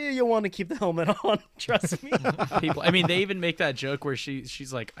like, yeah, you'll want to keep the helmet on. Trust me. people. I mean, they even make that joke where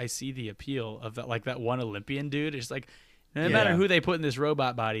she's like, I see the appeal of that, like that one Olympian dude. It's like, no matter who they put in this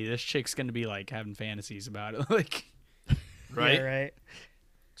robot body, this chick's gonna be like having fantasies about it, like, right? Yeah, right.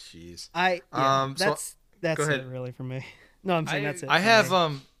 Jeez. That's go ahead. it really for me. No, I'm saying that's it. I for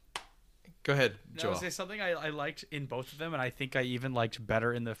have me. Go ahead, No, I Joel. was gonna say something I liked in both of them, and I think I even liked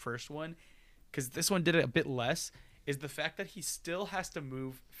better in the first one, because this one did it a bit less. Is the fact that he still has to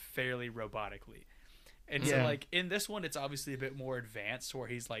move fairly robotically. And so, like, in this one, it's obviously a bit more advanced, where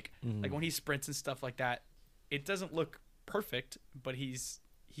he's like when he sprints and stuff like that, it doesn't look perfect, but he's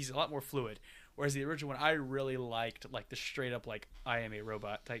a lot more fluid. Whereas the original one, I really liked, like, the straight up, like, I am a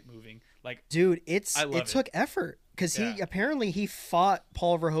robot type moving. Like, Dude, it love took effort because Yeah. he fought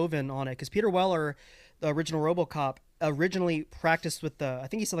Paul Verhoeven on it because Peter Weller, the original RoboCop, originally practiced with I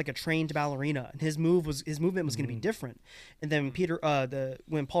think he said like a trained ballerina, and his movement was going to be different. And then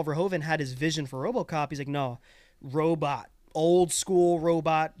when Paul Verhoeven had his vision for RoboCop, he's like, no, robot, old school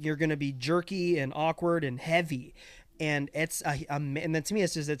robot, you're going to be jerky and awkward and heavy. And it's and then to me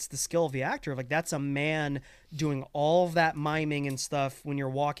it's the skill of the actor. Like, that's a man doing all of that miming and stuff when you're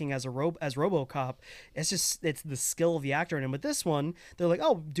walking as RoboCop. It's the skill of the actor. And with this one, they're like,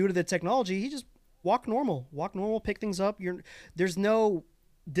 oh, due to the technology, he just walk normal, pick things up. There's no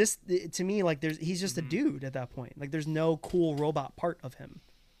this to me, like, he's just a dude at that point. Like, there's no cool robot part of him.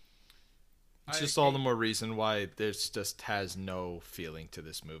 It's just all the more reason why there's just has no feeling to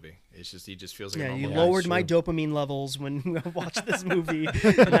this movie. It's just he just feels like a Yeah, you normal guy. lowered my dopamine levels when I watched this movie,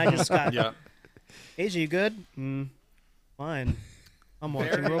 and I just got. Yeah. AJ, you good? Fine. I'm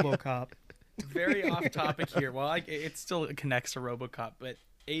watching RoboCop. very off topic here. Well, it still connects to RoboCop, but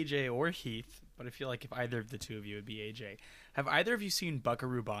AJ or Heath, but I feel like if either of the two of you, it would be AJ. Have either of you seen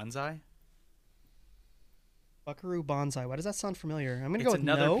Buckaroo Banzai? Buckaroo Banzai. Why does that sound familiar? I'm gonna It's go with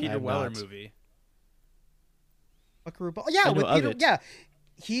another no. Peter have Weller not. movie. Buckaroo. Yeah, I know with of Peter.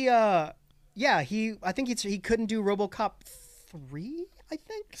 it. Yeah, I think he couldn't do RoboCop 3. I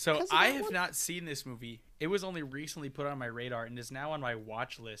think. So 'cause of I that have one? not seen this movie. It was only recently put on my radar and is now on my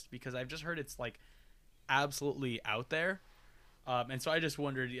watch list because I've just heard it's like absolutely out there. And so I just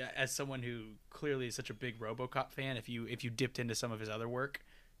wondered, as someone who clearly is such a big RoboCop fan, if you dipped into some of his other work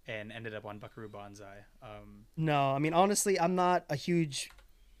and ended up on Buckaroo Banzai. No, I mean, honestly, I'm not a huge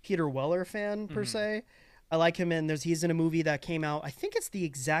Peter Weller fan per se. I like him, and he's in a movie that came out. I think it's the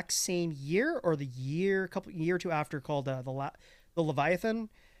exact same year or the year or two after, called the Leviathan.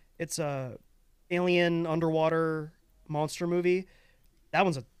 It's a alien underwater monster movie. That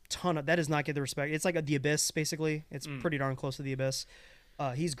one's that does not get the respect. It's like the Abyss, basically. It's pretty darn close to the Abyss.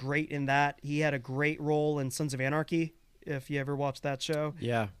 He's great in that. He had a great role in Sons of Anarchy, if you ever watched that show.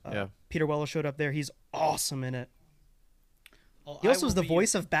 Yeah. Peter Weller showed up there. He's awesome in it. Well, He I also was will the be-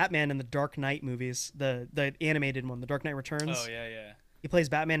 voice of Batman in the Dark Knight movies, the animated one, The Dark Knight Returns. Oh, yeah. He plays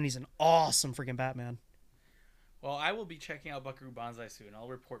Batman, and he's an awesome freaking Batman. Well, I will be checking out Buckaroo Banzai soon. I'll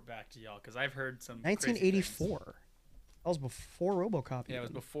report back to y'all because I've heard some crazy things. 1984. That was before RoboCop. Yeah, it was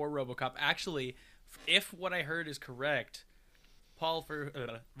even. before RoboCop. Actually, if what I heard is correct, Paul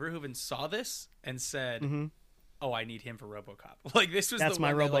Verhoeven saw this and said, "Oh, I need him for RoboCop." Like, this was That's the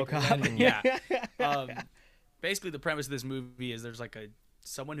my one that, like, RoboCop. yeah. Basically, the premise of this movie is there's like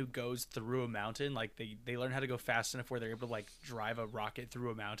someone who goes through a mountain. Like, they learn how to go fast enough where they're able to like drive a rocket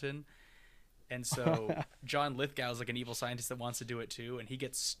through a mountain. And so John Lithgow is like an evil scientist that wants to do it too, and he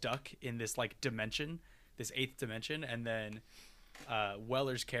gets stuck in this like dimension, this 8th dimension, and then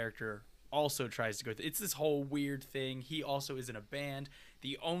Weller's character also tries to go through. It's this whole weird thing. He also is in a band.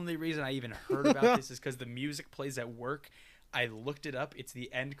 The only reason I even heard about this is because the music plays at work. I looked it up. It's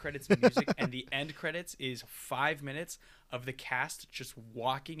the end credits music, and the end credits is 5 minutes of the cast just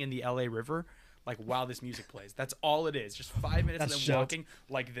walking in the LA River, like while this music plays. That's all it is. Just 5 minutes That's of them dope. walking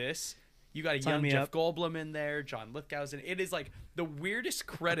like this. You got a Sign young me Jeff up. Goldblum in there, John Lithgow's in it. It is like the weirdest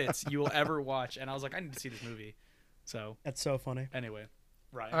credits you will ever watch, and I was like, I need to see this movie. So That's so funny. anyway,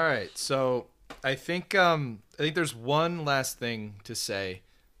 Ryan. All right, so I think there's one last thing to say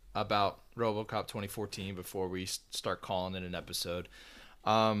about RoboCop 2014 before we start calling it an episode,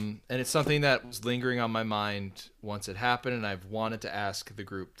 and it's something that was lingering on my mind once it happened, and I've wanted to ask the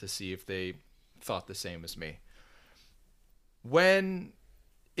group to see if they thought the same as me. when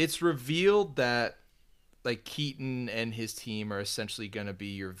it's revealed that like Keaton and his team are essentially going to be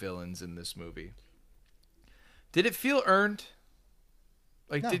your villains in this movie, did it feel earned?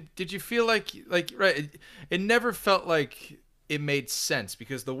 Like, No. did you feel like right? It never felt like it made sense,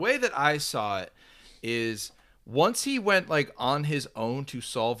 because the way that I saw it is once he went like on his own to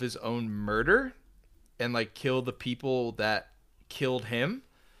solve his own murder and like kill the people that killed him,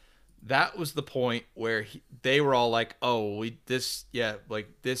 that was the point where they were all like, "Oh, we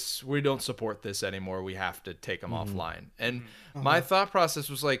don't support this anymore. We have to take him offline." And my thought process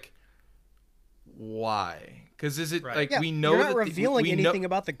was like, why? Because is it like we know you're not that revealing we anything know,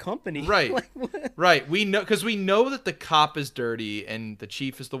 about the company, right? Like, what? Right. We know, because we know that the cop is dirty, and the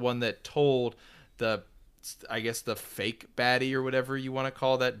chief is the one that told the, I guess, the fake baddie or whatever you want to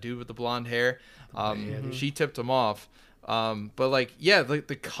call that dude with the blonde hair. She tipped him off. But like, yeah, the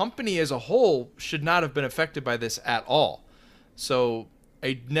company as a whole should not have been affected by this at all. So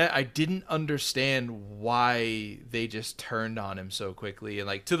I didn't understand why they just turned on him so quickly, and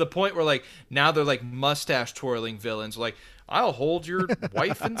like to the point where like now they're like mustache twirling villains, like, I'll hold your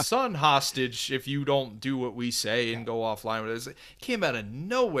wife and son hostage if you don't do what we say and go offline with it. It came out of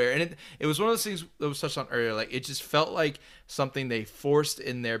nowhere, and it was one of those things that was touched on earlier. Like, it just felt like something they forced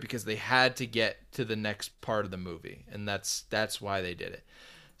in there because they had to get to the next part of the movie, and that's why they did it.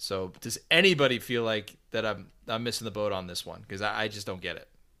 So, does anybody feel like that I'm missing the boat on this one? Because I just don't get it.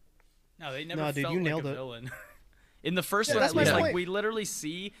 No, they never No, dude, felt you like nailed a it. villain. In the first Yeah, one, that's at my least, point. like, we literally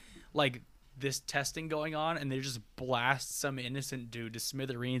see like this testing going on, and they just blast some innocent dude to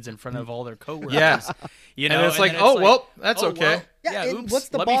smithereens in front of all their coworkers. Yeah. You know, And it's like, then oh, well, that's oh, okay. well, Yeah, and oops, what's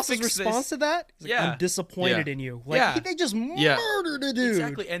the let me boss's fix response this. to that? He's like, Yeah. I'm disappointed Yeah. in you. Like, Yeah. they just Yeah. murdered a dude.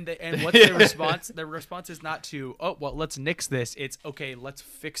 Exactly, and what's their response? Their response is not to, oh, well, let's nix this. It's, okay, let's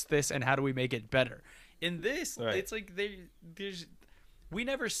fix this, and how do we make it better? In this, Right. it's like we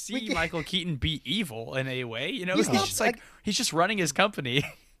never see Michael Keaton be evil in any way. You know, He's he's not, just like he's just running his company.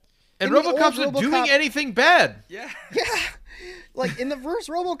 And In the old RoboCop's not doing RoboCop- anything bad. Yeah. Yeah. Like, in the first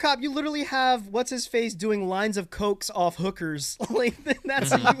RoboCop, you literally have what's-his-face doing lines of cokes off hookers. Like,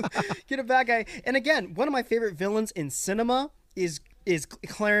 that's how you get a bad guy. And again, one of my favorite villains in cinema is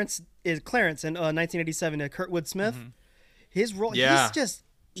Clarence in 1987, Kurtwood Smith. His role, Yeah. he's just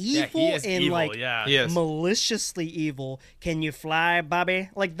Yeah, evil he is and evil, like yeah. He is. maliciously evil. Can you fly, Bobby?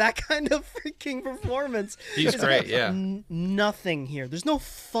 Like, that kind of freaking performance. He's It's great, got yeah. Nothing here. There's no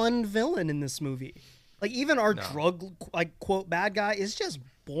fun villain in this movie. Like, even our drug, like, quote, bad guy is just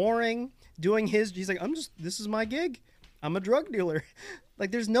boring. Doing he's like, this is my gig. I'm a drug dealer.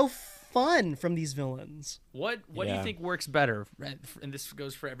 Like, there's no fun from these villains. What do you think works better? And this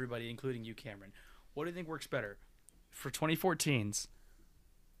goes for everybody, including you, Cameron. What do you think works better for 2014's?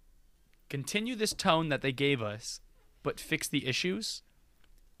 Continue this tone that they gave us, but fix the issues,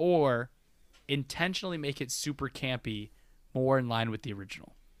 or intentionally make it super campy, more in line with the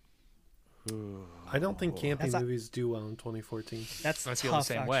original? I don't think campy That's a- movies do well in 2014. That's I tough, feel the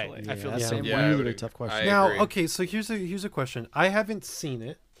same way. actually. I feel the Yeah. same Yeah, way. I really would- tough question. I Now, agree. okay, so here's a question. I haven't seen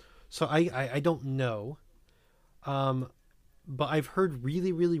it, so I don't know. But I've heard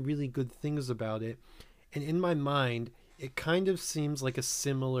really, really, really good things about it, and in my mind, it kind of seems like a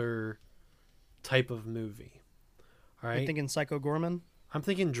similar type of movie. All right, You're thinking Psycho Gorman? I'm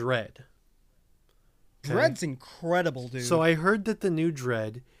thinking Dread. Okay? Dread's incredible, dude. So I heard that the new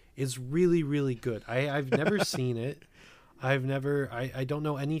Dread is really, really good. I've never seen it. I don't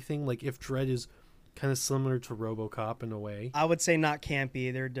know anything like if Dread is kind of similar to RoboCop in a way. I would say not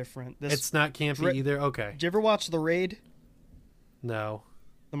campy. They're different. It's not campy Dread- either. Okay, Did you ever watch The Raid? no.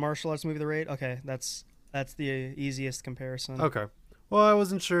 The martial arts movie The Raid? Okay, that's the easiest comparison. Okay. Well, I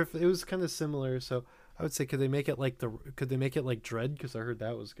wasn't sure if it was kind of similar, so I would say could they make it like Dread, because I heard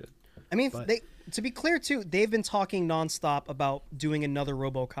that was good. I mean, But- to be clear too, they've been talking nonstop about doing another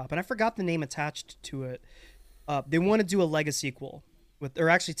RoboCop, and I forgot the name attached to it. They want to do a legacy sequel or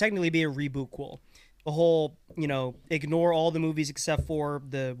actually technically be a reboot-quel. The whole, ignore all the movies except for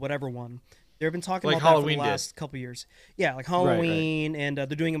the whatever one. They've been talking Like about Halloween that for the last couple years. Yeah, like Halloween, and they're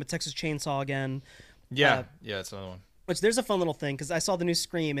doing it with Texas Chainsaw again. Yeah, it's another one. Which there's a fun little thing because I saw the new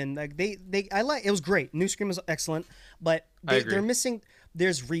Scream and like it was great. New Scream was excellent, but I agree. they're missing.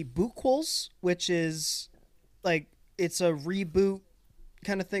 There's rebootquels, which is like it's a reboot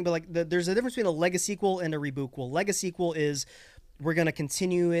kind of thing, but like there's a difference between a legacy sequel and a rebootquel. Legacy sequel is we're gonna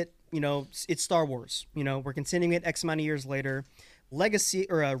continue it. It's Star Wars. We're continuing it X amount of years later. Legacy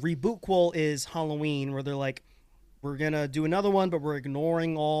or a rebootquel is Halloween, where they're like, we're gonna do another one, but we're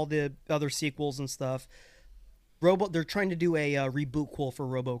ignoring all the other sequels and stuff. They're trying to do a rebootquel for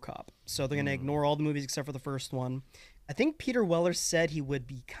RoboCop, so they're gonna ignore all the movies except for the first one, I think Peter Weller said he would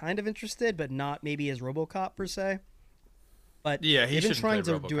be kind of interested, but not maybe as RoboCop per se. But Yeah, he they've been shouldn't trying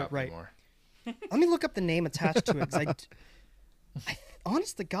play to do RoboCop it right. anymore. Let me look up the name attached to it, because I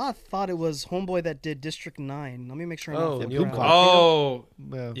honest to God thought it was Homeboy that did District 9. Let me make sure I'm not Neil thinking Blomkamp. Oh,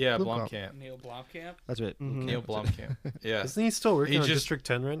 Yeah, yeah, Blomkamp. Blomkamp. Neil Blomkamp. That's it. Neil Blomkamp. Yeah. Isn't he still working He on just- District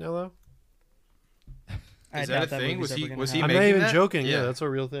 10 right now, though? I Is doubt that a thing? movie's Was he ever gonna was he I'm making not even that? joking. Yeah, Yeah. that's a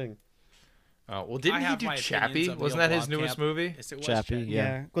real thing. Oh well, I didn't he have do my opinions Chappie? of Wasn't Neil that his newest Blomkamp. movie? Yes, it was Chappie,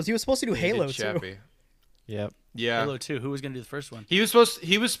 Yeah, because he was supposed to do He did Halo too. Chappie. Yep. Yeah. Halo 2. Who was going to do the first one? He was supposed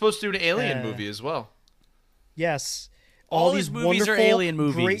to do an Alien Uh, movie as well. Yes, All these his movies are wonderful, alien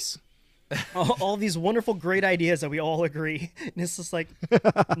great- movies. all these wonderful, great ideas that we all agree, and it's just like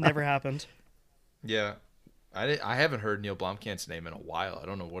never happened. Yeah. I haven't heard Neil Blomkamp's name in a while. I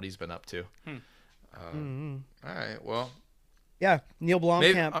don't know what he's been up to. All right. Well, Yeah, Neil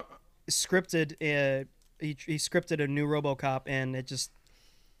maybe, Blomkamp scripted he scripted a new RoboCop, and it just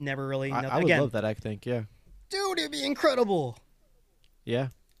never really. I would again, love that. I think. Yeah. dude, it'd be incredible. Yeah.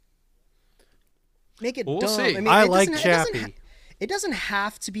 Make it We'll dumb. see. I mean, I it like doesn't- it doesn't Chappie. It doesn't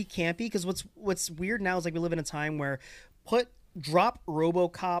have to be campy, because what's weird now is like we live in a time where drop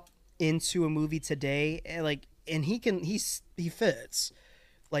RoboCop into a movie today, and he fits.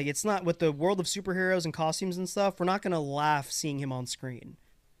 Like, it's not with the world of superheroes and costumes and stuff. We're not gonna laugh seeing him on screen.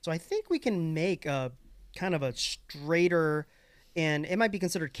 So I think we can make a kind of a straighter, and it might be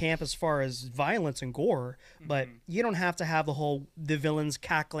considered camp as far as violence and gore, but you don't have to have the villains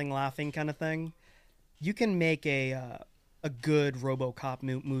cackling, laughing kind of thing. You can make a good RoboCop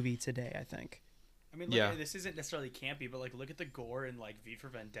movie today, I think. I mean, look, Yeah. this isn't necessarily campy, but like look at the gore in like V for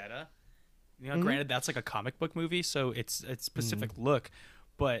Vendetta. You know, granted that's like a comic book movie, so it's a specific look,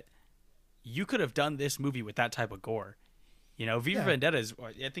 but you could have done this movie with that type of gore. You know, V for Vendetta is,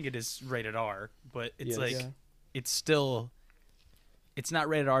 I think it is rated R, but it's it's still, it's not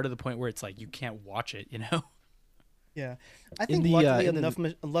rated R to the point where it's like you can't watch it. You know. Yeah, I think luckily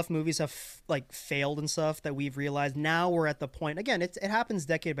enough movies have failed and stuff that we've realized. Now we're at the point again. It happens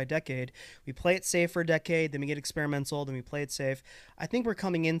decade by decade. We play it safe for a decade, then we get experimental, then we play it safe. I think we're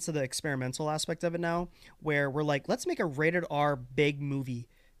coming into the experimental aspect of it now, where we're like, let's make a rated R big movie,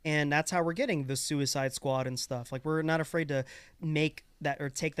 and that's how we're getting the Suicide Squad and stuff. Like, we're not afraid to make that or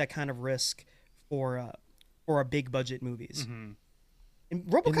take that kind of risk for our big budget movies. Mm-hmm. And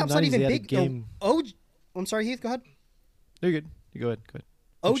RoboCop's not 90s, even they had a big. game- I'm sorry, Heath. Go ahead. You're good. You go ahead. Go ahead.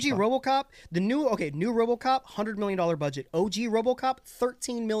 OG RoboCop, new RoboCop, $100 million budget. OG RoboCop,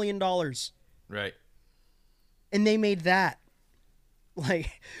 $13 million, right. and they made that.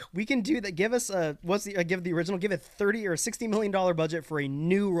 Like, we can do that. Give us give the original. Give it $30 or $60 million budget for a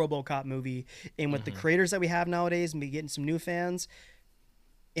new RoboCop movie, and with the creators that we have nowadays, and be getting some new fans,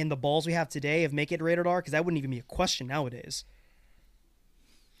 and the balls we have today of make it rated R, because that wouldn't even be a question nowadays.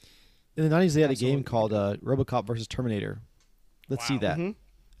 In the 90s, they had a Absolutely. game called RoboCop versus Terminator. Let's see that Mhm.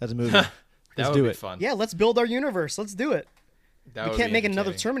 as a movie. That Let's would do be it. fun. Yeah, let's build our universe. Let's do it. That We would can't be make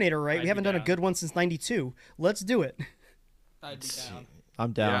another entertaining. Terminator, right? I'd We haven't be done a down. good one since '92. Let's do it. I'd be down.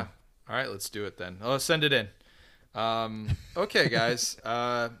 I'm down. Yeah. All right, let's do it then. Let's send it in. Okay, guys.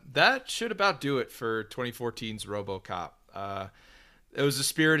 That should about do it for 2014's RoboCop. It was a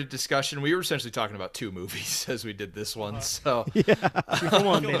spirited discussion. We were essentially talking about two movies as we did this one. So Two for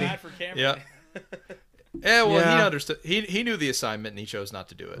one, I feel baby. bad for Cameron. yeah. Yeah, well, he Yeah. understood. He knew the assignment and he chose not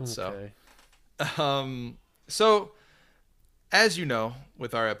to do it. Okay. So, as you know,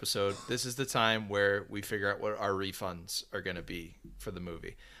 with our episode, this is the time where we figure out what our refunds are going to be for the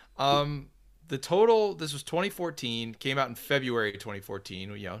movie. The total, this was 2014, came out in February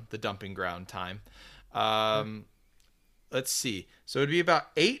 2014, you know, the dumping ground time. Let's see. So it'd be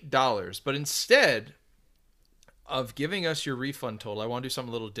about $8, but instead of giving us your refund total, I want to do something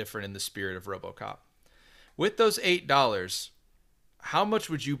a little different in the spirit of RoboCop. With those $8, how much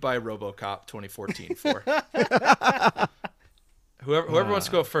would you buy RoboCop 2014 for? Whoever wants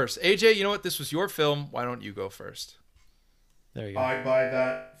to go first. AJ, you know what? This was your film. Why don't you go first? There you go. I buy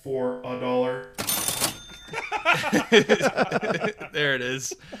that for $1. There it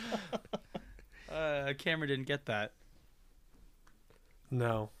is. Cameron didn't get that.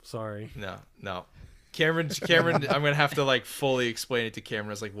 No, sorry. No. Cameron, I'm gonna have to like fully explain it to Cameron.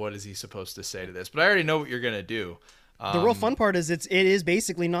 I was like, what is he supposed to say to this? But I already know what you're gonna do. The real fun part is it is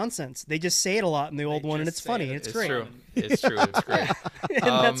basically nonsense. They just say it a lot in the old one, and just it's say funny. it. It's It's great. true. It's true. It's great. And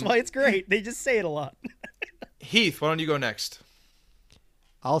that's why it's great. They just say it a lot. Heath, why don't you go next?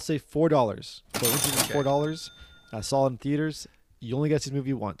 I'll say $4. So this is $4. I saw it in theaters. You only get to see the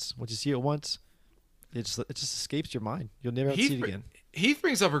movie once. Once you see it once, it just escapes your mind. You'll never have to see it again. Heath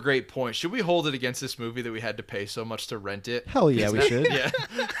brings up a great point. Should we hold it against this movie that we had to pay so much to rent it? Hell yeah, we should. Yeah.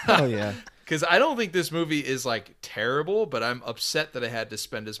 Hell yeah. Because I don't think this movie is like terrible, but I'm upset that I had to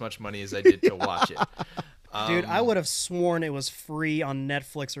spend as much money as I did to watch it. Dude, I would have sworn it was free on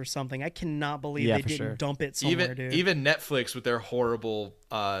Netflix or something. I cannot believe they didn't dump it somewhere, dude. Even Netflix with their horrible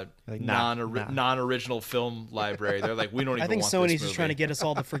non-original film library, they're like, we don't even. I think want Sony's this just movie. trying to get us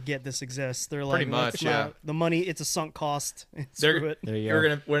all to forget this exists. They're like, Pretty much, yeah. The money, it's a sunk cost. They're, it. There you You're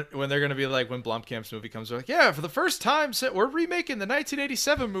go. gonna when they're gonna be like when Blomkamp's movie comes, they're like, yeah, for the first time, we're remaking the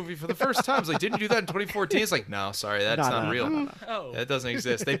 1987 movie for the first time. It's like, didn't you do that in 2014? It's like, no, sorry, that's not real. No. Oh, That doesn't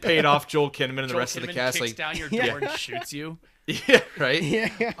exist. They paid off Joel Kinnaman and the rest of the cast. kicks Like, down your door and shoots you. yeah, right. Yeah.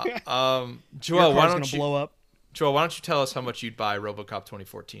 Joel, Your why car's don't gonna you blow up? Joel, why don't you tell us how much you'd buy RoboCop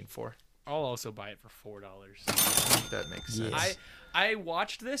 2014 for? I'll also buy it for $4. That makes sense. Yes. I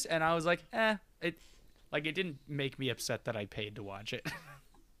watched this and I was like, it didn't make me upset that I paid to watch it.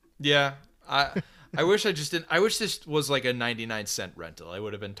 Yeah, I wish I just didn't. I wish this was like a 99-cent rental. I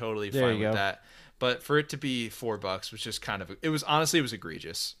would have been totally There fine you with go. that. But for it to be $4 was just kind of. It was honestly, it was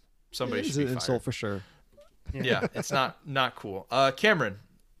egregious. Somebody It is should an be insult fired. for sure. Yeah, it's not cool. Cameron,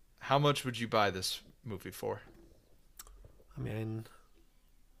 how much would you buy this movie for? I mean,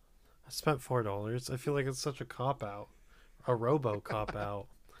 I spent $4. I feel like it's such a cop out, a robo cop out.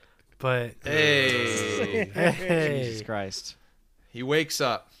 But Hey, hey, Jesus Christ. he wakes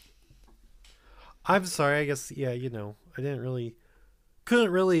up. I'm sorry. I guess I couldn't really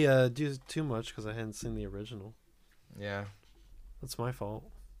do too much because I hadn't seen the original. Yeah, That's my fault.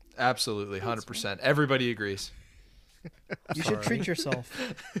 absolutely, 100%. Everybody agrees. You should treat yourself.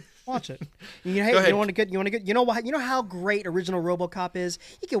 Watch it. Go You ahead. want to get. You know what? You know how great original RoboCop is.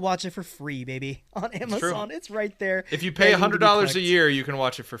 You can watch it for free, baby, on Amazon. It's right there. If you pay Ready to be $100 a clicked. year, you can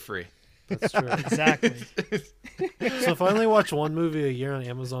watch it for free. That's true. Exactly. So if I only watch one movie a year on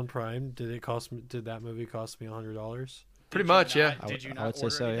Amazon Prime, did that movie cost me $100? Pretty much, yeah. Did you I not would say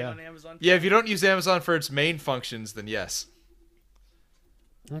order so, anything yeah. on Amazon? Yeah, if you don't use Amazon for its main functions, then yes.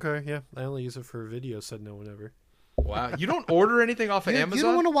 Okay, yeah. I only use it for video, said no one ever. Wow, you don't order anything off of Amazon? You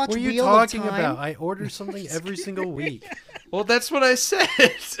don't want to watch What are you Wheel talking of Time? about? I order something every single week. Well, that's what I said.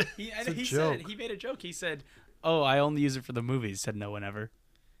 He a said joke. he made a joke. He said, "Oh, I only use it for the movies." Said no one ever.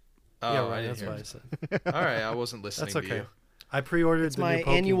 Oh, Yeah, I right. didn't That's hear what I it. said. All right, I wasn't listening That's to okay. you. I pre-ordered It's the my new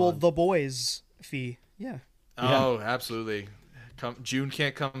Pokemon. annual The Boys fee. Yeah. Oh, absolutely. June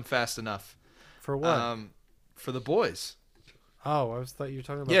can't come fast enough. For what? For the boys. Oh, I thought you were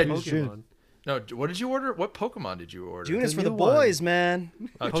talking about Yeah, Pokemon. June. No, what did you order? What Pokemon did you order? June is The for the new one. boys, man.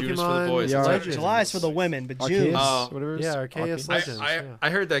 Oh, June is for the Pokemon boys. Yeah, That's right. Legends. July is for the women, but Arceus, June. Oh. whatever it is. Yeah, Arceus Legends. I yeah.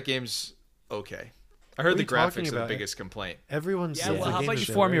 heard that game's okay. I heard What are the you talking graphics are the about? biggest complaint. Everyone Yeah. says Well, the how game about is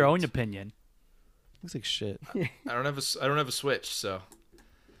you form your great. own opinion? Looks like shit. I don't have a Switch, so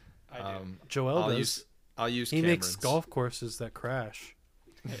I do. Joel I'll does. use He makes Cameron's. golf courses that crash.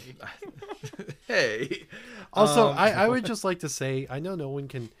 Hey. Also, I would just like to say, I know no one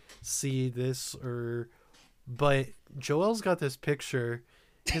can see this but Joel's got this picture.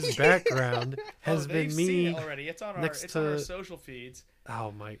 His background has been they've me. seen it already. It's on next it's on our to- social feeds.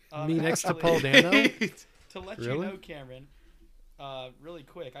 Oh my! Me next to actually- Paul Dano. To let Really? you know, Cameron, really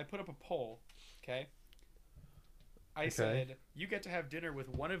quick, I put up a poll. Okay. I said you get to have dinner with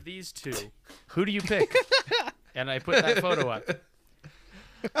one of these two. Who do you pick? And I put that photo up.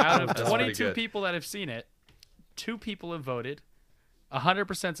 Out of That's pretty 22 good. people that have seen it, 2 people have voted.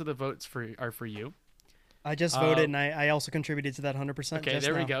 100% of the votes are for you. I just voted, and I also contributed to that 100%. Okay, just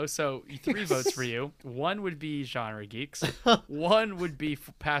there we now. go. So 3 votes for you. 1 would be Genre Geeks. 1 would be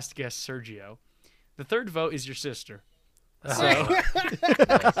past guest Sergio. The 3rd vote is your sister. So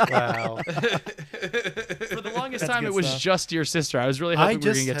Wow. for the longest That's time, good it was stuff. just your sister. I was really hoping we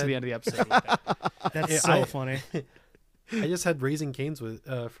were just going to get to had- the end of the episode with that. That's Yeah, so funny. I just had Raising Canes with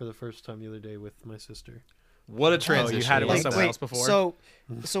for the first time the other day with my sister. What a Oh, transition. you had it with Wait, someone wait. else before?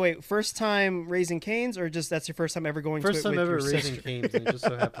 So wait, first time Raising Canes, or just that's your first time ever going First to it time with ever your Raising sister? Canes, and it just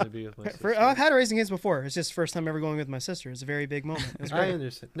so happened to be with my sister. I've had Raising Canes before. It's just first time ever going with my sister. It's a very big moment. It was I great.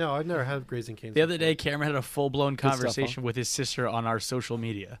 understand. No, I've never had Raising Canes. The other day, Cameron had a full-blown stuff, huh? conversation with his sister on our social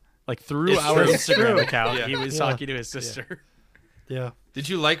media. Like through It's our true. Instagram account, Yeah. he was Yeah. talking to his sister. Yeah, Did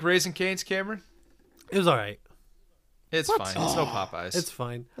you like Raising Cane's, Cameron? it was all right. It's fine. It's no Popeyes. It's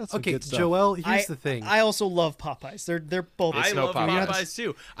fine. That's some Okay, good stuff. Joel, here's the thing. I also love Popeyes. They're both. It's I no love Popeyes. Popeyes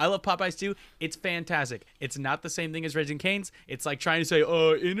too. I love Popeyes too. It's fantastic. It's not the same thing as Raising Cane's. It's like trying to say,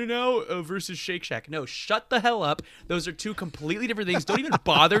 In-N-Out versus Shake Shack. No, shut the hell up. Those are two completely different things. Don't even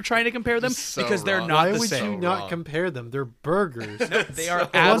bother trying to compare them So because they're wrong. not Why the would same. you not wrong. compare them? They're burgers. They are One-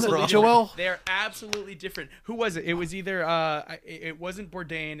 absolutely Joel- different. They are absolutely different. Who was it? It was either it wasn't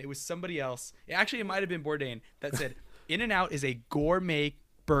Bourdain. It was somebody else. Actually, it might have been Bourdain that said In-N-Out is a gourmet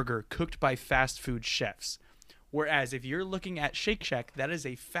burger cooked by fast food chefs. Whereas if you're looking at Shake Shack, that is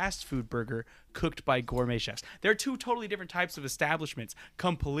a fast food burger cooked by gourmet chefs. They're two totally different types of establishments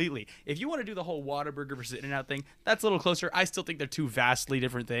completely. If you want to do the whole Whataburger versus In-N-Out thing, that's a little closer. I still think they're two vastly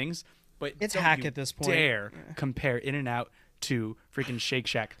different things. But It's don't hack you at this point. dare compare In-N-Out to freaking Shake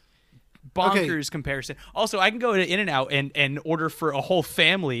Shack. Bonkers comparison. Also, I can go to In-N-Out and order for a whole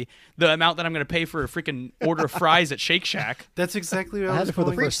family the amount that I'm going to pay for a freaking order of fries at Shake Shack. That's exactly what I I had was it for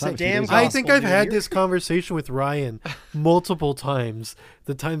the going first the time. a few damn days gospel, ago. I think I've dude. had You're- this conversation with Ryan multiple times.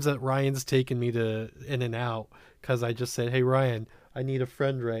 The times that Ryan's taken me to In-N-Out because I just said, "Hey Ryan, I need a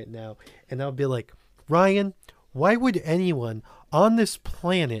friend right now," and I'll be like, "Ryan, why would anyone on this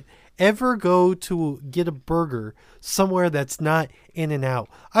planet ever go to get a burger somewhere that's not In-N-Out?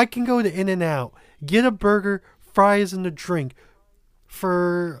 I can go to In-N-Out, get a burger, fries, and a drink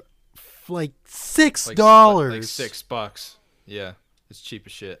for like $6. Like $6. Yeah, it's cheap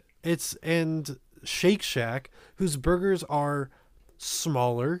as shit. It's and Shake Shack, whose burgers are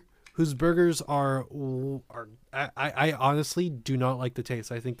smaller, whose burgers are I honestly do not like the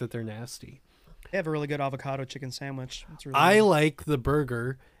taste. I think that they're nasty. They have a really good avocado chicken sandwich. It's really I good. like the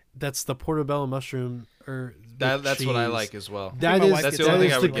burger that's the portobello mushroom or with That's what I cheese. like as well. That my is wife That's gets the only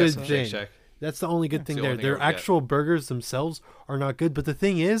that thing I is the would good get from Shake thing. Shack. That's the only good It's thing the there. only thing I Their would get. actual burgers themselves are not good, but the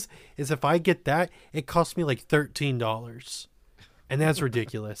thing is if I get that, it costs me like $13. And that's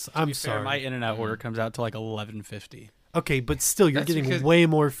ridiculous. I'm Fair, sorry. my In-N-Out order comes out to like $11.50. Okay, but still you're That's getting because- way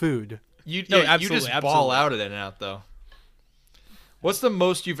more food. You No, you absolutely, just ball absolutely. out at In-N-Out though. What's the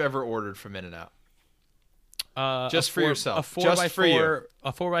most you've ever ordered from In-N-Out? Just A for yourself. A 4 Just by for you. 4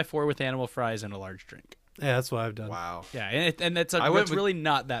 A 4x4 with animal fries and a large drink. Yeah, that's what I've done. Wow. Yeah, and that's I went that's with- really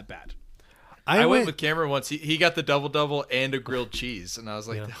not that bad. I went with Cameron once. He got the double and a grilled cheese, and I was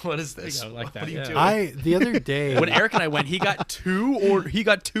like, Yeah. "What is this? There you go, like What that, are you yeah. doing?" the other day When Eric and I went, he got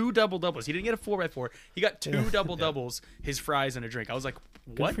two double doubles. He didn't get a 4x4. He got two double doubles, his fries and a drink. I was like,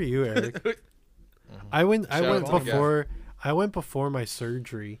 Good what? for you, Eric. I went Shout out to the guy. I went before my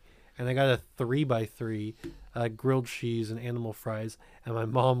surgery, and I got a 3x3 grilled cheese and animal fries, and my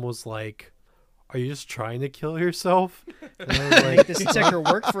mom was like, "Are you just trying to kill yourself?" And I was Make like, this ticker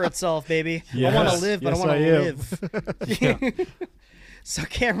work for itself, baby. I want to Yes. live, but Yes, I want I to am. live. So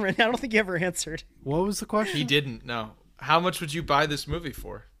Cameron, I don't think you ever answered. "What was the question?" He didn't. No. How much would you buy this movie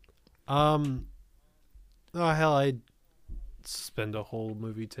for? Oh hell, I'd spend a whole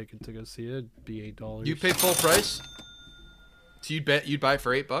movie ticket to go see it. It'd be $8. You pay full price? So you'd buy it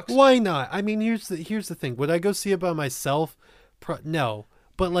for $8? Why not? I mean, here's the thing. Would I go see it by myself? No.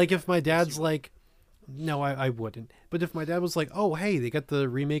 But like, if my dad's like, no, I wouldn't. But if my dad was like, oh, hey, they got the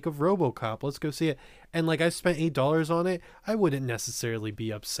remake of RoboCop, let's go see it, and like I spent $8 on it, I wouldn't necessarily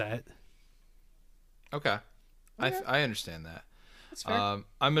be upset. Okay. I understand that. That's fair.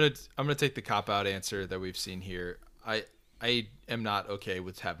 I'm gonna take the cop out answer that we've seen here. I am not okay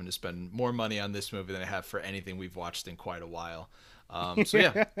with having to spend more money on this movie than I have for anything we've watched in quite a while. So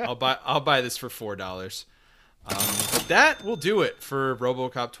yeah, I'll buy this for $4. But that will do it for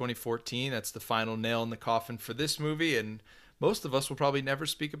RoboCop 2014. That's the final nail in the coffin for this movie, and most of us will probably never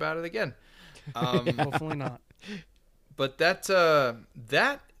speak about it again. Hopefully not. But that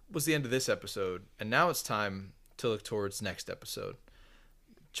was the end of this episode, and now it's time to look towards next episode.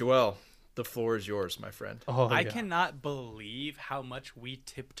 Joel, the floor is yours, my friend. Oh, I yeah. cannot believe how much we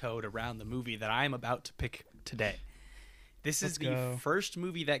tiptoed around the movie that I am about to pick today. This is Let's go. the first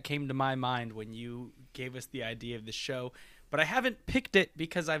movie that came to my mind when you gave us the idea of the show, but I haven't picked it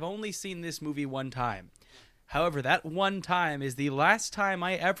because I've only seen this movie one time. However, that one time is the last time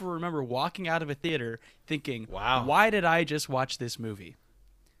I ever remember walking out of a theater thinking, Wow. why did I just watch this movie?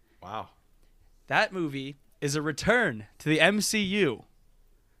 Wow. That movie is a return to the MCU,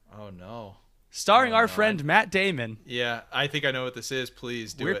 Oh no. starring Oh, our no, friend Matt Damon. Yeah, I think I know what this is.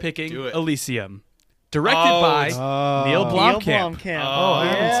 Please do We're it. picking do it. Elysium, directed Oh, by Oh. Neil Neil Blomkamp. Blomkamp. Oh, I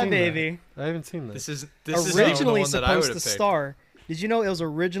haven't yeah, seen that. baby. I haven't seen that. This is not the Originally one that I would supposed have to picked. star. Did you know it was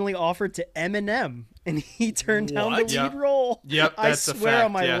originally offered to Eminem, and he turned down the What? lead Yep. role? Yep, I that's a swear fact,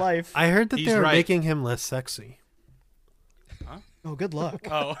 on my yeah. life. I heard that He's they were right. making him less sexy. Oh, good luck.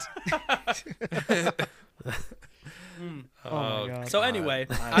 Oh, Oh my god. So anyway,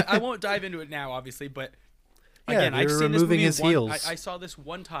 I won't dive into it now, obviously, but again, you're I've seen this removing movie his heels. I saw this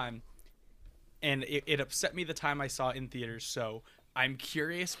one time, and it upset me the time I saw it in theaters. So I'm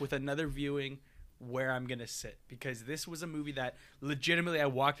curious with another viewing where I'm gonna sit, because this was a movie that legitimately I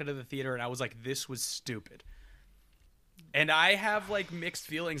walked out of the theater and I was like, this was stupid. And I have like mixed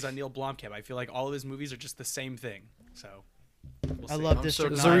feelings on Neil Blomkamp. I feel like all of his movies are just the same thing. So we'll I see. love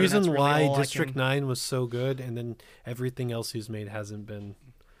District 9. There's a reason That's really why all I District can- 9 was so good, and then everything else he's made hasn't been.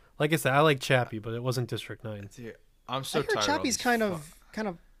 Like I said, I like Chappie, but it wasn't District 9. Dude, I'm so I heard tired. Chappie's of kind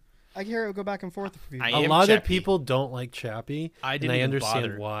of. I hear it go back and forth. I A am lot of Chappie. people don't like Chappie, I and didn't I even understand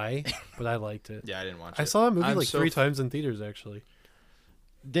bother. why, but I liked it. Yeah, I didn't watch it. I saw that movie I'm like so 3 times in theaters, actually.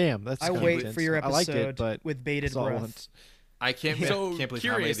 Damn, that's. I kinda wait intense. for your I liked episode it, but with bated saw it breath. once. I can't So believe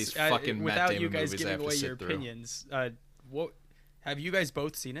how many of these curious, fucking Matt without Damon you guys movies I have giving to away your sit through. opinions, what have you guys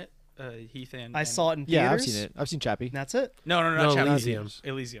both seen it? Heath and I saw it in theaters. Yeah, I've seen it. I've seen Chappie. And that's it. No, No, Chappie.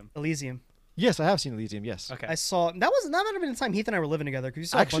 Elysium. Elysium. Yes, I have seen Elysium. Yes. Okay. I saw that might have been the time Heath and I were living together, because we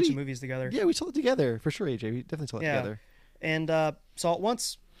saw a bunch Actually, of movies together. Yeah, we saw it together for sure. AJ, we definitely saw it Yeah. together. And saw it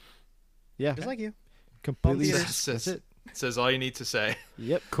once, Yeah, just like you. completely. theaters. That's it. Says all you need to say.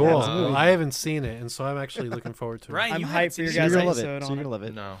 Yep. Cool. That's the movie. I haven't seen it, and so I'm actually looking forward to it. Ryan, I'm you hyped haven't for your seen So guys' you're gonna love episode it. So on you're it. gonna love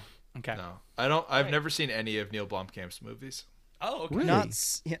it. No, Okay. no, I don't. I've Right. never seen any of Neil Blomkamp's movies. Oh, okay. Really?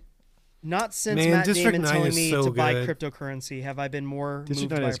 Not since Man, Matt District Damon 9 telling is me so to buy good. cryptocurrency have I been more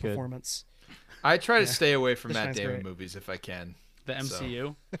District moved 9 by is a good. performance. I try to Yeah. stay away from This Matt sounds Damon great. movies if I can. The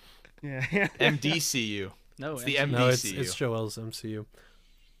MCU. Yeah. MDCU. No, It's the MCU. No, it's MDCU. Joel's MCU.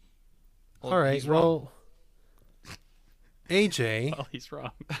 Well, All right, he's wrong. well, AJ, Well, he's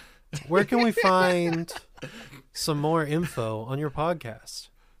wrong. where can we find some more info on your podcast?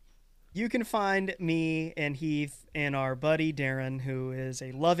 You can find me and Heath and our buddy Darren, who is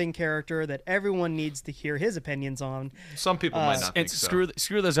a loving character that everyone needs to hear his opinions on. Some people might not And think so.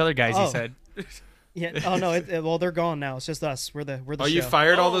 screw those other guys. Oh. He said. Yeah. Oh no. Well, they're gone now. It's just us. We're the. Oh, you show.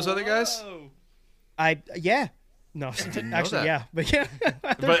 fired all those other guys? Yeah. No, know actually, that. yeah, but yeah. They're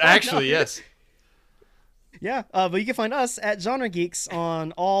But gone actually, now. yes. Yeah, but you can find us at Genre Geeks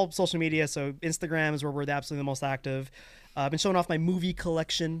on all social media. So Instagram is where we're absolutely the most active. I've been showing off my movie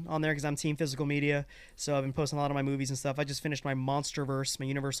collection on there because I'm Team Physical Media. So I've been posting a lot of my movies and stuff. I just finished my Monsterverse, my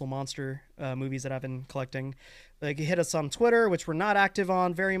Universal Monster movies that I've been collecting. You can hit us on Twitter, which we're not active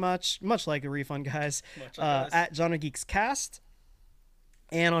on very much like the Refund guys, at Genre Geeks Cast.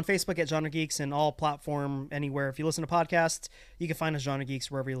 And on Facebook at Genre Geeks, and all platform anywhere. If you listen to podcasts, you can find us Genre Geeks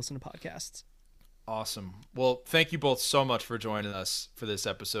wherever you listen to podcasts. Awesome. Well, thank you both so much for joining us for this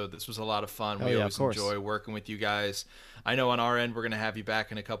episode. This was a lot of fun. Oh, We yeah, always of course. enjoy working with you guys. I know on our end, we're going to have you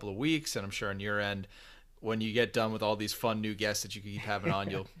back in a couple of weeks, and I'm sure on your end, when you get done with all these fun new guests that you keep having on,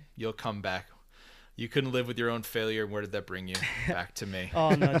 you'll come back. You couldn't live with your own failure. Where did that bring you? Back to me.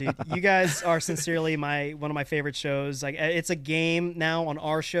 Oh no, dude! You guys are sincerely one of my favorite shows. Like, it's a game now on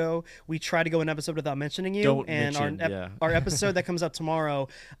our show. We try to go an episode without mentioning you, Don't and mention, yeah. our episode that comes out tomorrow,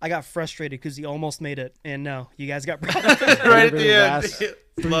 I got frustrated because you almost made it, and no, you guys got brought up. Right at the Last end.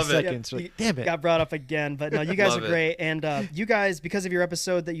 3 Love it. seconds. Yeah, Like, damn it. Got brought up again, but no, you guys Love are it. great, and you guys, because of your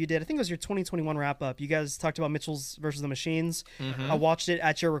episode that you did, I think it was your 2021 wrap up. You guys talked about Mitchell's versus the Machines. Mm-hmm. I watched it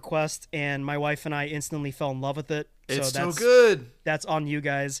at your request, and my wife and I instantly fell in love with it. It's so so good. That's on you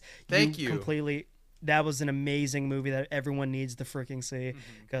guys. Thank you. Completely. That was an amazing movie that everyone needs to freaking see.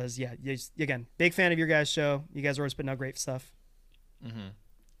 Because again, big fan of your guys' show. You guys are always putting out great stuff.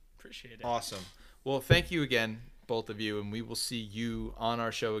 Appreciate it. Awesome. Well, thank you again, both of you, and we will see you on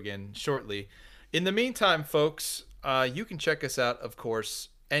our show again shortly. In the meantime, folks, you can check us out, of course,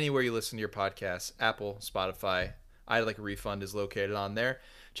 anywhere you listen to your podcasts. Apple, Spotify. I Like a Refund is located on there.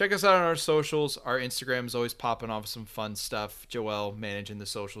 Check us out on our socials. Our Instagram is always popping off some fun stuff. Joelle managing the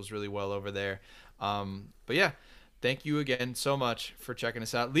socials really well over there. But yeah, thank you again so much for checking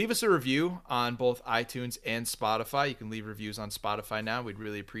us out. Leave us a review on both iTunes and Spotify. You can leave reviews on Spotify now. We'd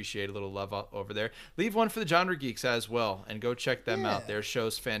really appreciate a little love over there. Leave one for the Genre Geeks as well, and go check them out. Their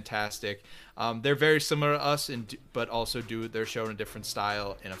show's fantastic. They're very similar to us, but also do their show in a different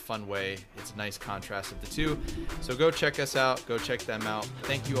style, in a fun way. It's a nice contrast of the two. So go check us out. Go check them out.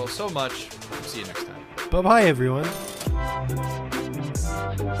 Thank you all so much. See you next time. Bye-bye, everyone.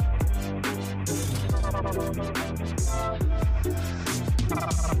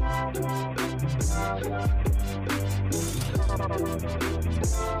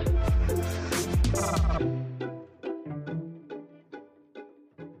 Thank you.